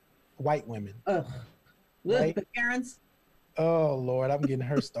 conservative white women. Ugh. Right? The Karens. Oh Lord, I'm getting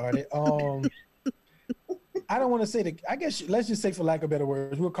her started. I don't want to say I guess let's just say, for lack of better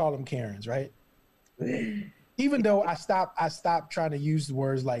words, we'll call them Karens, right? Even though I stopped trying to use the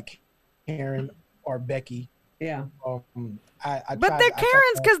words like Karen or Becky. Yeah. But they're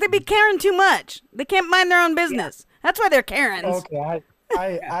Karens because they be caring too much. They can't mind their own business. Yeah. That's why they're Karens. Okay,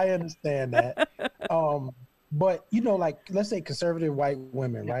 I understand that. But like, let's say conservative white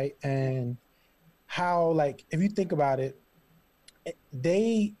women, right? And how, like, if you think about it,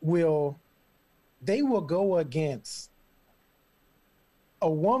 they will go against a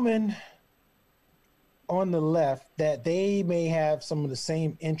woman on the left that they may have some of the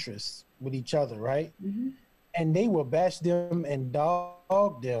same interests with each other, right? Mm-hmm. And they will bash them and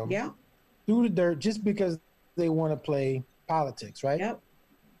dog them through the dirt just because they want to play politics, right? Yep.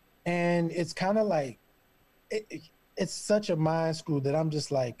 And it's kind of like, it's such a mind screw that I'm just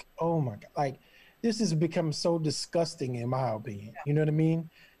like, oh my God, like, this has become so disgusting in my opinion. Yeah. You know what I mean?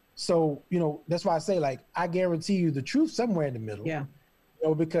 So, that's why I say, like, I guarantee you the truth somewhere in the middle. Yeah.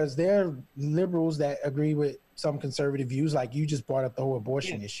 Because there are liberals that agree with some conservative views, like you just brought up the whole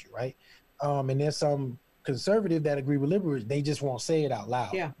abortion issue, right? And there's some conservative that agree with liberals. They just won't say it out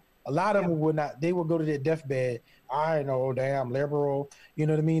loud. Yeah. A lot of them would not. They will go to their deathbed. I know, damn liberal. You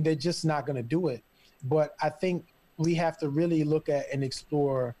know what I mean? They're just not going to do it. But I think we have to really look at and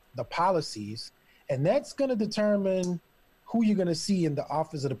explore the policies, and that's going to determine who you're going to see in the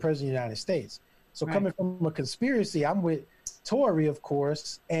office of the president of the United States. So coming from a conspiracy, I'm with Tori, of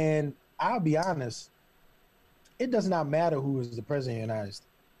course, and I'll be honest, it does not matter who is the president of the United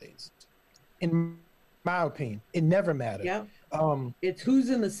States. In my opinion, it never matters. Yeah. It's who's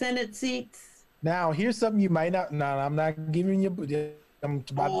in the Senate seats. Now, here's something you might not. No, I'm not giving you. I'm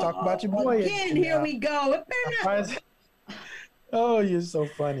about to talk about your boy. Again, here we go. Oh, you're so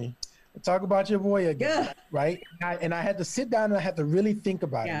funny. Talk about your boy again, right? And I had to sit down and I had to really think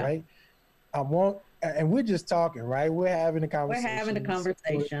about it, right? And we're just talking, right? We're having a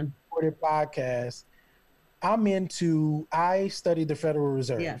conversation. For the podcast. I studied the Federal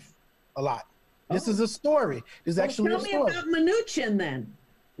Reserve a lot. This is a story. This is actually a story. Tell me about Mnuchin then.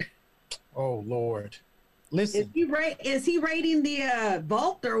 Oh Lord, listen. Is he raiding the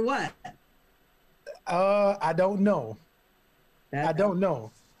vault or what? I don't know. I don't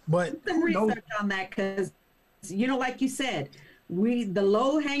know. But some research on that, because like you said, the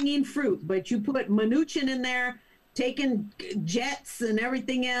low-hanging fruit, but you put Mnuchin in there, taking jets and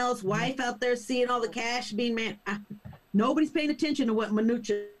everything else, wife out there seeing all the cash being made. Nobody's paying attention to what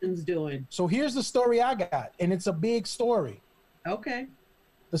Mnuchin's doing. So here's the story I got, and it's a big story. Okay.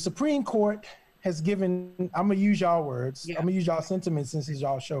 The Supreme Court has given, I'm going to use y'all words. I'm going to use y'all sentiments since it's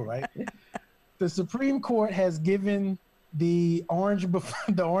y'all show, right? The Supreme Court has given the orange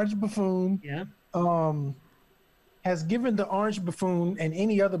buffoon, has given the orange buffoon and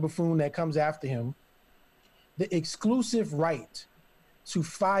any other buffoon that comes after him the exclusive right to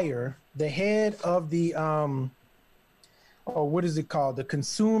fire the head of the what is it called? The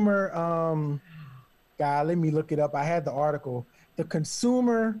guy. Let me look it up. I had the article. The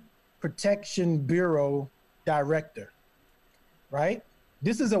Consumer Protection Bureau director, right?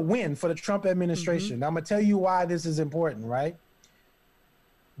 This is a win for the Trump administration. Now, I'm going to tell you why this is important, right?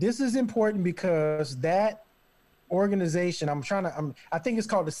 This is important because that organization, I think it's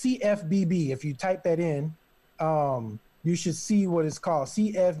called the CFBB. If you type that in, you should see what it's called.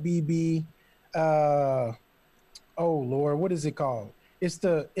 CFBB. Oh Lord, what is it called?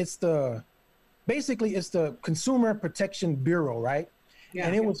 Basically it's the Consumer Protection Bureau, right? Yeah.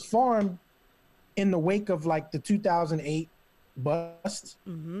 And it was formed in the wake of like the 2008 bust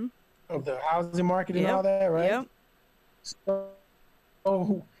of the housing market and all that, right? Yep.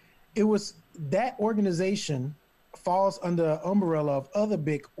 So it was, that organization falls under the umbrella of other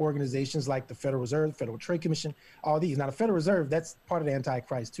big organizations like the Federal Reserve, Federal Trade Commission, all these. Now the Federal Reserve, that's part of the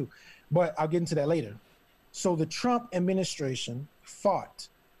Antichrist too, but I'll get into that later. So the Trump administration fought.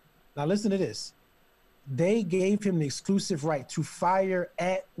 Now listen to this. They gave him the exclusive right to fire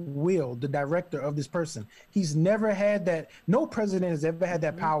at will the director of this person. He's never had that. No president has ever had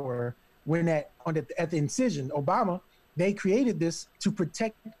that power. When at the incision, Obama, they created this to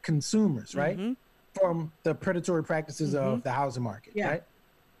protect consumers, right, from the predatory practices of the housing market, right?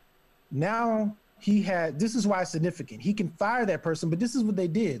 Now this is why it's significant. He can fire that person, but this is what they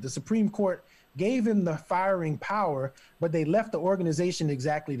did. The Supreme Court gave him the firing power, but they left the organization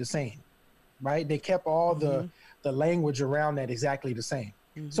exactly the same. Right? They kept all the language around that exactly the same.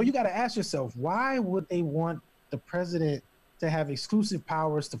 So you got to ask yourself, why would they want the president to have exclusive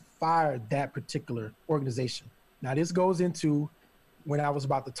powers to fire that particular organization? Now, this goes into when I was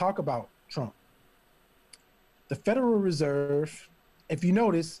about to talk about Trump. The Federal Reserve, if you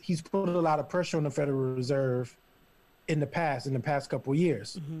notice, he's put a lot of pressure on the Federal Reserve in the past couple of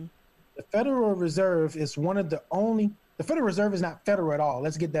years. The Federal Reserve is the Federal Reserve is not federal at all.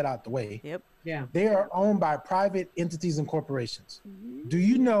 Let's get that out the way. Yep. Yeah. They are owned by private entities and corporations. Do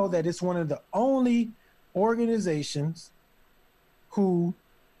you know that it's one of the only organizations who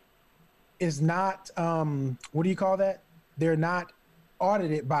is not, what do you call that? They're not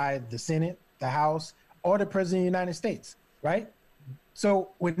audited by the Senate, the House, or the President of the United States, right? So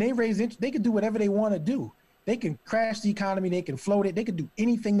when they raise interest, they can do whatever they want to do. They can crash the economy. They can float it. They can do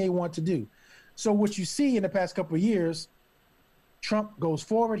anything they want to do. So what you see in the past couple of years, Trump goes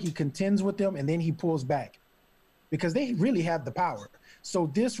forward, he contends with them, and then he pulls back because they really have the power. So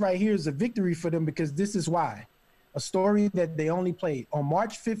this right here is a victory for them because this is why. A story that they only played. On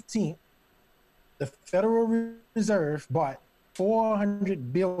March 15th, the Federal Reserve bought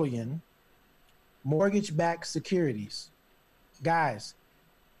 400 billion mortgage-backed securities. Guys,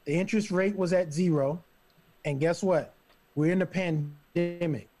 the interest rate was at 0. And guess what? We're in a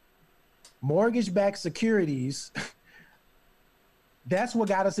pandemic. Mortgage-backed securities, that's what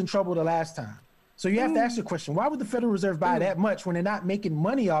got us in trouble the last time. So you have to ask the question, why would the Federal Reserve buy that much when they're not making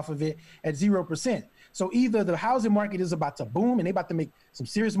money off of it at 0%? So either the housing market is about to boom and they're about to make some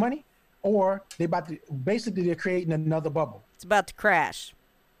serious money, or they're creating another bubble. It's about to crash.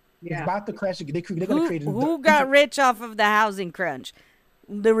 Yeah. It's about to crash. They're going to create who got rich off of the housing crunch?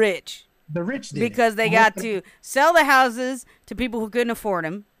 The rich. The rich did. Because they got to sell the houses to people who couldn't afford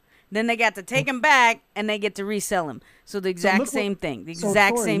them. Then they got to take them back and they get to resell them. So the exact same thing. The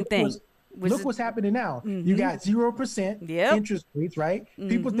exact same thing. Look what's happening now. You got 0% interest rates, right?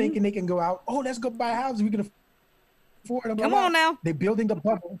 People thinking they can go out, oh, let's go buy houses. We can afford them. Come on now. They're building the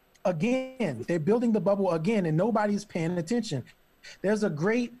bubble again. They're building the bubble again, and nobody's paying attention. There's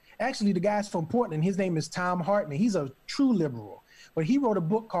actually, the guy's from Portland. His name is Tom Hartman. He's a true liberal. But he wrote a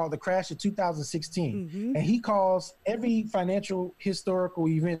book called The Crash of 2016. And he calls every financial historical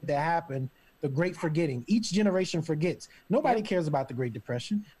event that happened the Great Forgetting. Each generation forgets. Nobody cares about the Great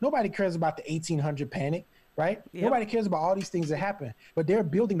Depression. Nobody cares about the 1800 panic, right? Nobody cares about all these things that happened. But they're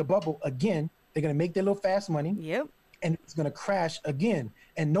building the bubble again. They're going to make their little fast money. And it's going to crash again.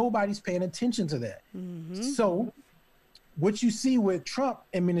 And nobody's paying attention to that. So what you see with Trump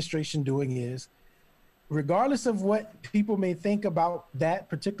administration doing is, regardless of what people may think about that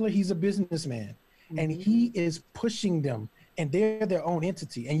particular, he's a businessman and he is pushing them, and they're their own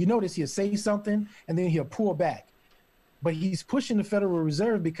entity. And you notice he'll say something and then he'll pull back, but he's pushing the Federal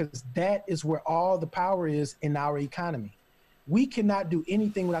Reserve because that is where all the power is in our economy. We cannot do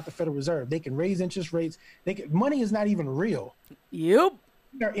anything without the Federal Reserve. They can raise interest rates. Money is not even real.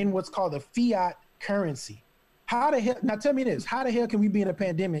 They're in what's called the fiat currency. How the hell, now tell me this, how the hell can we be in a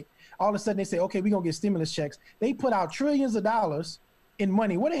pandemic? All of a sudden they say, okay, we're going to get stimulus checks. They put out trillions of dollars in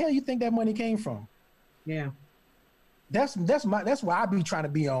money. Where the hell you think that money came from? Yeah. That's why I be trying to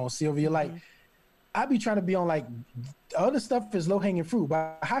be on, Sylvia. Like, I be trying to be on like the other stuff is low hanging fruit,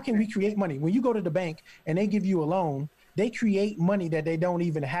 but how can we create money? When you go to the bank and they give you a loan, they create money that they don't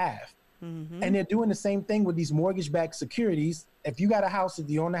even have. And they're doing the same thing with these mortgage-backed securities. If you got a house, if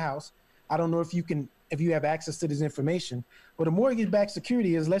you own a house, I don't know if you have access to this information, but a mortgage-backed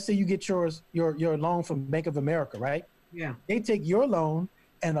security is, let's say you get your loan from Bank of America, right? Yeah. They take your loan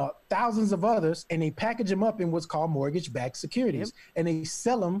and thousands of others, and they package them up in what's called mortgage-backed securities, and they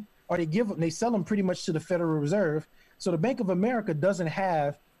sell them, or they sell them pretty much to the Federal Reserve. So the Bank of America doesn't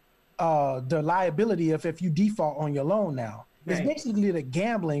have the liability of if you default on your loan now. It's basically the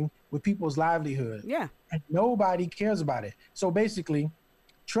gambling with people's livelihood. Yeah. And nobody cares about it. So basically,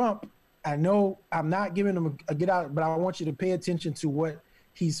 Trump, I know I'm not giving him a get out, but I want you to pay attention to what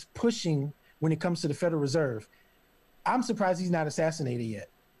he's pushing when it comes to the Federal Reserve. I'm surprised he's not assassinated yet,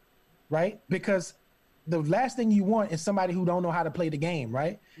 right? Because the last thing you want is somebody who don't know how to play the game,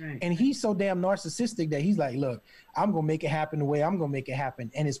 right? And he's so damn narcissistic that he's like, look, I'm going to make it happen the way I'm going to make it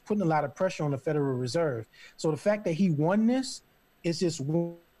happen. And it's putting a lot of pressure on the Federal Reserve. So the fact that he won this is just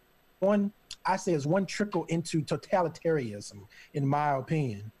one trickle into totalitarianism, in my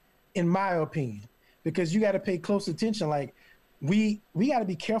opinion, because you got to pay close attention. Like we got to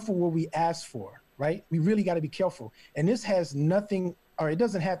be careful what we ask for, right? We really got to be careful. And this has nothing, or it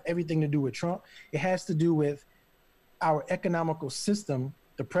doesn't have everything to do with Trump. It has to do with our economical system,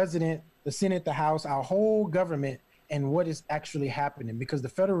 the president, the Senate, the House, our whole government, and what is actually happening, because the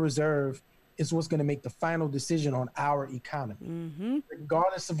Federal Reserve is what's going to make the final decision on our economy,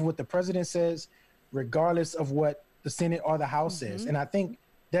 regardless of what the president says, regardless of what the Senate or the House says. And I think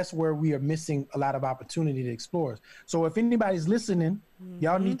that's where we are missing a lot of opportunity to explore. So if anybody's listening,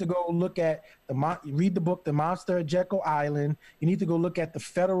 y'all need to go look at read the book, The Monster at Jekyll Island. You need to go look at the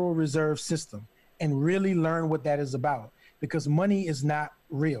Federal Reserve System and really learn what that is about, because money is not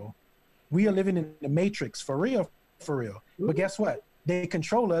real. We are living in the matrix, for real. But guess what? They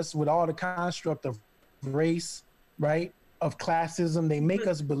control us with all the construct of race, right? Of classism. They make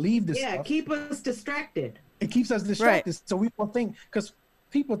us believe this stuff. Keep us distracted. It keeps us distracted. So we will think, because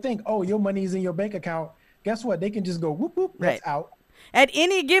people think, oh, your money is in your bank account. Guess what? They can just go whoop, whoop, that's out. At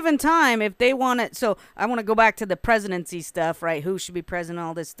any given time, if they want it. So I want to go back to the presidency stuff, right? Who should be president,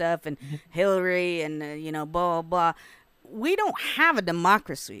 all this stuff, and Hillary, and, blah, blah, blah. We don't have a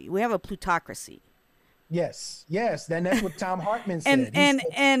democracy. We have a plutocracy. Yes. Then that's what Tom Hartman said.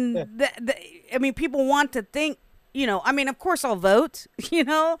 I mean, people want to think, of course I'll vote,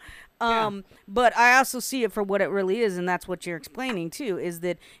 but I also see it for what it really is, and that's what you're explaining too, is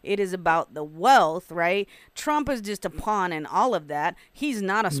that it is about the wealth, right? Trump is just a pawn in all of that. He's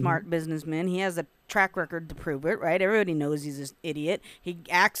not a smart businessman. He has a track record to prove it, right? Everybody knows he's an idiot. He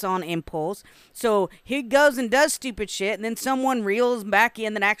acts on impulse. So he goes and does stupid shit, and then someone reels back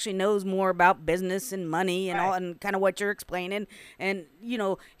in that actually knows more about business and money and all, and kind of what you're explaining. And,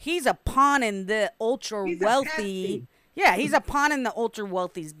 he's a pawn in the ultra wealthy. Yeah, he's a pawn in the ultra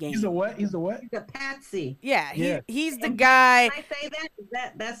wealthy's game. He's a what? He's a patsy. Yeah, he's the guy. Can I say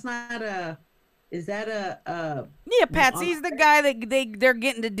that? That's not a. Is that a Patsy's the guy that they're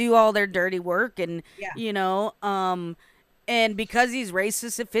getting to do all their dirty work, and and because he's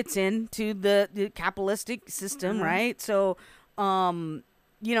racist, it fits into the capitalistic system, right? So, the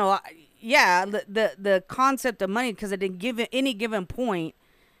concept of money, because at any given point,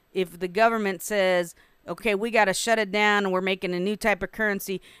 if the government says, okay, we got to shut it down, and we're making a new type of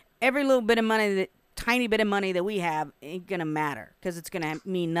currency, every little bit of money, tiny bit of money that we have ain't gonna matter, because it's gonna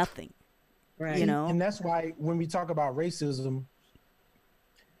mean nothing. Right. And that's why when we talk about racism,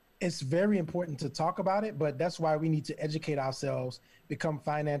 it's very important to talk about it, but that's why we need to educate ourselves, become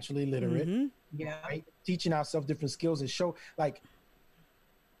financially literate, right? Teaching ourselves different skills and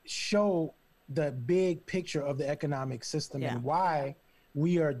show the big picture of the economic system and why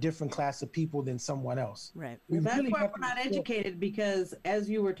we are a different class of people than someone else. Right. That's why we're not educated, because as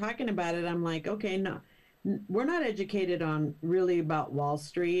you were talking about it, I'm like, okay, no. We're not educated on really about Wall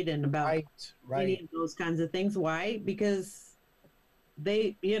Street and about any of those kinds of things. Why? Because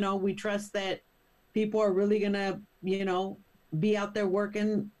we trust that people are really going to, be out there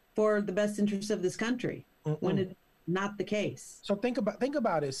working for the best interests of this country when it's not the case. So think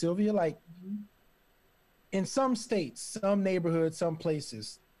about it, Sylvia. Like in some states, some neighborhoods, some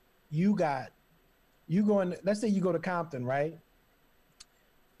places, let's say you go to Compton, right?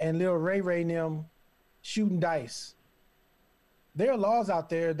 And little Ray and them shooting dice. There are laws out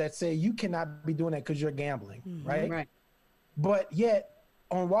there that say you cannot be doing that because you're gambling, right? But yet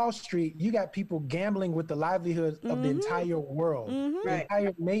on Wall Street, you got people gambling with the livelihood of the entire world, the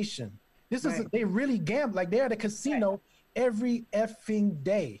entire nation. They really gamble. Like they're at a casino every effing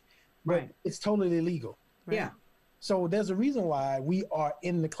day. but Right. it's totally illegal. Yeah. So there's a reason why we are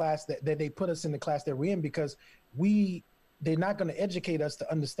in the class that they put us in the class that we're in, because they're not going to educate us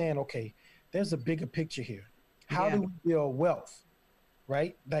to understand, okay, there's a bigger picture here. How Yeah. do we build wealth?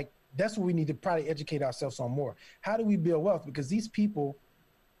 Right? Like, that's what we need to probably educate ourselves on more. How do we build wealth? Because these people,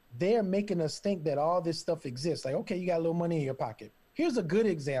 they're making us think that all this stuff exists. Like, okay, you got a little money in your pocket. Here's a good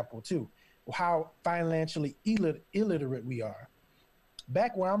example too, how financially illiterate we are.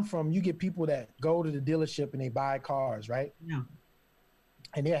 Back where I'm from, you get people that go to the dealership and they buy cars, right? Yeah.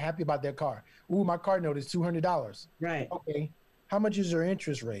 And they're happy about their car. Ooh, my car note is $200. Right. Okay, how much is your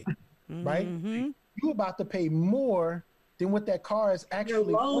interest rate? Right? Mhm. You about to pay more than what that car is Your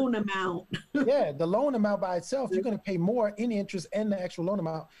actually loan worth. amount. Yeah, the loan amount by itself, you're going to pay more in interest and the actual loan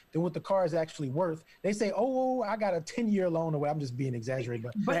amount than what the car is actually worth. They say, oh, I got a 10-year loan, or I'm just being exaggerated,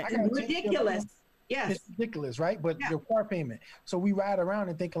 but But I got a 10-year loan. ridiculous. Yes. It's ridiculous, right? But Yeah. your car payment. So we ride around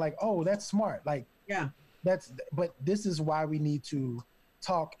and think like, oh, that's smart. Like, Yeah. but this is why we need to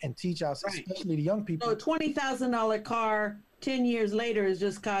talk and teach us, Right. especially the young people. So a $20,000 car 10 years later has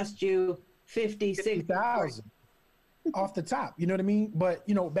just cost you 50, 60, 50,000 off the top. You know what I mean? But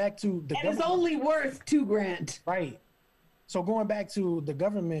back to the and it's government, only worth $2,000. right? So going back to the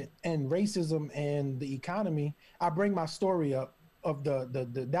government and racism and the economy, I bring my story up of the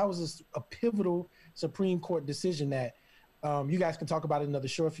that was a pivotal Supreme Court decision that you guys can talk about it another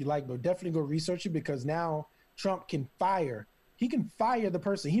show if you like, but definitely go research it, because now Trump can fire. He can fire the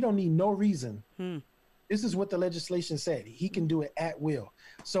person. He don't need no reason. This is what the legislation said. He can do it at will.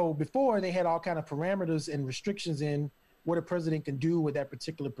 So before, they had all kind of parameters and restrictions in what a president can do with that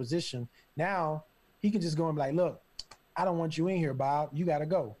particular position. Now he can just go and be like, look, I don't want you in here, Bob. You got to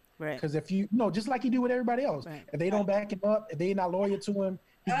go. Right. Because if just like he do with everybody else, Right. if they don't back him up, if they not loyal to him,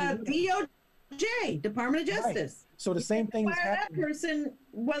 he can do it. DOJ, Department of Right. Justice. So the same thing is Fire that happening. person,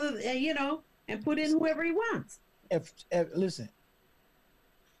 whether and put in whoever he wants. If listen,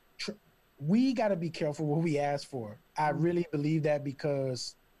 we got to be careful what we ask for. I really believe that,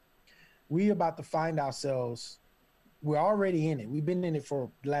 because we about to find ourselves. We're already in it. We've been in it for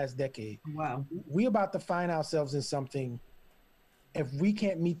the last decade. Wow. We about to find ourselves in something. If we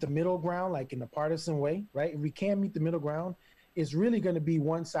can't meet the middle ground, like in a partisan way, right? If we can't meet the middle ground, it's really going to be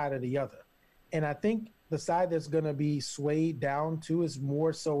one side or the other. And I think the side that's going to be swayed down to is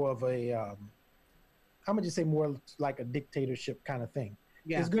more so of a, I'm gonna just say more like a dictatorship kind of thing.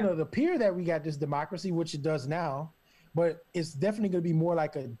 Yeah. It's going to appear that we got this democracy, which it does now, but it's definitely going to be more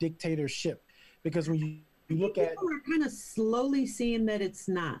like a dictatorship, because when you look at People are kind of slowly seeing that it's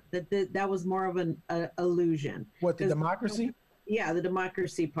not, that was more of an illusion. what the 'Cause- democracy, Yeah, the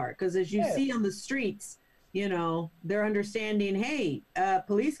democracy part. Because as you Yeah. see on the streets, they're understanding, hey,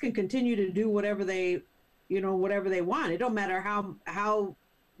 police can continue to do whatever they want. It don't matter how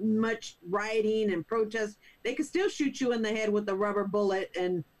much rioting and protest, they can still shoot you in the head with a rubber bullet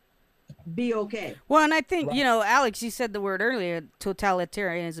and be okay. Well, and I think, Right. Alex, you said the word earlier,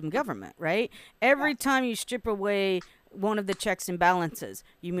 totalitarianism government, right? Every time you strip away one of the checks and balances,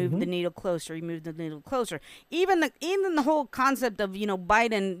 you move the needle closer, Even the whole concept of,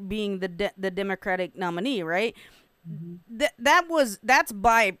 Biden being the Democratic nominee, right? That's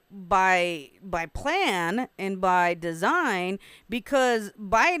by plan and by design, because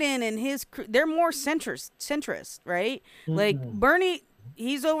Biden and they're more centrist, right? Like Bernie,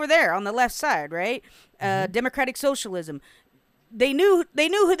 he's over there on the left side, right? Democratic socialism. They knew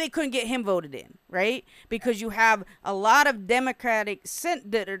who they couldn't get him voted in, right? Because you have a lot of Democrats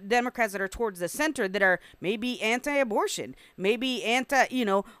that are towards the center that are maybe anti-abortion, maybe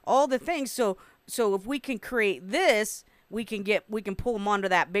all the things. So if we can create this, we can pull them under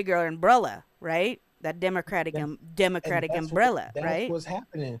that bigger umbrella, right? That democratic umbrella, that's right? what's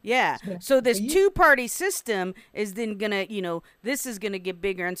happening. Yeah. It's been So this for years. two-party system is then gonna, this is gonna get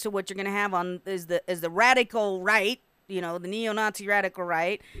bigger, and so what you're gonna have is the radical right, the neo-Nazi radical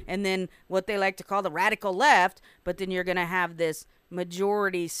right, and then what they like to call the radical left. But then you're gonna have this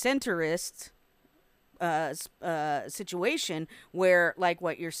majority centrist situation where, like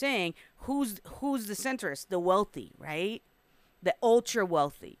what you're saying, who's the centrist? The wealthy, right? The ultra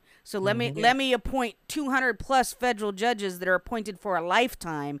wealthy. So let me appoint 200 plus federal judges that are appointed for a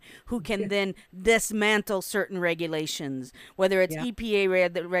lifetime, who can then dismantle certain regulations, whether it's EPA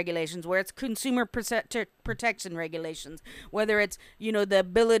regulations, whether it's consumer protection regulations, whether it's the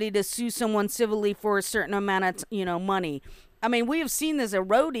ability to sue someone civilly for a certain amount of money. I mean, we have seen this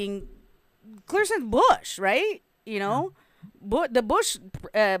eroding clear since Bush, right? The Bush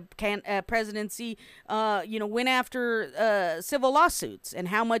presidency, went after civil lawsuits and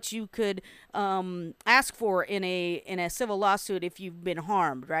how much you could ask for in a civil lawsuit if you've been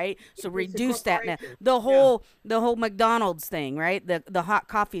harmed, right? So It's a reduce that now. corporation. The whole McDonald's thing, right? The hot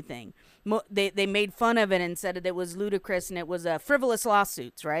coffee thing. They made fun of it and said that it was ludicrous and it was frivolous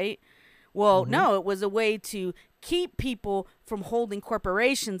lawsuits, right? Well, no, it was a way to keep people from holding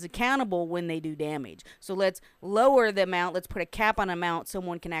corporations accountable when they do damage. So let's lower the amount. Let's put a cap on amount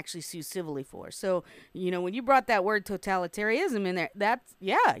someone can actually sue civilly for. So, when you brought that word totalitarianism in there,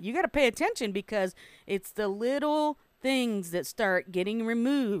 you got to pay attention because it's the little things that start getting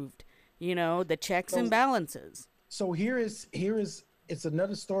removed, the checks and balances. So here is it's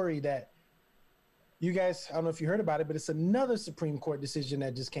another story that you guys, I don't know if you heard about it, but it's another Supreme Court decision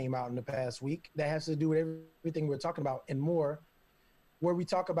that just came out in the past week that has to do with everything we're talking about and more, where we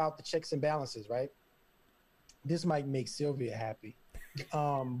talk about the checks and balances, right? This might make Sylvia happy.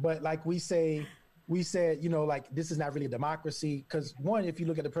 But like we said, like this is not really a democracy because one, if you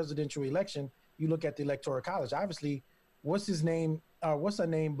look at the presidential election, you look at the Electoral College, obviously, what's her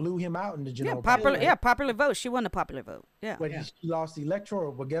name blew him out in the general. Popular vote. She won the popular vote. Yeah. But she lost the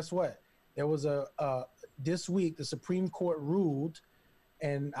electoral. But guess what? There was this week, the Supreme Court ruled,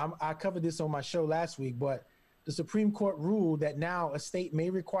 and I covered this on my show last week, but the Supreme Court ruled that now a state may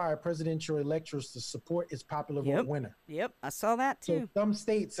require presidential electors to support its popular vote winner. Yep, I saw that too. So some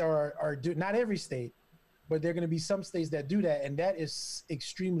states not every state, but there are going to be some states that do that, and that is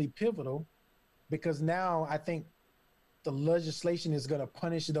extremely pivotal because now I think the legislation is going to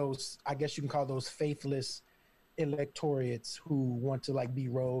punish those, I guess you can call those faithless electorates who want to like be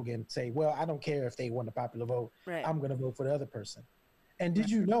rogue and say, well, I don't care if they won the popular vote. Right. I'm going to vote for the other person. And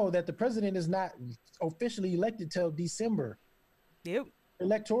did you know that the president is not officially elected till December? Yep.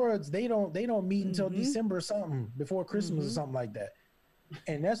 Electorates, they don't meet until December or something, before Christmas or something like that.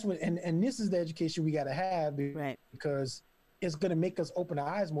 And that's what, and this is the education we got to have because it's going to make us open our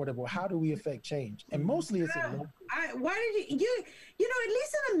eyes more to, well, how do we affect change? And mostly it's why did you at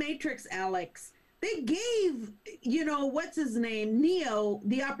least in the Matrix, Alex, they gave, what's his name, Neo,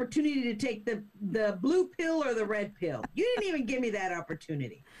 the opportunity to take the blue pill or the red pill. You didn't even give me that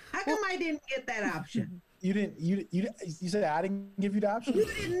opportunity. How come I didn't get that option? You said I didn't give you the option? You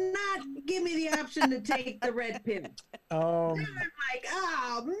did not give me the option to take the red pill. I'm like,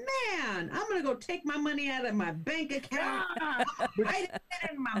 oh man, I'm gonna go take my money out of my bank account. Hide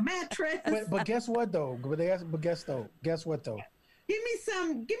it in my mattress. But guess what though? Guess what though? Give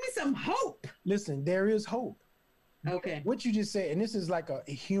me some hope. Listen, there is hope. Okay. What you just said, and this is like a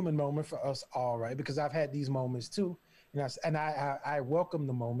human moment for us all, right? Because I've had these moments too. And I welcome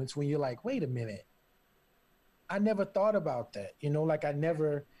the moments when you're like, wait a minute. I never thought about that.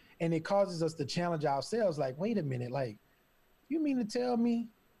 And it causes us to challenge ourselves, like, wait a minute, like, you mean to tell me,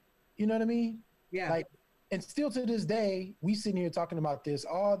 you know what I mean? Yeah. Like, and still to this day, we sitting here talking about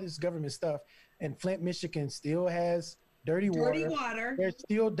all this government stuff, and Flint, Michigan still has dirty water. There's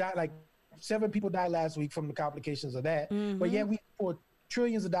still like 7 people died last week from the complications of that. But yet we pour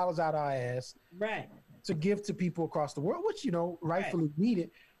trillions of dollars out our ass to give to people across the world, which, rightfully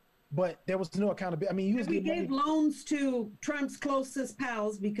needed. But there was no accountability. I mean, we gave loans to Trump's closest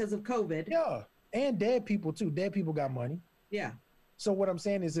pals because of COVID. Yeah, and dead people too. Dead people got money. Yeah. So what I'm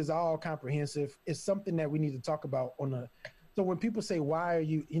saying is all comprehensive. It's something that we need to talk about so when people say, why are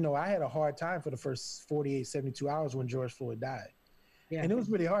you, I had a hard time for the first 48, 72 hours when George Floyd died. Yeah. And it was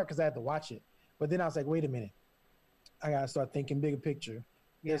really hard because I had to watch it. But then I was like, wait a minute. I got to start thinking bigger picture.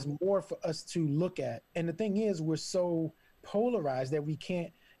 Yeah. There's more for us to look at. And the thing is, we're so polarized that we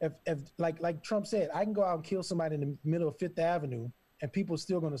can't, if like Trump said, I can go out and kill somebody in the middle of Fifth Avenue and people are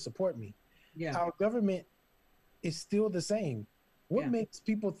still going to support me. Yeah. Our government is still the same. What makes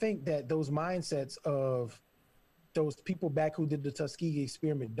people think that those mindsets of those people back who did the Tuskegee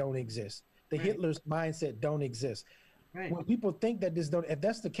experiment don't exist? The Hitler's mindset don't exist. Right. When people think that if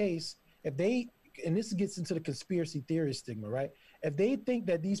that's the case, and this gets into the conspiracy theory stigma, right? If they think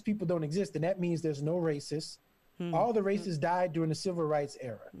that these people don't exist, then that means there's no racists. All the racists died during the civil rights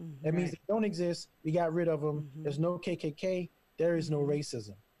era. That means they don't exist. We got rid of them. There's no KKK. There is no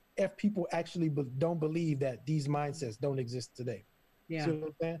racism. If people actually don't believe that these mindsets don't exist today. Yeah. See what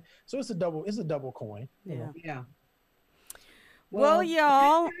I'm saying? So it's a double coin. Yeah. Yeah. Well,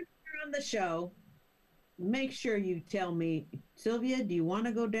 y'all, you're on the show. Make sure you tell me, Sylvia, do you want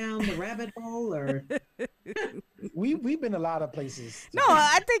to go down the rabbit hole or? We've been a lot of places. No,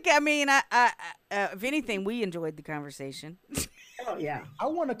 I if anything, we enjoyed the conversation. Oh yeah. I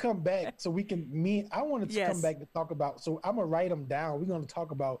want to come back so we can come back to talk about. So I'm gonna write them down. We're gonna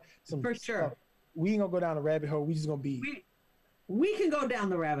talk about some for sure. Stuff. We ain't gonna go down a rabbit hole. We just gonna be we can go down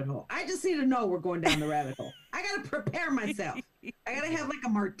the rabbit hole. I just need to know we're going down the rabbit hole. I got to prepare myself. I got to have like a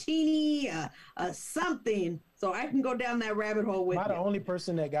martini, a something, so I can go down that rabbit hole with Am I the you. only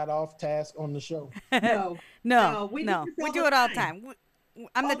person that got off task on the show? No, No, we no, do this we all do the it all the time. time.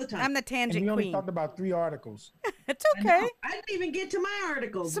 I'm All the the time. I'm the And tangent we only queen. talked about 3 articles. It's I know. okay. I didn't even get to my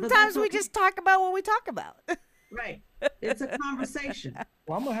articles. but Sometimes that's we okay. just talk about what we talk about. right. It's a conversation.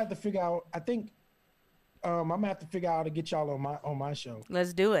 Well, I'm gonna have to figure out. I think I'm gonna have to figure out how to get y'all on my show,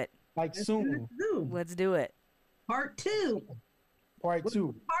 Let's do it. like soon. Let's do it. Part 2. Part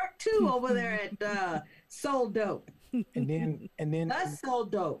 2, Part 2 over there at Soul Dope. and then The Soul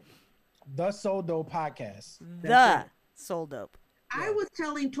Dope. the Soul Dope podcast. The Soul Dope. I was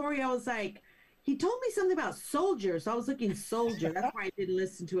telling Tori, I was like, he told me something about soldier. So I was looking soldier. That's why I didn't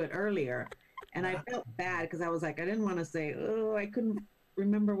listen to it earlier. And I felt bad because I was like, I didn't want to say, oh, I couldn't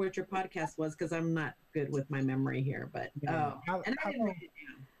remember what your podcast was because I'm not good with my memory here. But Yeah. and I didn't write it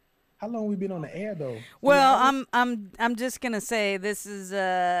down. How long we been on the air though? Well, Yeah. I'm just gonna say this is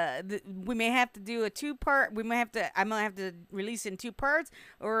we may have to do a 2-part. I'm gonna have to release it in 2 parts,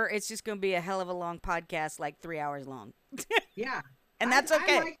 or it's just gonna be a hell of a long podcast, like 3 hours long. Yeah. And that's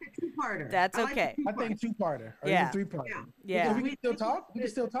okay. I like the 2-parter. That's I like the okay. I 2-parter. think 2-parter or Yeah. even 3-parter. Yeah. Yeah. Because we can still talk. We can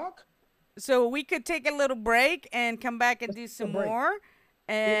still talk. So we could take a little break and come back and do some break. more,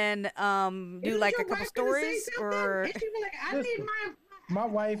 and do Isn't like your a couple wife gonna say stories, something? or And she be like, I Listen, need My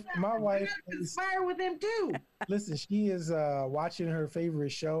wife I gotta is, conspire with him too. listen, she is watching her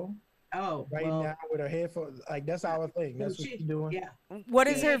favorite show Oh, right well, now with her headphones. Like that's our thing. That's what she- she's doing. Yeah. what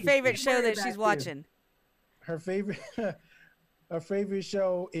is her Hey, favorite don't show worry that about she's you. watching? Her favorite her favorite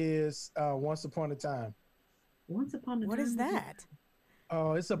show is Once Upon a Time. Once upon a What time. is that?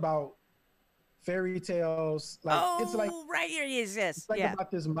 Oh, it's about fairy tales. Like Oh, it's like right here, yes, yes, it's like yeah.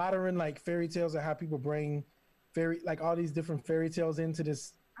 about this modern like fairy tales and how people bring all these different fairy tales into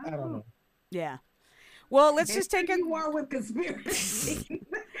this. I don't know. Yeah. Well, let's And just take here a. You are with conspiracy.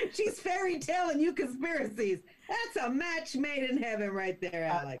 She's fairy tale and you conspiracies. That's a match made in heaven right there,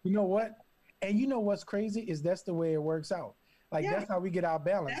 Alex. You know what? And you know what's crazy is that's the way it works out. Like Yeah. that's how we get our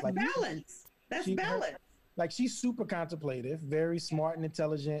balance. That's Like balance. That's she- balance. like she's super contemplative, very smart and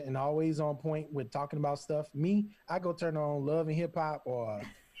intelligent, and always on point with talking about stuff. Me, I go turn on Love and Hip Hop or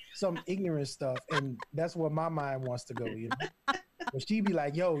some ignorant stuff, and that's where my mind wants to go. You know, but she be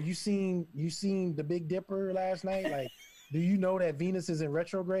like, "Yo, you seen the Big Dipper last night? Like, do you know that Venus is in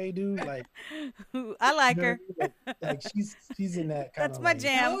retrograde, dude? Like, I like you know her. what I mean? Like she's in that kind That's of my like,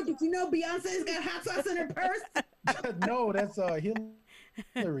 jam. Oh, did you know Beyonce's got hot sauce in her purse? No, that's Hillary.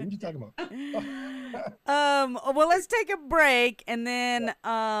 What you talking about? Well, let's take a break, and then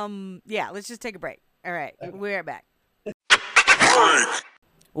yeah, let's just take a break. All right, we're right back.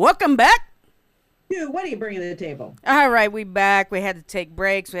 Welcome back. Dude, what are you bringing to the table? All right, we back. We had to take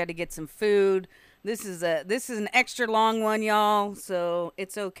breaks. We had to get some food. This is an extra long one, y'all. So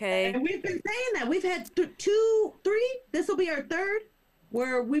it's okay. And we've been saying that. We've had 2, 3. This will be our 3rd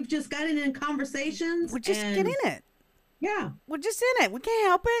where we've just gotten in conversations. We're just and, get in it. Yeah. We're just in it. We can't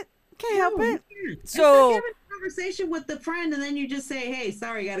help it. Can't help No, you it. can't. It's So- like having a conversation with the friend and then you just say, hey,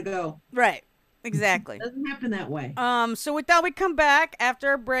 sorry, gotta go. Right. Exactly. Doesn't happen that way. So we thought we'd come back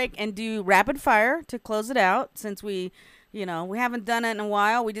after a break and do rapid fire to close it out, since we haven't done it in a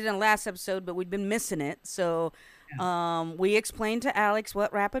while. We did it in the last episode, but we've been missing it. So we explained to Alex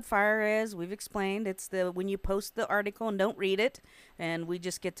what rapid fire is. We've explained it's when you post the article and don't read it, and we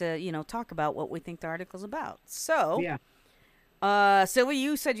just get to talk about what we think the article's about. So Yeah. Sylvie,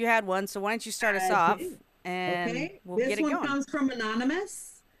 you said you had one, so why don't you start us I off, do. and Okay. we'll This get it one going. comes from Anonymous.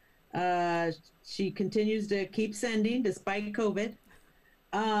 She continues to keep sending despite COVID.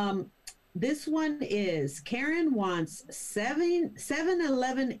 This one is Karen wants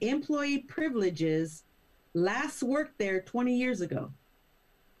 7-Eleven employee privileges. Last worked there 20 years ago.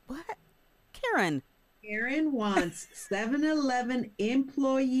 What? Karen. Karen wants 7-Eleven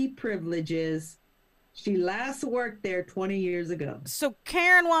employee privileges. She last worked there 20 years ago. So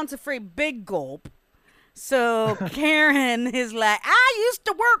Karen wants a free big gulp. So Karen is like, I used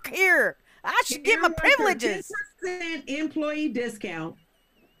to work here. I should get my Karen wants her privileges. 10% employee discount.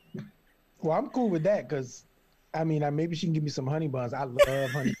 Well, I'm cool with that because, I mean, maybe she can give me some honey buns. I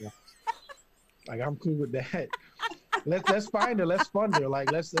love honey buns. Like, I'm cool with that. Let's find her. Let's fund her.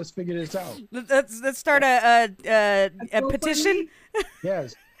 Like, let's figure this out. Let's start a petition.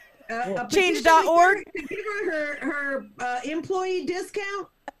 Yes. A Change.org. petition to give her employee discount.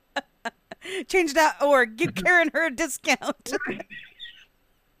 Change.org. Give Karen her discount.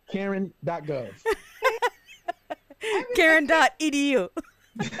 Karen.gov. Karen.edu.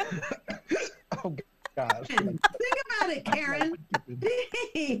 Oh, gosh. Think about it, Karen.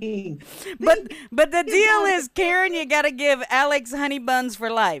 Dang. But the deal is, Karen, you got to give Alex honey buns for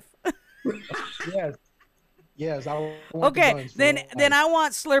life. Yes. Yes. I want the Okay, buns for then life. I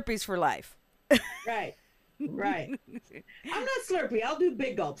want Slurpees for life. Right. Right. I'm not Slurpee. I'll do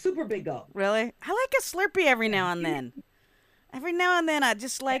big gulp, super big gulp. Really? I like a Slurpee every now and then. Every now and then, I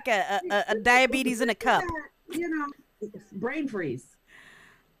just like a diabetes in a cup. You know, brain freeze.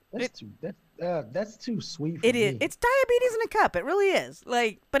 That's too sweet for It is. me. It's diabetes in a cup. It really is.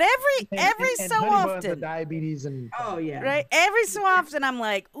 Like, but every And so honey buns are often, diabetes and Oh yeah. right? Every so often, I'm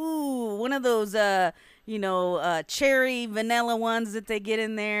like, ooh, one of those, cherry vanilla ones that they get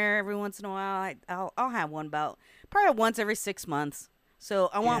in there every once in a while. I'll have one about probably once every 6 months. So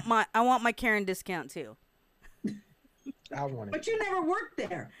I want my Karen discount too. I want it. But you never worked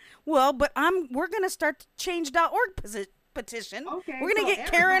there. Well, but we're gonna start the change.org petition. Okay. We're gonna so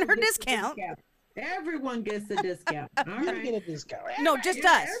get Karen her everybody gets a discount. Everyone gets a discount. All I'm gonna right. get a discount. No, just Yeah,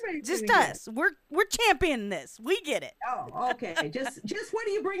 us. everybody's Just gonna get us. We're championing this. We get it. Oh, okay. Just what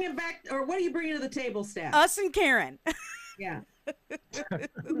are you bringing back, or what are you bringing to the table, staff? Us and Karen. Yeah.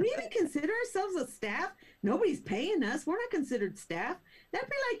 Do we even consider ourselves a staff? Nobody's paying us. We're not considered staff. That'd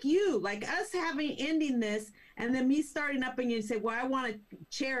be like you, like us ending this, and then me starting up again and say, "Well, I want a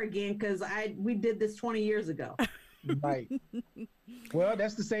chair again because we did this 20 years ago." Right. Well,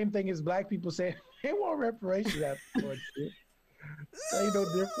 that's the same thing as black people say they want reparations afterwards. Ain't no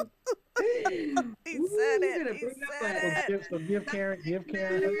different. He said Ooh, it. He bring up said a- it. So give Karen.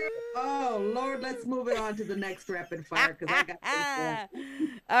 Oh Lord, let's move it on to the next rapid fire because I got this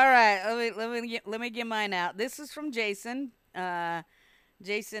All right, let me get mine out. This is from Jason.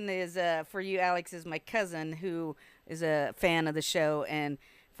 Jason is for you, Alex, is my cousin who is a fan of the show, and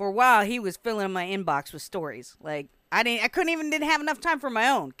for a while he was filling my inbox with stories. Like didn't have enough time for my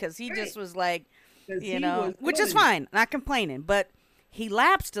own because he just was like, 'Cause you he know, was which is good. fine, not complaining, but he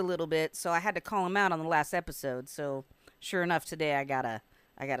lapsed a little bit, so I had to call him out on the last episode. So sure enough, today I got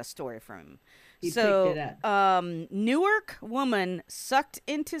a story from him. He So, picked it Newark woman sucked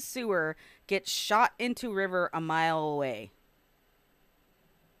into sewer gets shot into river a mile away.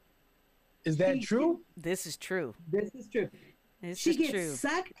 Is that true? This is true. This is true. This She is gets true.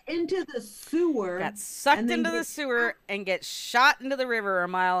 sucked into the sewer. Got sucked and then into the gets sewer and gets shot into the river a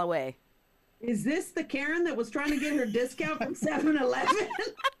mile away. Is this the Karen that was trying to get her discount from 7-Eleven?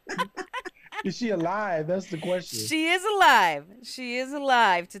 Is she alive? That's the question. She is alive. She is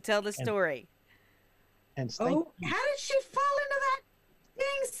alive to tell the story. And stink. Oh, how did she fall into that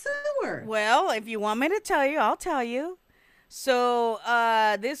dang sewer? Well, if you want me to tell you, I'll tell you. So,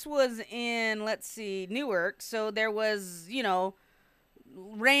 this was in, let's see, Newark. So there was,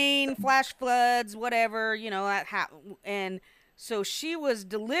 rain, flash floods, whatever, and so she was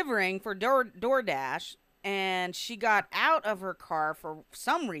delivering for DoorDash, and she got out of her car for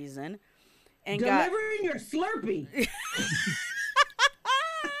some reason, and Delivering your Slurpee.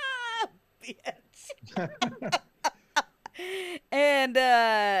 Bitch. And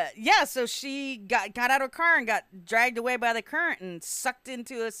so she got out of her car and got dragged away by the current and sucked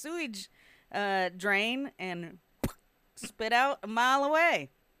into a sewage drain and spit out a mile away.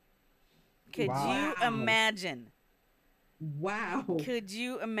 Could Wow. you imagine? Wow. Could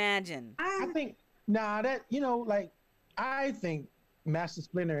you imagine? I think I think Master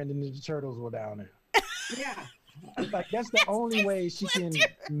Splinter and the Ninja Turtles were down there. Yeah. Like that's the only way she can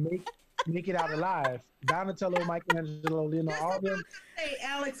make it out alive. Donatello, Michelangelo, all them. Hey,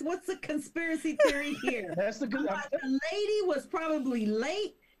 Alex, what's the conspiracy theory here? That's the good. The lady was probably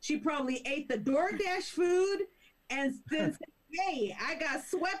late. She probably ate the DoorDash food and then said, "Hey, I got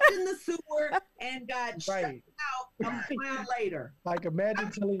swept in the sewer and got shut Right. out a mile later." Like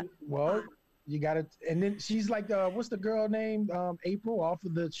imagine telling, well, you got to, and then she's like, what's the girl named April off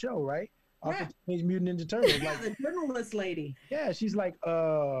of the show, right? Off Yeah. of Teenage Mutant Ninja Turtles. Yeah, Like, the journalist lady. yeah, she's like,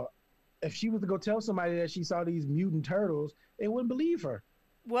 if she was to go tell somebody that she saw these mutant turtles, they wouldn't believe her.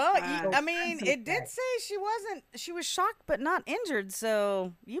 Well, Wow. I mean, That's it did okay. say she was shocked but not injured,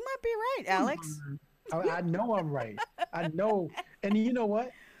 so you might be right, Alex. I know I'm right. I know. And you know what?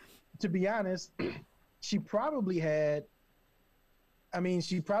 To be honest, she probably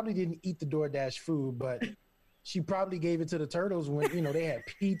didn't eat the DoorDash food, but she probably gave it to the turtles when, they had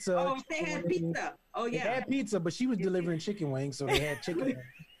pizza. Oh, they had chicken wings. pizza. Oh, They yeah. had pizza, but she was delivering chicken wings, so they had chicken wings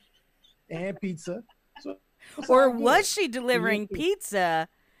and pizza. So, it's Or all good. was she delivering Yeah. pizza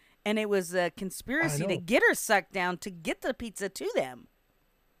and it was a conspiracy to know. get her sucked down to get the pizza to them?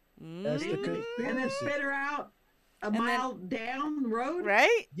 That's the Mm, conspiracy. And then spit her out a then- mile down the road.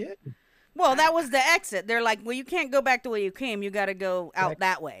 right? Yeah. Well, that was the exit. They're like, well, you can't go back the way you came. You got to go out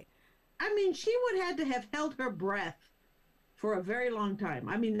that way. I mean, she would had to have held her breath for a very long time.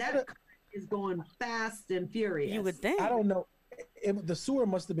 I mean, that car is going fast and furious. You would think. I don't know. The sewer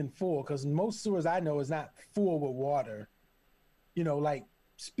must have been full because most sewers I know is not full with water, like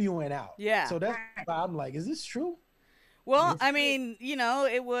spewing out. Yeah. So that's why I'm like, is this true? Well, I mean,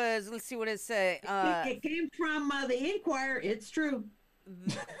 it was. Let's see what it said. It came from the Inquirer. It's true.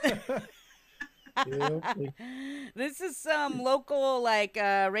 Yeah. This is some local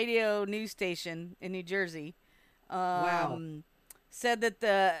radio news station in New Jersey. Wow. Said that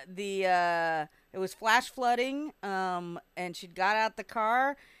the it was flash flooding, and she'd got out the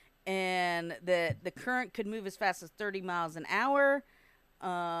car, and that the current could move as fast as 30 miles an hour.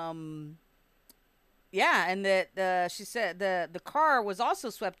 Yeah, and that she said the car was also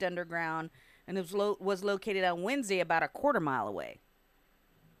swept underground, and it was located on Wednesday about a quarter mile away.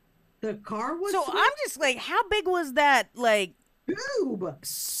 The car was So I'm just like, how big was that tube.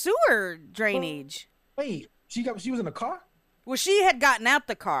 sewer drainage? Wait, she was in a car? Well, she had gotten out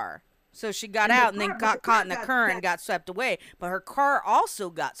the car. So she got And the out and then car- got the caught car in the got current and swept. got swept away. But her car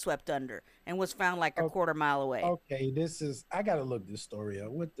also got swept under and was found like a Oh. quarter mile away. Okay, I gotta look this story up.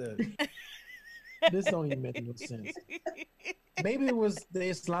 What the? This don't even make no sense. Maybe it was the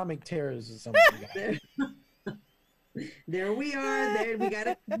Islamic terrorists or something. There we are. There we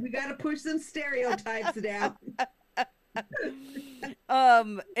gotta push some stereotypes down.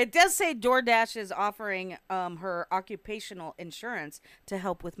 It does say DoorDash is offering her occupational insurance to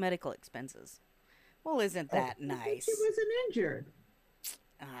help with medical expenses. Well, isn't that nice? She wasn't injured.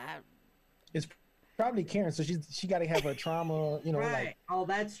 Uh, It's probably Karen, so she got to have her trauma. Right. Like Oh,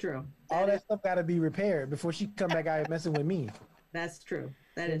 that's true. all that stuff got to be repaired before she come back out messing with me. That's true.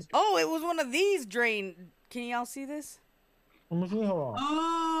 That is true. oh, it was one of these drain. Can y'all see this? Let me see. Hold on.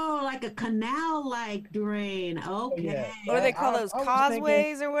 Oh, like a canal-like drain. Okay. yeah. What do they I- call I- those I was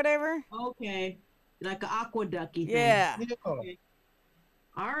causeways or whatever? Okay. Like an aqueducky thing. Yeah. Yeah.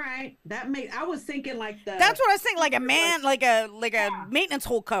 All right. I was thinking like the. That's what I was thinking, like a maintenance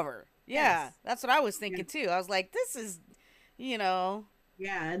hole cover. Yeah, Yes. that's what I was thinking too. I was like, this is,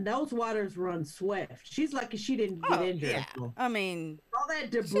 Yeah, and those waters run swift. She's lucky she didn't get injured. yeah. I mean, All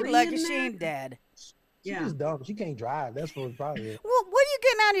that she's debris lucky in she there. ain't dead. She's Yeah. just dumb. She can't drive. That's what it's probably. Well, what are you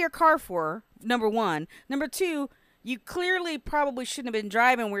getting out of your car for? Number one. Number two, you clearly probably shouldn't have been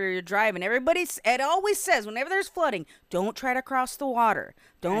driving where you're driving. It always says whenever there's flooding, don't try to cross the water.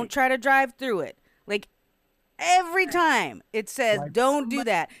 Don't Right. try to drive through it. Like every time it says, Like don't do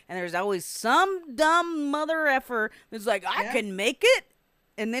that. And there's always some dumb mother effer that's like, I Yeah. can make it.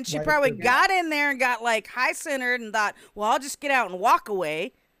 And then she Right, probably yeah. got in there and got like high centered and thought, well, I'll just get out and walk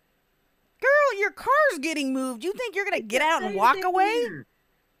away. Girl, your car's getting moved. You think you're going to get out and Same walk thing away? here.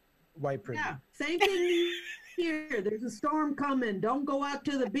 White pretty. Yeah, same thing here. There's a storm coming. Don't go out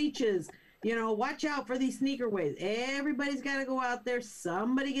to the beaches. Watch out for these sneaker waves. Everybody's got to go out there.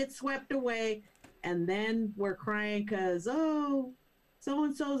 Somebody gets swept away. And then we're crying because,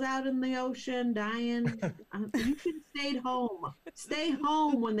 so-and-so's out in the ocean dying. You should have stayed home. Stay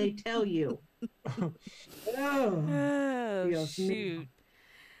home when they tell you. Oh, Oh, Feels me. shoot.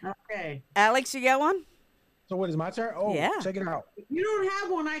 okay. Alex, you got one? So what is my turn? Oh, Yeah. check it out. If you don't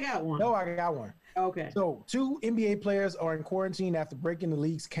have one, I got one. No, I got one. Okay. So 2 NBA players are in quarantine after breaking the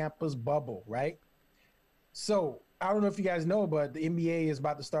league's campus bubble, right? So I don't know if you guys know, but the NBA is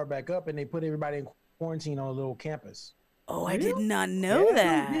about to start back up and they put everybody in quarantine on a little campus. Oh, I did Really? not know Yeah.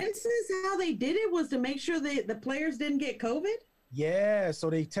 that. This is how they did it, was to make sure the players didn't get COVID? Yeah, so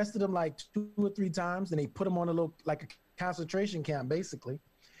they tested them like 2 or 3 times and they put them on a little, like a concentration camp basically.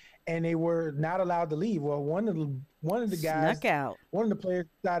 And they were not allowed to leave. Well, one of the guys, Snuck out. one of the players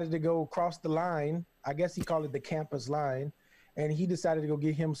decided to go across the line. I guess he called it the campus line. And he decided to go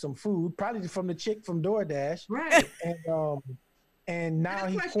get him some food, probably from the chick from DoorDash. Right. And now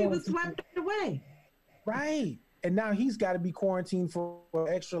That's he's why she was quarantined. swept away. Right. And now he's got to be quarantined for an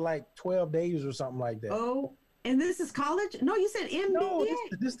extra like 12 days or something like that. Oh, and this is college? No, you said NBA. No,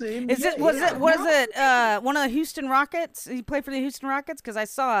 this the NBA. Is it was Yeah. it one of the Houston Rockets? He played for the Houston Rockets because I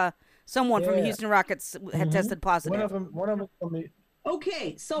saw someone from the Yeah. Houston Rockets had Mhm. tested positive. One of them from the,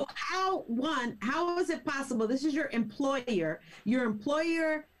 Okay, so how is it possible? This is your employer. Your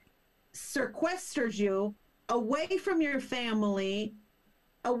employer sequesters you away from your family,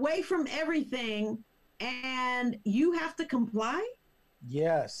 away from everything, and you have to comply?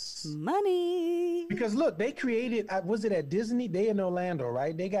 yes. Money. Because look, they created, was it at Disney? They in Orlando,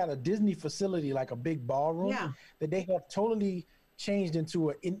 right? They got a Disney facility, like a big ballroom Yeah. that they have totally changed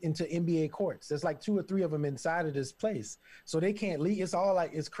into NBA courts. There's like 2 or 3 of them inside of this place. So they can't leave. It's all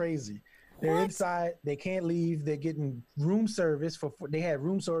like, it's crazy. They're What? inside. They can't leave. They're getting room service they had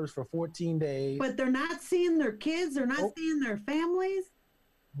room service for 14 days. But they're not seeing their kids. They're not Nope. seeing their families.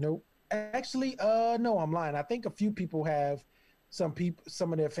 Nope. Actually, no, I'm lying. I think a few people have some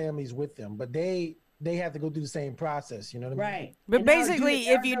of their families with them, but they have to go through the same process. You know what I mean? Right. But And now, basically,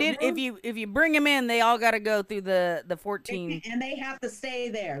 there if you are did, rooms, if you bring them in, they all got to go through the 14. and they have to stay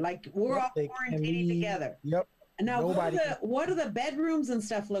there. Like we're Yep, all they can quarantining leave. together. Yep. And now, Nobody what do the bedrooms and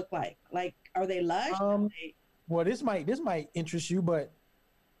stuff look like? Like, are they lush? Well, this might interest you, but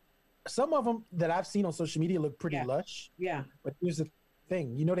some of them that I've seen on social media look pretty Yeah. lush. Yeah. But here's the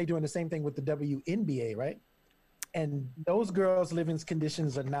thing, they're doing the same thing with the WNBA, right? And those girls' living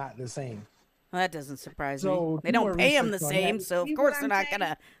conditions are not the same. Well, that doesn't surprise So me. They do don't more pay them the research on same, that. so of See course what they're I'm not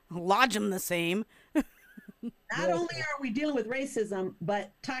gonna lodge them the same. Not only are we dealing with racism,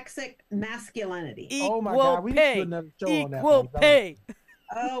 but toxic masculinity. Oh my Equal God, we need to do pay. another show on that Equal one. pay.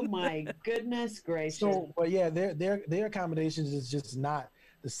 Oh my goodness gracious! So, but yeah, their accommodations is just not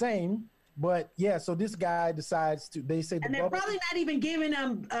the same. But yeah, so this guy decides to. They say the and they're bubble. probably not even giving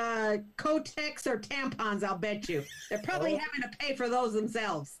them Kotex or tampons. I'll bet you they're probably Oh. having to pay for those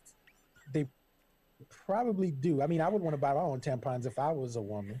themselves. They probably do. I mean, I would want to buy my own tampons if I was a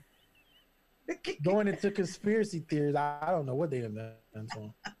woman. Going into conspiracy theories, I don't know what they invent.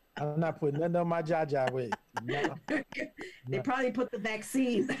 So I'm not putting nothing on my jaja with. No. They probably put the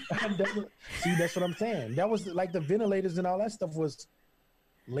vaccine. See, that's what I'm saying. That was like the ventilators and all that stuff was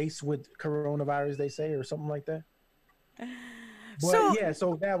laced with coronavirus, they say, or something like that. But So- yeah,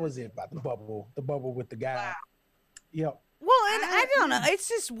 so that was it about the bubble with the guy. Wow. Yep. Well, and I don't know. It's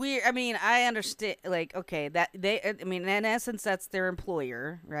just weird. I mean, I understand. Like, okay, that I mean, in essence, that's their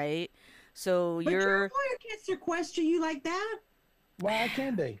employer, right? So But your you're. employer can't sequester you like that Why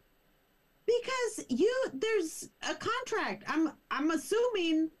can't they? because there's a contract. I'm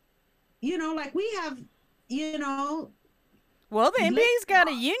assuming, like we have, Well, the Let- NBA's got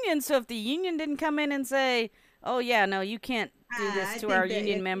a union, so if the union didn't come in and say, "Oh yeah, no, you can't do I this to think our that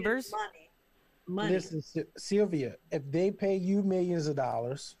union it's members," money. Listen, Sylvia, if they pay you millions of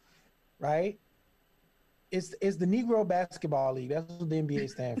dollars, right? It's the Negro Basketball League. That's what the NBA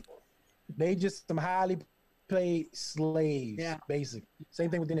stands for. They just some highly paid slaves, Yeah. basically. Same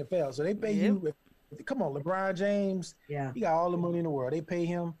thing with the NFL. So they pay Yep. you. Come on, LeBron James. Yeah. He got all the money in the world. They pay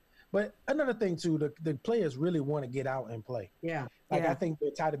him. But another thing too, the players really want to get out and play. Yeah. Like Yeah. I think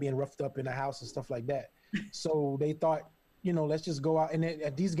they're tired of being roughed up in the house and stuff like that. So they thought, let's just go out.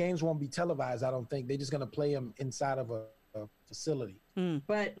 And these games won't be televised. I don't think they're just gonna play them inside of a facility.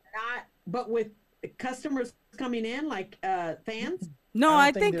 But with customers coming in, like fans. No, I don't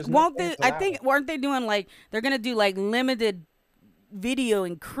I think think there's no won't they? fans I think allowed. weren't they doing like they're gonna do like limited video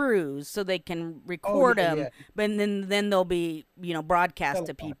and crews so they can record yeah, them, yeah. but then they'll be broadcast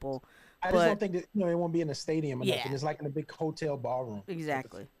to Televised. people. I just But- don't think that it won't be in a stadium or Yeah. nothing. It's like in a big hotel ballroom.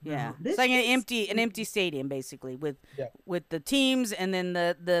 Exactly. Yeah. This It's like is- an empty stadium basically with Yeah. with the teams and then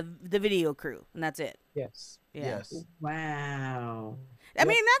the video crew and that's it. Yes. Yeah. Yes. Wow. I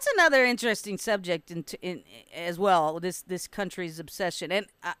mean, that's another interesting subject in as well. This country's obsession, and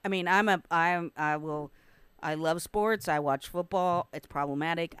I mean, I love sports. I watch football. It's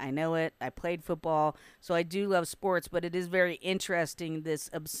problematic. I know it. I played football, so I do love sports. But it is very interesting this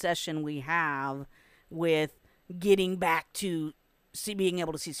obsession we have with getting back to being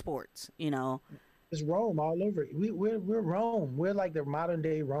able to see sports. It's Rome all over. We're Rome. We're like the modern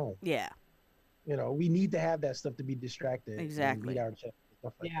day Rome. Yeah, We need to have that stuff to be distracted. and Exactly. beat our chest and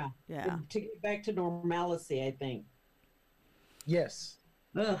stuff like that. Yeah. yeah. To get back to normalcy, I think. Yes.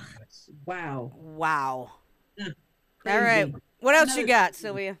 Ugh. Yes. Wow. Wow. Crazy. All right. What else you Another- got,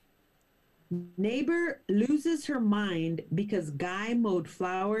 Sylvia? Neighbor loses her mind because guy mowed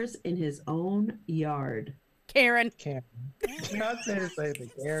flowers in his own yard. Karen. Karen. I said the same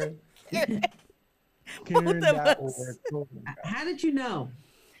thing, Karen. Both of got us. over it. Oh my God. How did you know?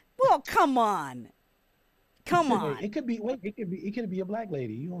 Well, come on. Come on. It could be. Wait. It could be a black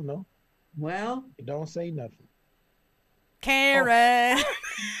lady. You don't know. Well, Don't say nothing. Karen.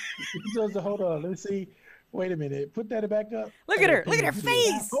 So, hold on. Let's see. Wait a minute. Put that back up. Look at her. Look at her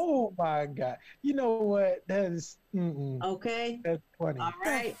face. Oh my God. You know what? That is. okay. That's funny. All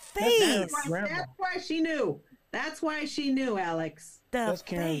right. Face. That's why she knew. That's why she knew, Alex. The That's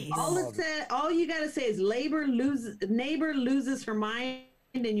Karen. face. All you gotta say is neighbor loses her mind,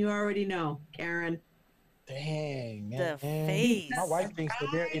 and you already know, Karen. Dang, The man. face. My wife thinks that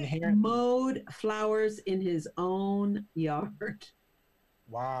they're inherent. Mowed flowers in his own yard.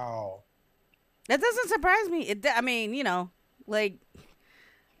 Wow. That doesn't surprise me. I mean, like,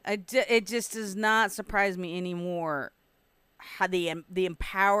 it just does not surprise me anymore how the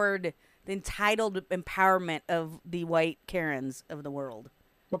empowered the entitled empowerment of the white Karens of the world.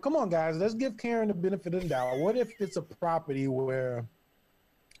 But come on, guys, let's give Karen the benefit of the doubt. What if it's a property where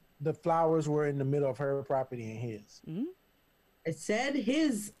the flowers were in the middle of her property and his? Mm-hmm. It said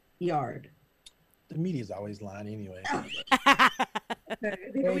his yard. The media's always lying anyway.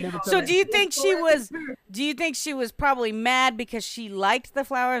 So do you think she was probably mad because she liked the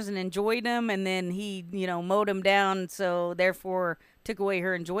flowers and enjoyed them, and then he, mowed them down, so therefore took away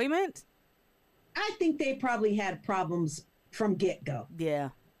her enjoyment? I think they probably had problems from get-go.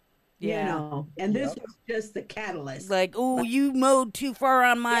 Yeah. And this was just the catalyst. Like, oh, you mowed too far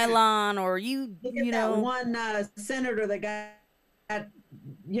on my lawn, or Look at that one senator that got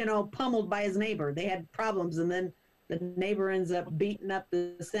pummeled by his neighbor. They had problems, and then the neighbor ends up beating up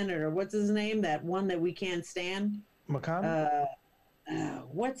the senator. What's his name? That one that we can't stand. McConnell.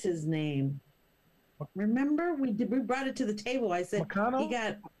 What's his name? Remember, we brought it to the table. I said McConnell? He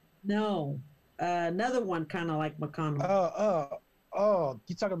got another one kind of like McConnell.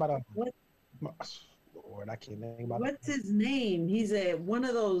 You talking about what? Lord, I can't think about What's his name? He's one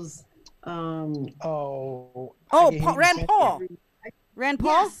of those. Rand Paul. Rand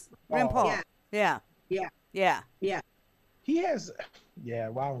Paul. Yes. Rand Paul. Yeah. He has. Yeah,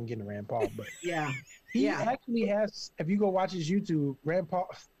 well, I'm getting Rand Paul, but Yeah. he actually has. If you go watch his YouTube, Rand Paul,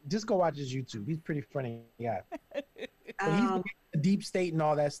 just go watch his YouTube. He's pretty funny guy. But he's the deep state and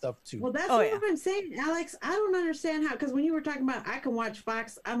all that stuff too. Well, that's what I'm saying, Alex. I don't understand how, because when you were talking about I can watch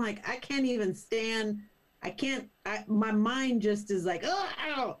Fox, I'm like, I can't even stand. My mind just is like,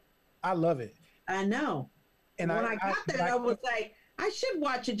 oh. I love it. I know. And when I got that, I was like, I should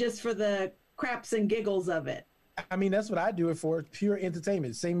watch it just for the craps and giggles of it. I mean, that's what I do it for, pure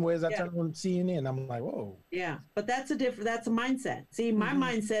entertainment. Same way as I turn on CNN. I'm like, whoa. Yeah, but that's a mindset. See, my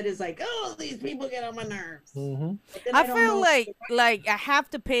mindset is like, oh, these people get on my nerves. Mm-hmm. I feel like I have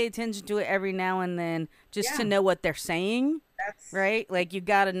to pay attention to it every now and then just to know what they're saying. Right? Like, you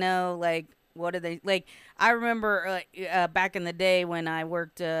got to know, like, what are they like? I remember back in the day when I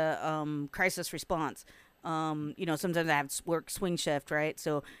worked crisis response. Sometimes I have to work swing shift, right?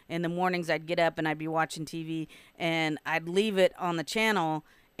 So in the mornings I'd get up and I'd be watching TV and I'd leave it on the channel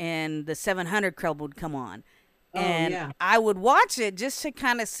and the 700 Club would come on. And I would watch it just to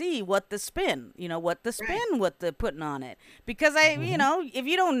kind of see what the spin, what they're putting on it. Because if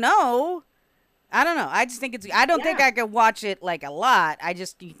you don't know, I don't know. I just think I don't think I could watch it like a lot. I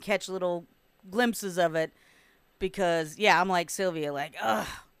just you catch little glimpses of it because, I'm like Sylvia, like, ugh.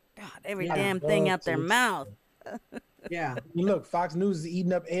 God, every damn thing out their mouth. Yeah. Look, Fox News is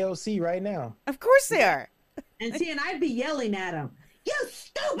eating up AOC right now. Of course they are. And I'd be yelling at them. You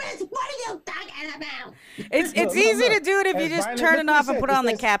stupids! What are you talking about? It's easy to do it if you just turn it off and put on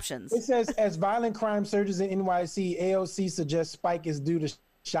the captions. It says, as violent crime surges in NYC, AOC suggests spike is due to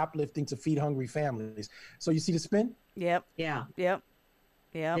shoplifting to feed hungry families. So you see the spin? Yep. Yeah. Yep.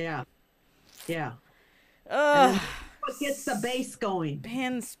 Yeah. Ugh. What gets the bass going?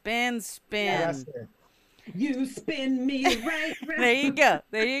 Spin. Yeah, you spin me right. There you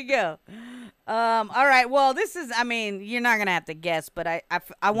go. All right. Well, this is, you're not going to have to guess, but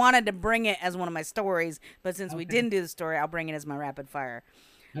I wanted to bring it as one of my stories, but since we didn't do the story, I'll bring it as my rapid fire.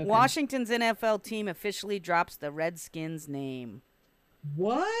 Okay. Washington's NFL team officially drops the Redskins name.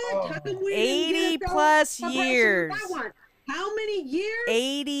 What? How come we 80 plus years. How many years?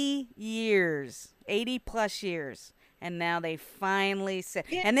 80 years. 80 plus years. And now they finally said,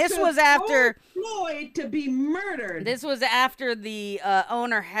 and this was after Floyd to be murdered. This was after the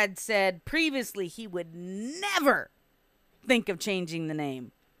owner had said previously he would never think of changing the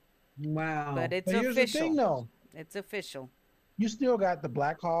name. Wow! But it's official. Here's the thing, though. It's official. You still got the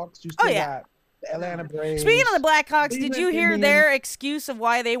Blackhawks. You still got the Atlanta Braves. Speaking of the Blackhawks, did you hear their excuse of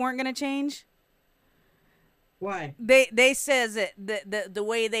why they weren't going to change? Why? They says that the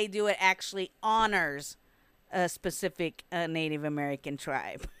way they do it actually honors a specific Native American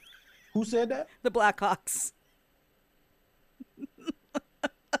tribe. Who said that? The Blackhawks.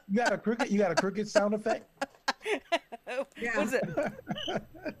 You got a cricket sound effect? Yeah. What's it?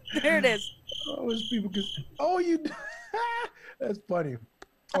 There it is. You that's funny.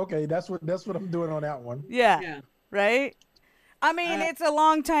 Okay, that's what I'm doing on that one. Yeah. Right? It's a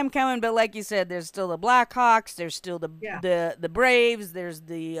long time coming, but like you said, there's still the Blackhawks, there's still the Braves, there's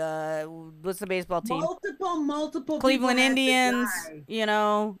the what's the baseball team? Multiple Cleveland Indians, You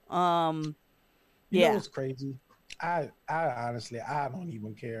know what's crazy? I honestly, I don't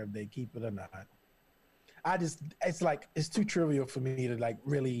even care if they keep it or not. It's too trivial for me to like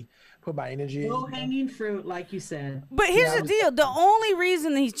really put my energy in. Low-hanging fruit, like you said. But here's the deal. The only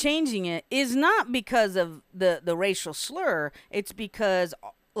reason he's changing it is not because of the racial slur. It's because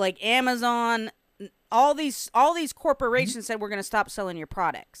like Amazon, all these corporations said we're going to stop selling your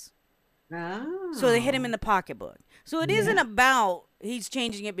products. Oh. So they hit him in the pocketbook. So it isn't about he's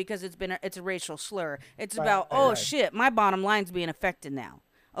changing it because it's a racial slur. It's about right. shit, my bottom line's being affected now.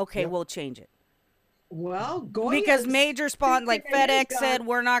 Okay, we'll change it. Well, Goya's Because major like thinking FedEx he's said gone.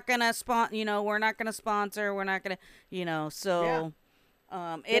 we're not gonna we're not gonna sponsor, we're not gonna so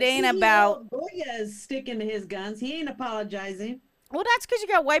it ain't CEO about Goya is sticking to his guns. He ain't apologizing. well, that's because you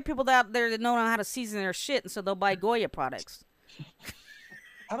got white people out there that don't know how to season their shit, and so they'll buy Goya products.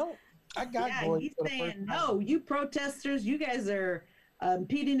 I got Yeah, Goya he's for the first saying, time. no, you protesters, you guys are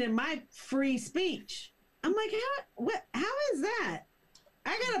impeding in my free speech. I'm like, how is that?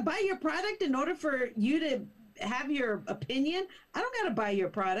 I gotta buy your product in order for you to have your opinion. I don't gotta buy your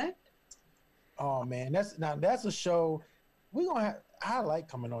product. Oh man, that's a show we gonna have. I like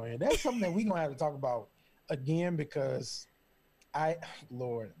coming on here. That's something that we gonna have to talk about again because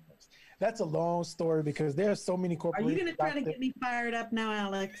Lord, that's a long story because there's so many Are corporations. you gonna try out to there. get me fired up now,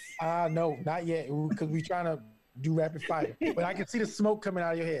 Alex? No, not yet, because we're trying to do rapid fire. But I can see the smoke coming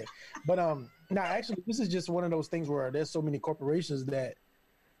out of your head. But now actually, this is just one of those things where there's so many corporations that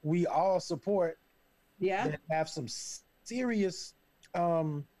we all support Yeah. that have some serious,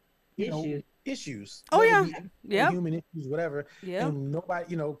 issues. Oh, Whether yeah. it be Yep. human issues, whatever. Yeah. And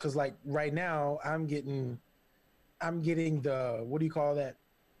nobody, because like right now, I'm getting the what do you call that?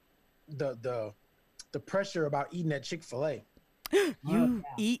 The pressure about eating at Chick-fil-A. You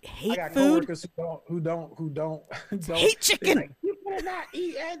eat I hate got food? coworkers who don't Hate chicken. like, you better not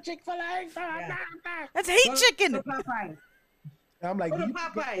eat at Chick-fil-A. That's hate Go chicken. to Popeyes. I'm like, Go to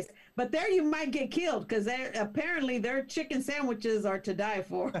Popeyes. But there you might get killed because apparently their chicken sandwiches are to die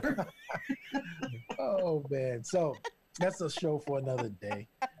for. oh man. So that's a show for another day.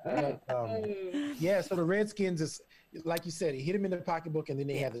 But, yeah, so the Redskins is like you said, he hit him in the pocketbook and then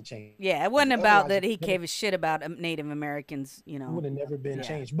they had to change. Yeah, it wasn't about Otherwise, that he gave a shit about Native Americans, It would have never been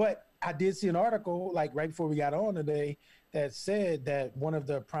changed. But I did see an article like right before we got on today that said that one of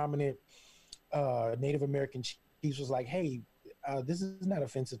the prominent Native American chiefs was like, "Hey, this is not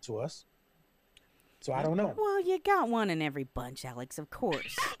offensive to us." So I don't know. Well, you got one in every bunch, Alex, of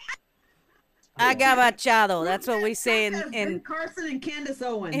course. Agabachado. That's what we say Ben in Carson and Candace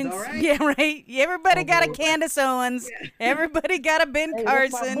Owens, all right? yeah, right. Everybody got a Okay. Candace Owens. Everybody got a Ben Hey,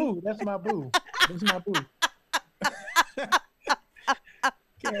 Carson. That's my boo. That's my boo.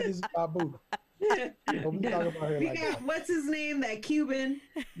 Candace is my boo. But we talk about her We like got, that. what's his name? That Cuban,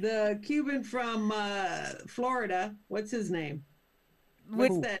 the Cuban from Florida. What's his name?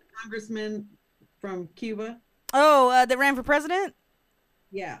 What's Who? that congressman from Cuba? Oh, that ran for president?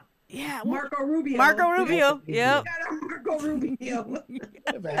 Yeah, Yeah. Marco Rubio. Marco Rubio. We Yep. got our Marco Rubio.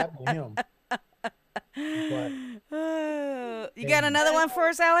 Whatever happened to him? But You got another one for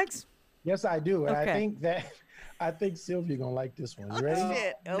us, Alex? yes, I do. And Okay. I think Sylvia gonna like this one. You ready?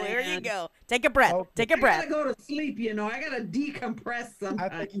 Shit. Oh, here you man. go. Take a breath. Okay. Take a I breath. gotta go to sleep. I gotta decompress I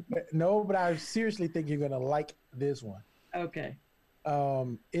sometimes. think no, but I seriously think you're gonna like this one. Okay.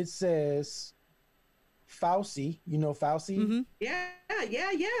 It says Fauci. You know Fauci? Mhm. Yeah.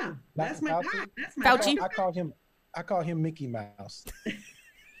 That's my Fauci? doc. That's my Fauci. doc. I call him Mickey Mouse.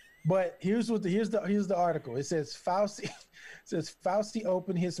 But here's the article. It says Fauci Fauci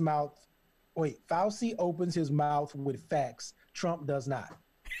opened his mouth. Wait, Fauci opens his mouth with facts. Trump does not.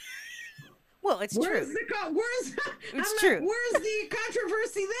 Well, it's Where's true. where's It's I'm true. Like, where's the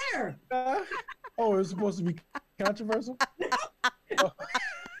controversy there? Oh, it's supposed to be controversial?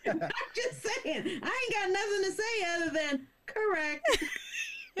 I'm just saying. I ain't got nothing to say other than correct.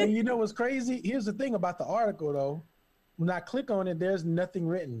 And you know what's crazy? Here's the thing about the article, though. When I click on it, there's nothing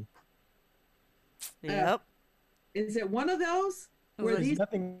written. Yep. Is it one of those where There's these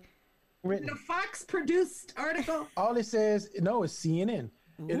nothing written. the Fox produced article? All it says, no, it's CNN.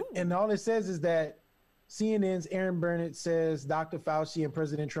 And all it says is that CNN's Aaron Burnett says Dr. Fauci and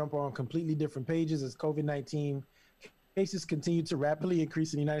President Trump are on completely different pages as COVID-19 cases continue to rapidly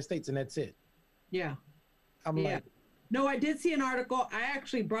increase in the United States. And that's it. Yeah. I'm Yeah. like, No, I did see an article. I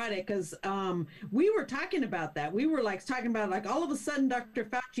actually brought it because we were talking about that. We were talking about all of a sudden Dr.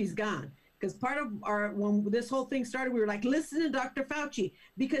 Fauci's gone. Because part of when this whole thing started, we were like, listen to Dr. Fauci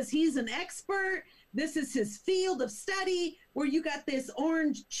because he's an expert. This is his field of study where you got this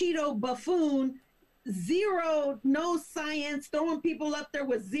orange Cheeto buffoon, no science, throwing people up there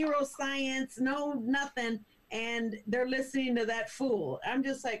with zero science, no nothing. And they're listening to that fool. I'm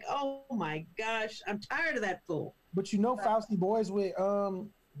just like, oh my gosh, I'm tired of that fool. but Fauci boys with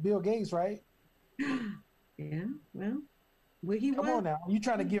Bill Gates, right? Yeah, well, he Come was. on now. You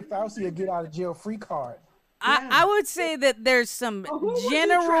trying to give Fauci a get out of jail free card. I would say that there's some Oh, who would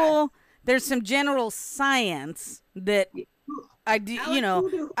you general science that I do,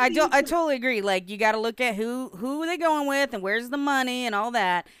 Alex, who I do you totally agree. Like, you got to look at who are they going with and where's the money and all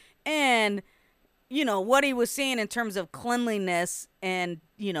that. And, what he was saying in terms of cleanliness and,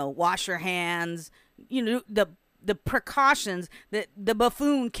 wash your hands, the precautions that the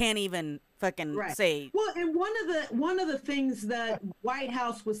buffoon can't even fucking say. Well, and one of the things that White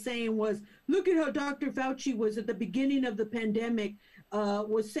House was saying was, look at how Dr. Fauci was at the beginning of the pandemic,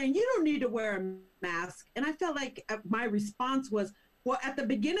 was saying you don't need to wear a mask. And I felt like my response was, well, at the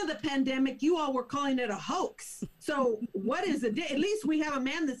beginning of the pandemic, you all were calling it a hoax. So what is it? At least we have a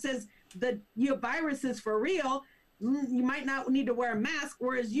man that says the virus is for real. You might not need to wear a mask,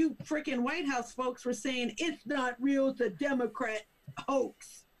 whereas you freaking White House folks were saying it's not real, it's a Democrat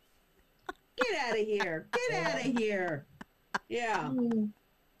hoax. Get out of here. Get out of here. Yeah.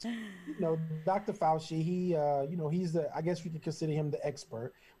 Dr. Fauci, he, he's I guess we could consider him the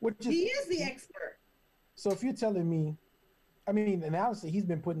expert. He is the expert. So if you're telling me, and honestly, he's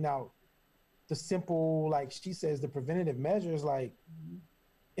been putting out the simple, like she says, the preventative measures, like,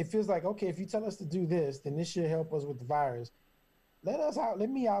 it feels like, okay, if you tell us to do this, then this should help us with the virus. Let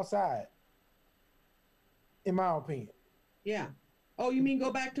me outside, in my opinion. Yeah. Oh, you mean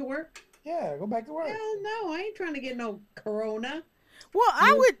go back to work? Yeah, go back to work. Hell no, I ain't trying to get no corona. Well,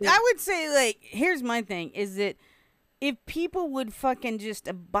 I would say, like, here's my thing, is that if people would fucking just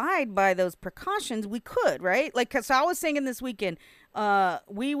abide by those precautions, we could, right? Like, cause I was thinking this weekend, I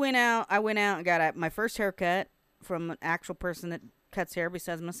went out and got my first haircut from an actual person that cuts hair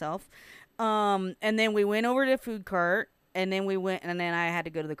besides myself. And then we went over to the food cart, and then I had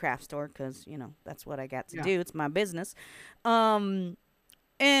to go to the craft store because, that's what I got to do. It's my business. And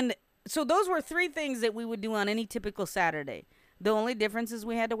so those were three things that we would do on any typical Saturday. The only difference is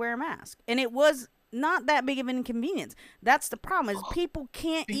we had to wear a mask. And it was not that big of an inconvenience. That's the problem, is people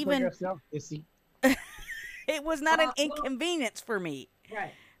can't even... It was not an inconvenience for me.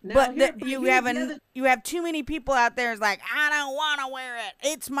 Right. Now, but you have too many people out there. It's like, I don't want to wear it.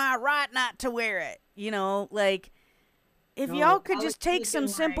 It's my right not to wear it. Like, if y'all could just take some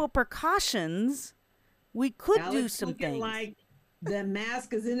simple precautions, we could do some things. Like the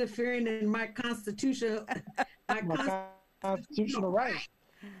mask is interfering in my constitutional right.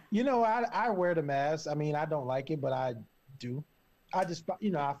 I wear the mask. I don't like it, but I do. I just,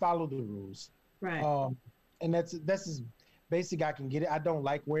 I follow the rules. Right. And that's as basic I can get it. I don't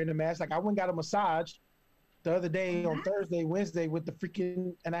like wearing a mask. Like, I went and got a massage the other day on Thursday, Wednesday with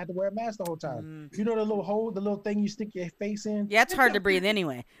and I had to wear a mask the whole time. The little hole, the little thing you stick your face in? Yeah, it's hard to breathe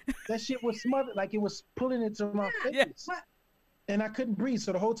anyway. That shit was smothered. Like, it was pulling into my face. Yeah. And I couldn't breathe.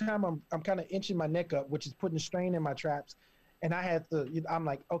 So the whole time I'm kind of inching my neck up, which is putting strain in my traps. And I'm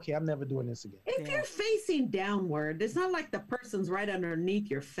like, okay, I'm never doing this again. If you're facing downward, it's not like the person's right underneath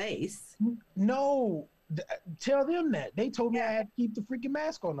your face. No. Tell them that. They told me I had to keep the freaking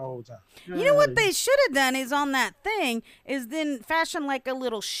mask on the whole time. You know what they should have done is on that thing is then fashion like a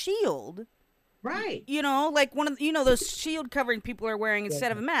little shield. Right. Like one of those shield covering people are wearing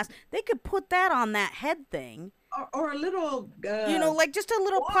instead of a mask. They could put that on that head thing. Or a little like just a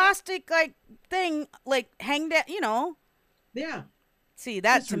little plastic like thing, like hang that, Yeah. See,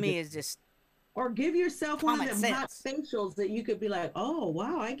 that to me is just... Or give yourself one of them hot facials that you could be like, oh,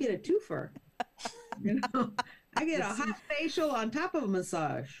 wow, I get a twofer. I get a hot facial on top of a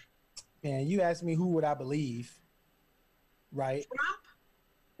massage. Man, you asked me who would I believe, right? Trump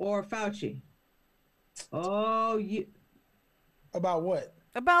or Fauci? Oh, you... About what?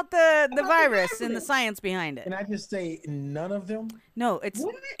 About the virus and the science behind it. Can I just say none of them? No, it's...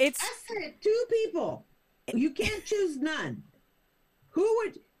 I said two people. You can't choose none. Who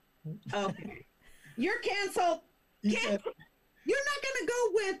would... Okay. You're canceled. You're not going to go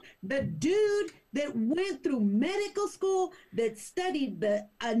with the dude that went through medical school, that studied the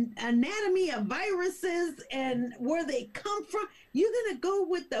anatomy of viruses and where they come from. You're going to go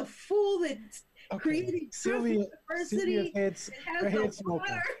with the fool that's creating Sylvia University. her head's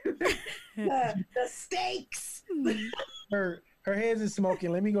smoking. the steaks. Her head is smoking.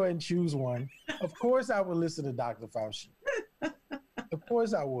 Let me go ahead and choose one. Of course I would listen to Dr. Fauci. Of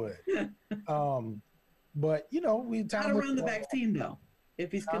course I would. But we not around the vaccine though.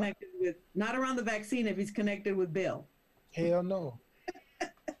 If he's connected with not around the vaccine, if he's connected with Bill. Hell no.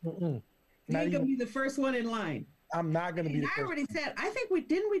 He ain't gonna be the first one in line. I'm not going to be And the I first. already said. I think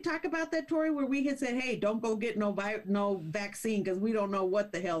we talk about that, Tori, where we had said, "Hey, don't go get no vaccine because we don't know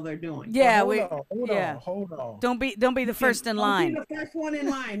what the hell they're doing." Yeah, Hold on. Don't be the first in Don't line. be the first one in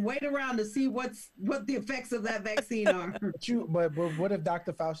line. Wait around to see what the effects of that vaccine are. But what if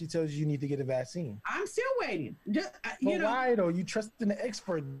Dr. Fauci tells you need to get a vaccine? I'm still waiting. Just But why though? You trust in the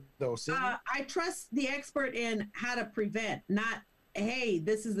expert though, Sylvia. I trust the expert in how to prevent, not hey,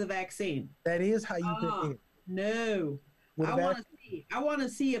 this is the vaccine. That is how you prevent. No. With a I want to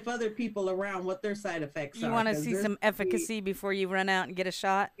see if other people around what their side effects are. You want to 'cause see there's some efficacy before you run out and get a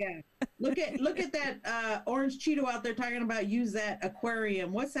shot? Yeah. Look at that orange Cheeto out there talking about use that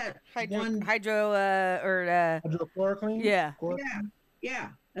aquarium. What's that one? Hydrochloroquine? Yeah.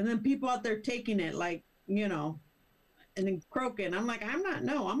 Yeah. And then people out there taking it like, and then croaking. I'm like, I'm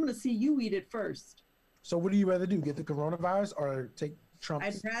going to see you eat it first. So what do you rather do? Get the coronavirus or take Trump's?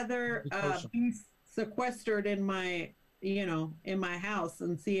 I'd rather be sequestered in my house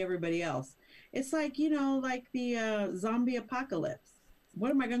and see everybody else. It's like, like the zombie apocalypse. What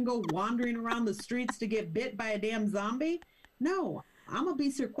am I going to go wandering around the streets to get bit by a damn zombie? No, I'm going to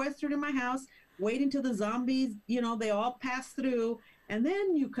be sequestered in my house, waiting till the zombies, they all pass through. And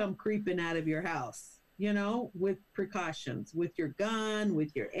then you come creeping out of your house, with precautions, with your gun,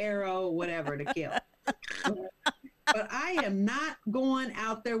 with your arrow, whatever to kill. But I am not going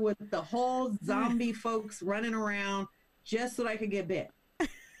out there with the whole zombie folks running around just so I could get bit.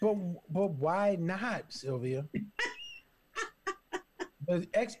 But why not, Sylvia? The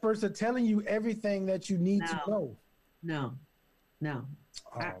experts are telling you everything that you need to know. No.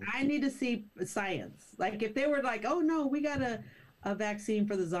 I need to see science. Like if they were like, oh no, we got a vaccine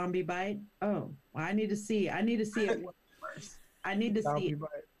for the zombie bite. Oh, well, I need to see it work first. I need to see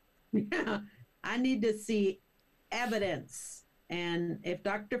it. Yeah. I need to see evidence. And if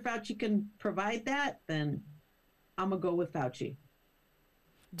Dr. Fauci can provide that, then I'm going to go with Fauci.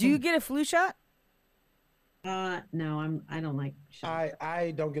 Do you get a flu shot? No, I don't like shots.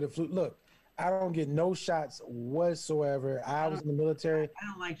 I don't get a flu. Look, I don't get no shots whatsoever. I was in the military. I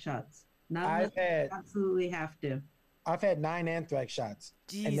don't like shots. Absolutely have to. I've had 9 anthrax shots.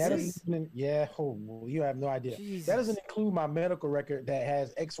 Jesus. And that doesn't, you have no idea. Jesus. That doesn't include my medical record that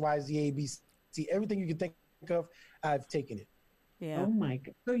has X, Y, Z, A, B, C, everything you can think of, I've taken it. Yeah. Oh my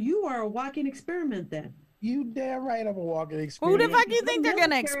God. So you are a walking experiment then. You damn right I'm a walking Who experiment. the fuck you think they're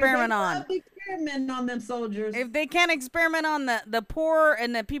going to experiment on? Experiment on them soldiers. If they can't experiment on the poor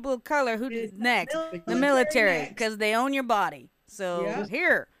and the people of color, who's next? The military, because they own your body. So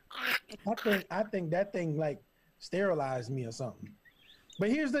here. I think that thing like sterilized me or something. But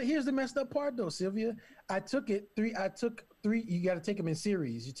here's the messed up part though, Sylvia. I took 3. You got to take them in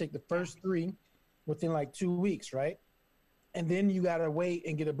series. You take the first 3 within like 2 weeks, right? And then you got to wait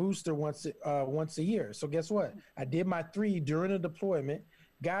and get a booster once a year. So guess what? I did my 3 during the deployment,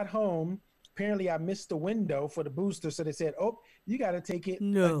 got home. Apparently I missed the window for the booster. So they said, oh, you got to take it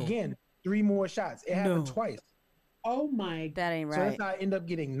again. 3 more shots. It happened twice. Oh my. That ain't right. So that's how I end up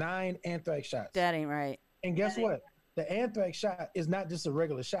getting 9 anthrax shots. That ain't right. And guess what? The anthrax shot is not just a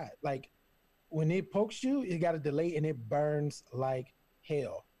regular shot. Like when it pokes you, it got a delay and it burns like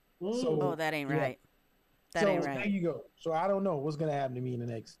hell. So, that ain't right. That so ain't right. there you go. So I don't know what's gonna happen to me in the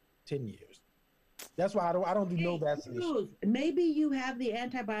next 10 years. That's why I don't do no vaccination. Maybe you have the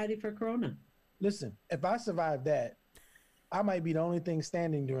antibody for corona. Listen, if I survive that, I might be the only thing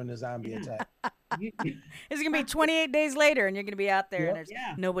standing during the zombie attack. It's gonna be 28 days later, and you're gonna be out there, and there's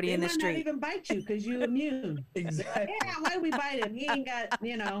nobody in the street. They might not even bite you because you're immune. Exactly. Yeah, why do we bite him? He ain't got,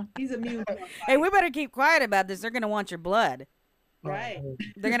 he's immune. Hey, we better keep quiet about this. They're gonna want your blood. Right.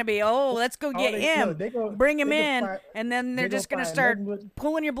 They're gonna be, let's go get him, bring him in, and then they're just gonna start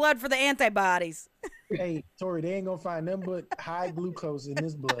pulling your blood for the antibodies. Hey, Tori, they ain't gonna find nothing but high glucose in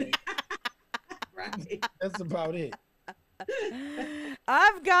this blood. Right. That's about it.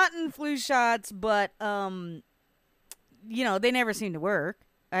 I've gotten flu shots, but they never seem to work.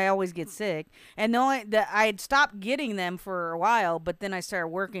 I always get sick, and I had stopped getting them for a while, but then I started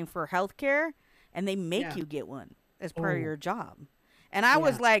working for healthcare, and they make you get one as part of your job. And I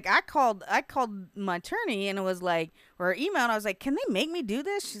was like, I called my attorney and it was like, or emailed, I was like, can they make me do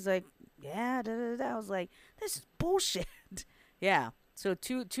this? She's like, yeah, da, da, da. I was like, this is bullshit. Yeah. So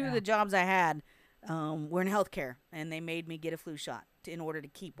two of the jobs I had were in healthcare, and they made me get a flu shot in order to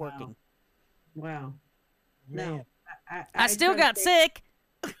keep working. Wow. Man. No. I still got sick.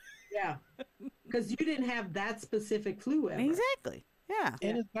 Yeah. Because you didn't have that specific flu ever. Exactly. Yeah.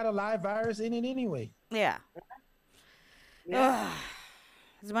 And it's got a live virus in it anyway. Yeah.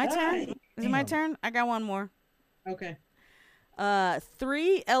 Is it my turn? Is it my turn? I got one more. Okay.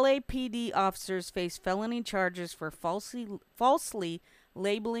 Three LAPD officers face felony charges for falsely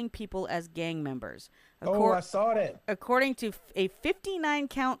labeling people as gang members. Oh, I saw that. According to a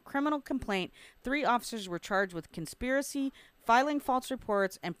 59-count criminal complaint, 3 officers were charged with conspiracy, filing false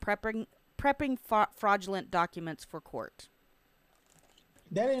reports, and prepping fraudulent documents for court.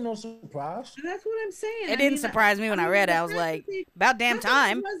 That ain't no surprise. That's what I'm saying. It didn't surprise me when I read it. I was like, about damn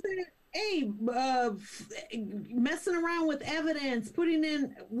time. Messing around with evidence, putting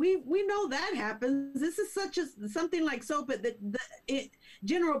in. We know that happens. This is something like soap that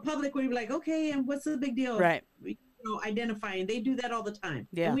general public would be like, okay, and what's the big deal? Right. Identifying. They do that all the time.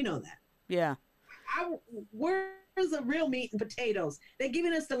 Yeah. And we know that. Yeah. Where's the real meat and potatoes? They're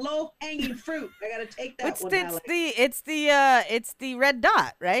giving us the low hanging fruit. I gotta take that one. It's the red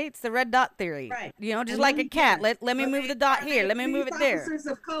dot, right? It's the red dot theory. Right. Just And like a cat. yes, Let me move the dot here. Let me move it there. Officers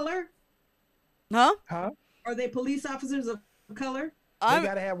of color? Huh? Are they police officers of color? They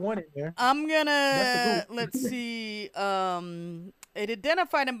gotta have one in there. I'm gonna let's see. It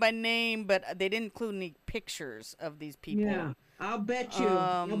identified them by name, but they didn't include any pictures of these people. Yeah, I'll bet you.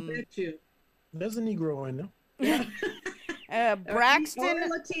 There's a Negro in there.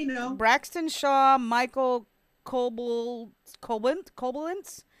 Braxton Shaw, Michael Koblenz,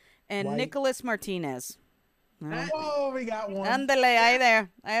 and White. Nicholas Martinez. Oh, we got one. Andale, ahí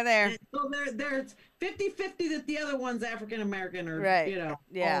there. So there's 50-50 that the other one's African American, or Right.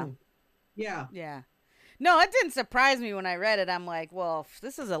 Yeah. Yeah. No, it didn't surprise me when I read it. I'm like, well,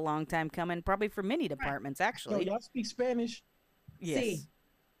 this is a long time coming, probably for many departments, Yo, actually. y'all speak Spanish? Yes.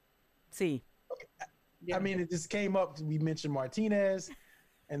 See. Yeah. I mean, it just came up. We mentioned Martinez,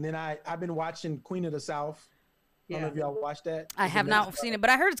 and then I've been watching Queen of the South. I don't know if y'all watched that. I have not seen it, but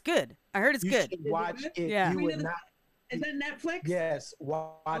I heard it's good. You good. should watch it. Yeah. You Queen would of the- not. Is that Netflix? Yes,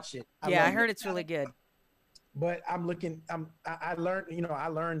 watch it. I love heard it. it's really good. But I'm looking. I learned. I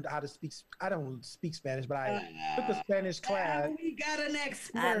learned how to speak. I don't speak Spanish, but I took a Spanish class. We got an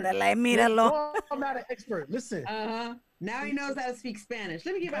expert. Andale, míralo. No, I'm not an expert. Listen. Now he knows how to speak Spanish.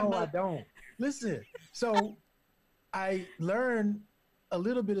 Let me give my No, I mother. don't. Listen. So I learned a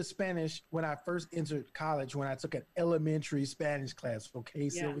little bit of Spanish when I first entered college, when I took an elementary Spanish class. Okay,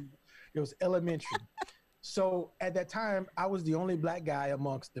 so it was elementary. So at that time, I was the only black guy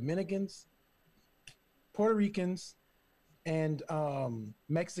amongst Dominicans, Puerto Ricans, and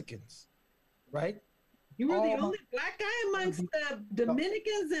Mexicans, right? You were the only black guy amongst the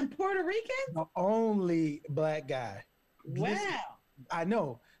Dominicans and Puerto Ricans? The only black guy. Wow. Listen, I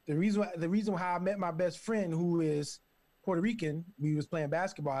know. The reason how I met my best friend, who is Puerto Rican, we was playing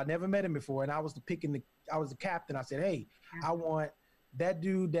basketball. I never met him before, and I was the captain. I said, hey, I want that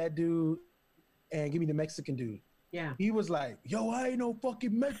dude, and give me the Mexican dude. Yeah. He was like, yo, I ain't no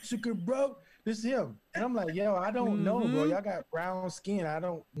fucking Mexican, bro. This is him. And I'm like, yo, I don't know, bro. Y'all got brown skin. I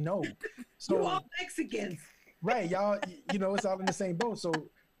don't know. So You all Mexicans. right, y'all, it's all in the same boat. So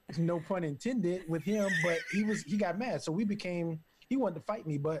no pun intended with him, but he got mad. So he wanted to fight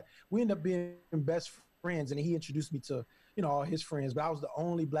me, but we ended up being best friends, and he introduced me to, all his friends, but I was the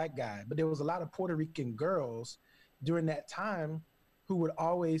only black guy. But there was a lot of Puerto Rican girls during that time who would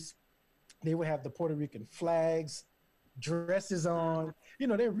they would have the Puerto Rican flags, dresses on,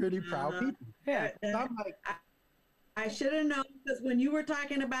 they're really proud people. Yeah. So I'm like, I should have known, because when you were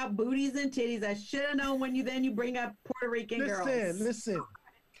talking about booties and titties, I should have known when you bring up Puerto Rican girls. listen.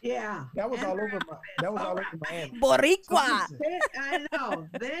 Yeah. That was all over Miami. Boricua. So I know.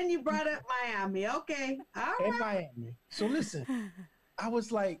 Then you brought up Miami. Okay. All in right. Miami. So listen, I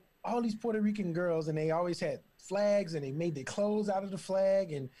was like, all these Puerto Rican girls, and they always had flags, and they made their clothes out of the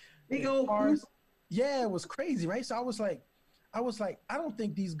flag, and Big old cars. Yeah, it was crazy, right? So I was like, I don't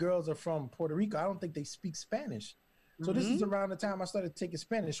think these girls are from Puerto Rico. I don't think they speak Spanish. So this is around the time I started taking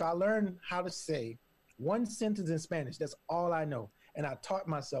Spanish. So I learned how to say one sentence in Spanish. That's all I know. And I taught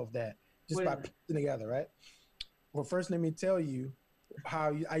myself that just by piecing together, right? Well, first, let me tell you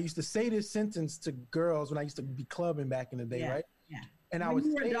how I used to say this sentence to girls when I used to be clubbing back in the day, right? Yeah. And When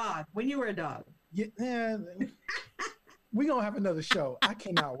you were a dog. Yeah, we're going to have another show. I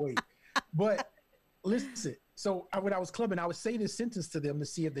cannot wait. But listen, so when I was clubbing, I would say this sentence to them to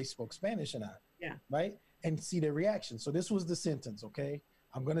see if they spoke Spanish or not. Yeah. Right? And see their reaction. So this was the sentence, okay?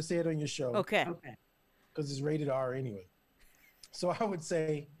 I'm going to say it on your show. Okay. Because it's rated R anyway. So I would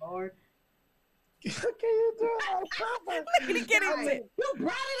say, Lord. can you do it? Look at get into it. You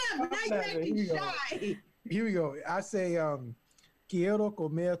brought it up. Now you're acting shy. Here we go. I say, quiero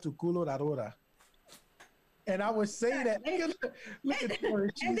comer tu culo ahora. And I would say that. Look at her.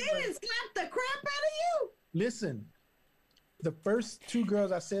 And they didn't slap the crap out of you. Listen, the first two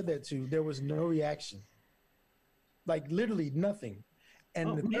girls I said that to, there was no reaction. like literally nothing. And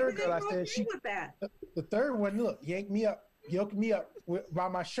Oh, the maybe third they girl, I were said, okay with that. the third one, look, yoked me up by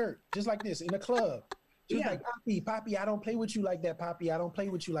my shirt, just like this in a club. She was Yeah. like, Poppy, I don't play with you like that, Poppy. I don't play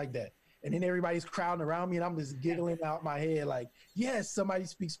with you like that. And then everybody's crowding around me, and I'm just giggling out my head, like, yes, somebody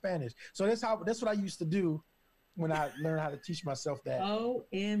speaks Spanish. So that's what I used to do when I learned how to teach myself that.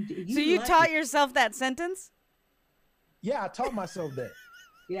 OMG. So you lucky. taught yourself that sentence? Yeah, I taught myself that,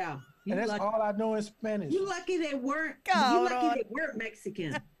 Yeah. You and that's lucky. all I know in Spanish. You lucky they weren't. Hold You lucky on. they weren't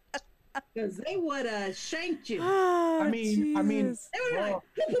Mexican, because they would have shanked you. Oh, I mean, Jesus. They would have well,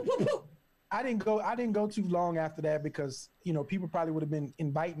 like, poo, poo, poo, poo. I didn't go too long after that because people probably would have been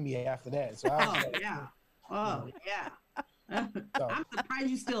inviting me after that. So I was Oh like, yeah. Oh yeah. So- I'm surprised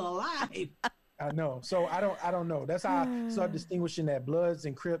you're still alive. I know. So I don't know. That's how I start distinguishing that Bloods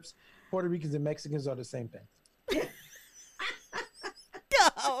and Crips, Puerto Ricans and Mexicans are the same thing.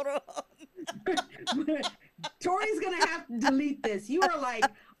 Hold on. Tori's gonna have to delete this. You are like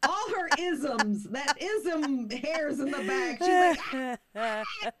all her isms, that ism hairs in the back. She's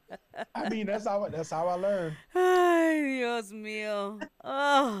like, I mean, that's how I learned. Ay, Dios mío.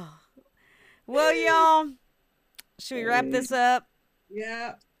 Oh. Well, y'all, should we wrap this up?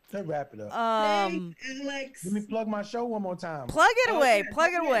 yeah. Let's wrap it up. Thanks, Alex. Let me plug my show one more time. Plug it away. Okay,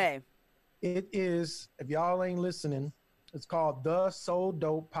 Plug it okay. away. It is, if y'all ain't listening, it's called The Soul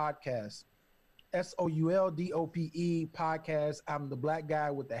Dope Podcast. SOULDOPE podcast. I'm the black guy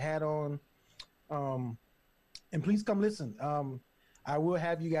with the hat on. And please come listen. I will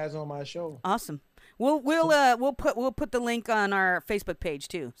have you guys on my show. Awesome. We'll put the link on our Facebook page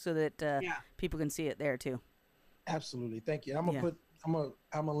too, so that Yeah. people can see it there too. Absolutely. Thank you. I'm gonna Yeah. I'm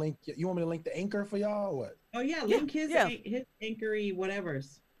gonna link. You want me to link the anchor for y'all or what? Oh yeah, link his yeah. his anchory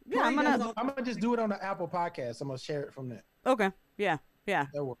whatevers. Yeah, I'm Tori gonna- does all- I'm gonna just do it on the Apple podcast. I'm gonna share it from there. Okay. Yeah. Yeah.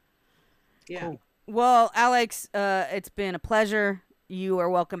 That works. yeah. Cool. Well, Alex, it's been a pleasure. You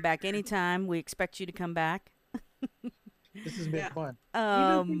are welcome back anytime. We expect you to come back. This has been Yeah. fun.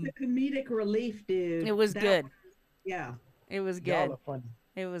 Even for the comedic relief, dude. It was that good. was- yeah. It was Y'all good. are funny.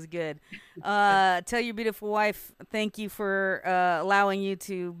 It was good. Tell your beautiful wife thank you for allowing you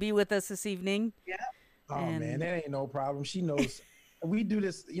to be with us this evening. Oh And- man, that ain't no problem. She knows. We do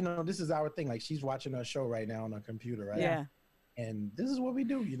this. This is our thing. Like she's watching our show right now on her computer, right? Yeah. And this is what we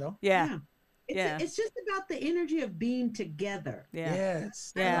do. Yeah. It's, Yeah. it's just about the energy of being together. Yeah.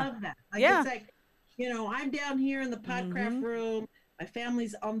 Yes. Yeah. I love that. Like, Yeah. It's like, I'm down here in the Podcraft Mhm. room. My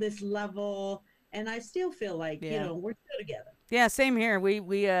family's on this level. And I still feel like, Yeah. we're still together. Yeah, same here.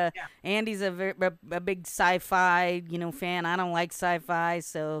 We Andy's a big sci-fi, fan. I don't like sci-fi,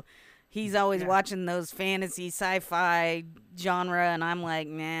 so he's always Yeah. watching those fantasy sci-fi genre, and I'm like,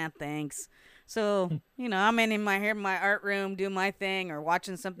 nah, thanks. So, I'm in my art room doing my thing or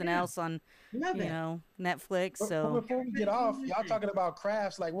watching something Yeah. else on, Love it. Netflix. But So, before we get off, y'all talking about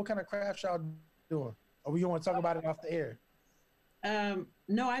crafts. Like, what kind of crafts y'all doing? Or we want to talk about it off the air?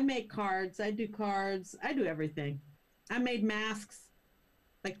 No, I make cards. I do cards. I do everything. I made masks,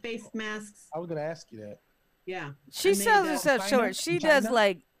 like face masks. I was gonna ask you that. Yeah. she I made sells that. herself China? short. She From does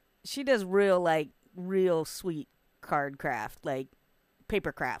China? she does real sweet card craft, like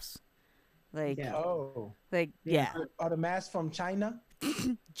paper crafts. Like, Yeah. Oh, yeah. are the masks from China?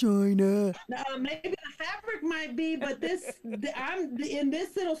 China. No, maybe the fabric might be, but I'm in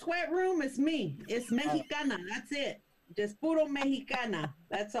this little sweat room. It's me. It's Mexicana. That's it. Just puro Mexicana.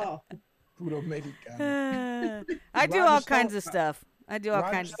 That's all. Puro Mexicano. I do Roger all kinds Stone- of stuff. I do all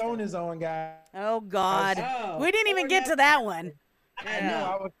Roger kinds of Stone stuff. is on, guys. Oh God, Oh, we didn't even Lord, get to that one. I No,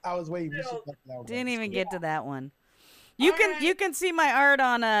 know. I was waiting. We should talk that one. Didn't even get to that one. You All can right. you can see my art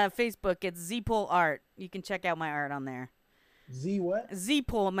on Facebook. It's Zpol Art. You can check out my art on there. Z what?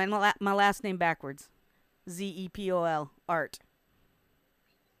 Zpol, my last name backwards. ZEPOL Art.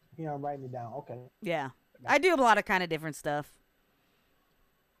 Yeah, I'm writing it down. Okay. Yeah, I do a lot of kind of different stuff.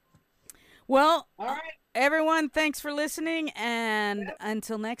 Well, All right. everyone, thanks for listening, and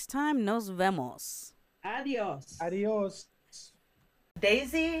until next time, nos vemos. Adios. Adios.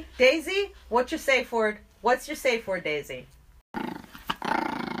 Daisy, what's your safe word? Daisy?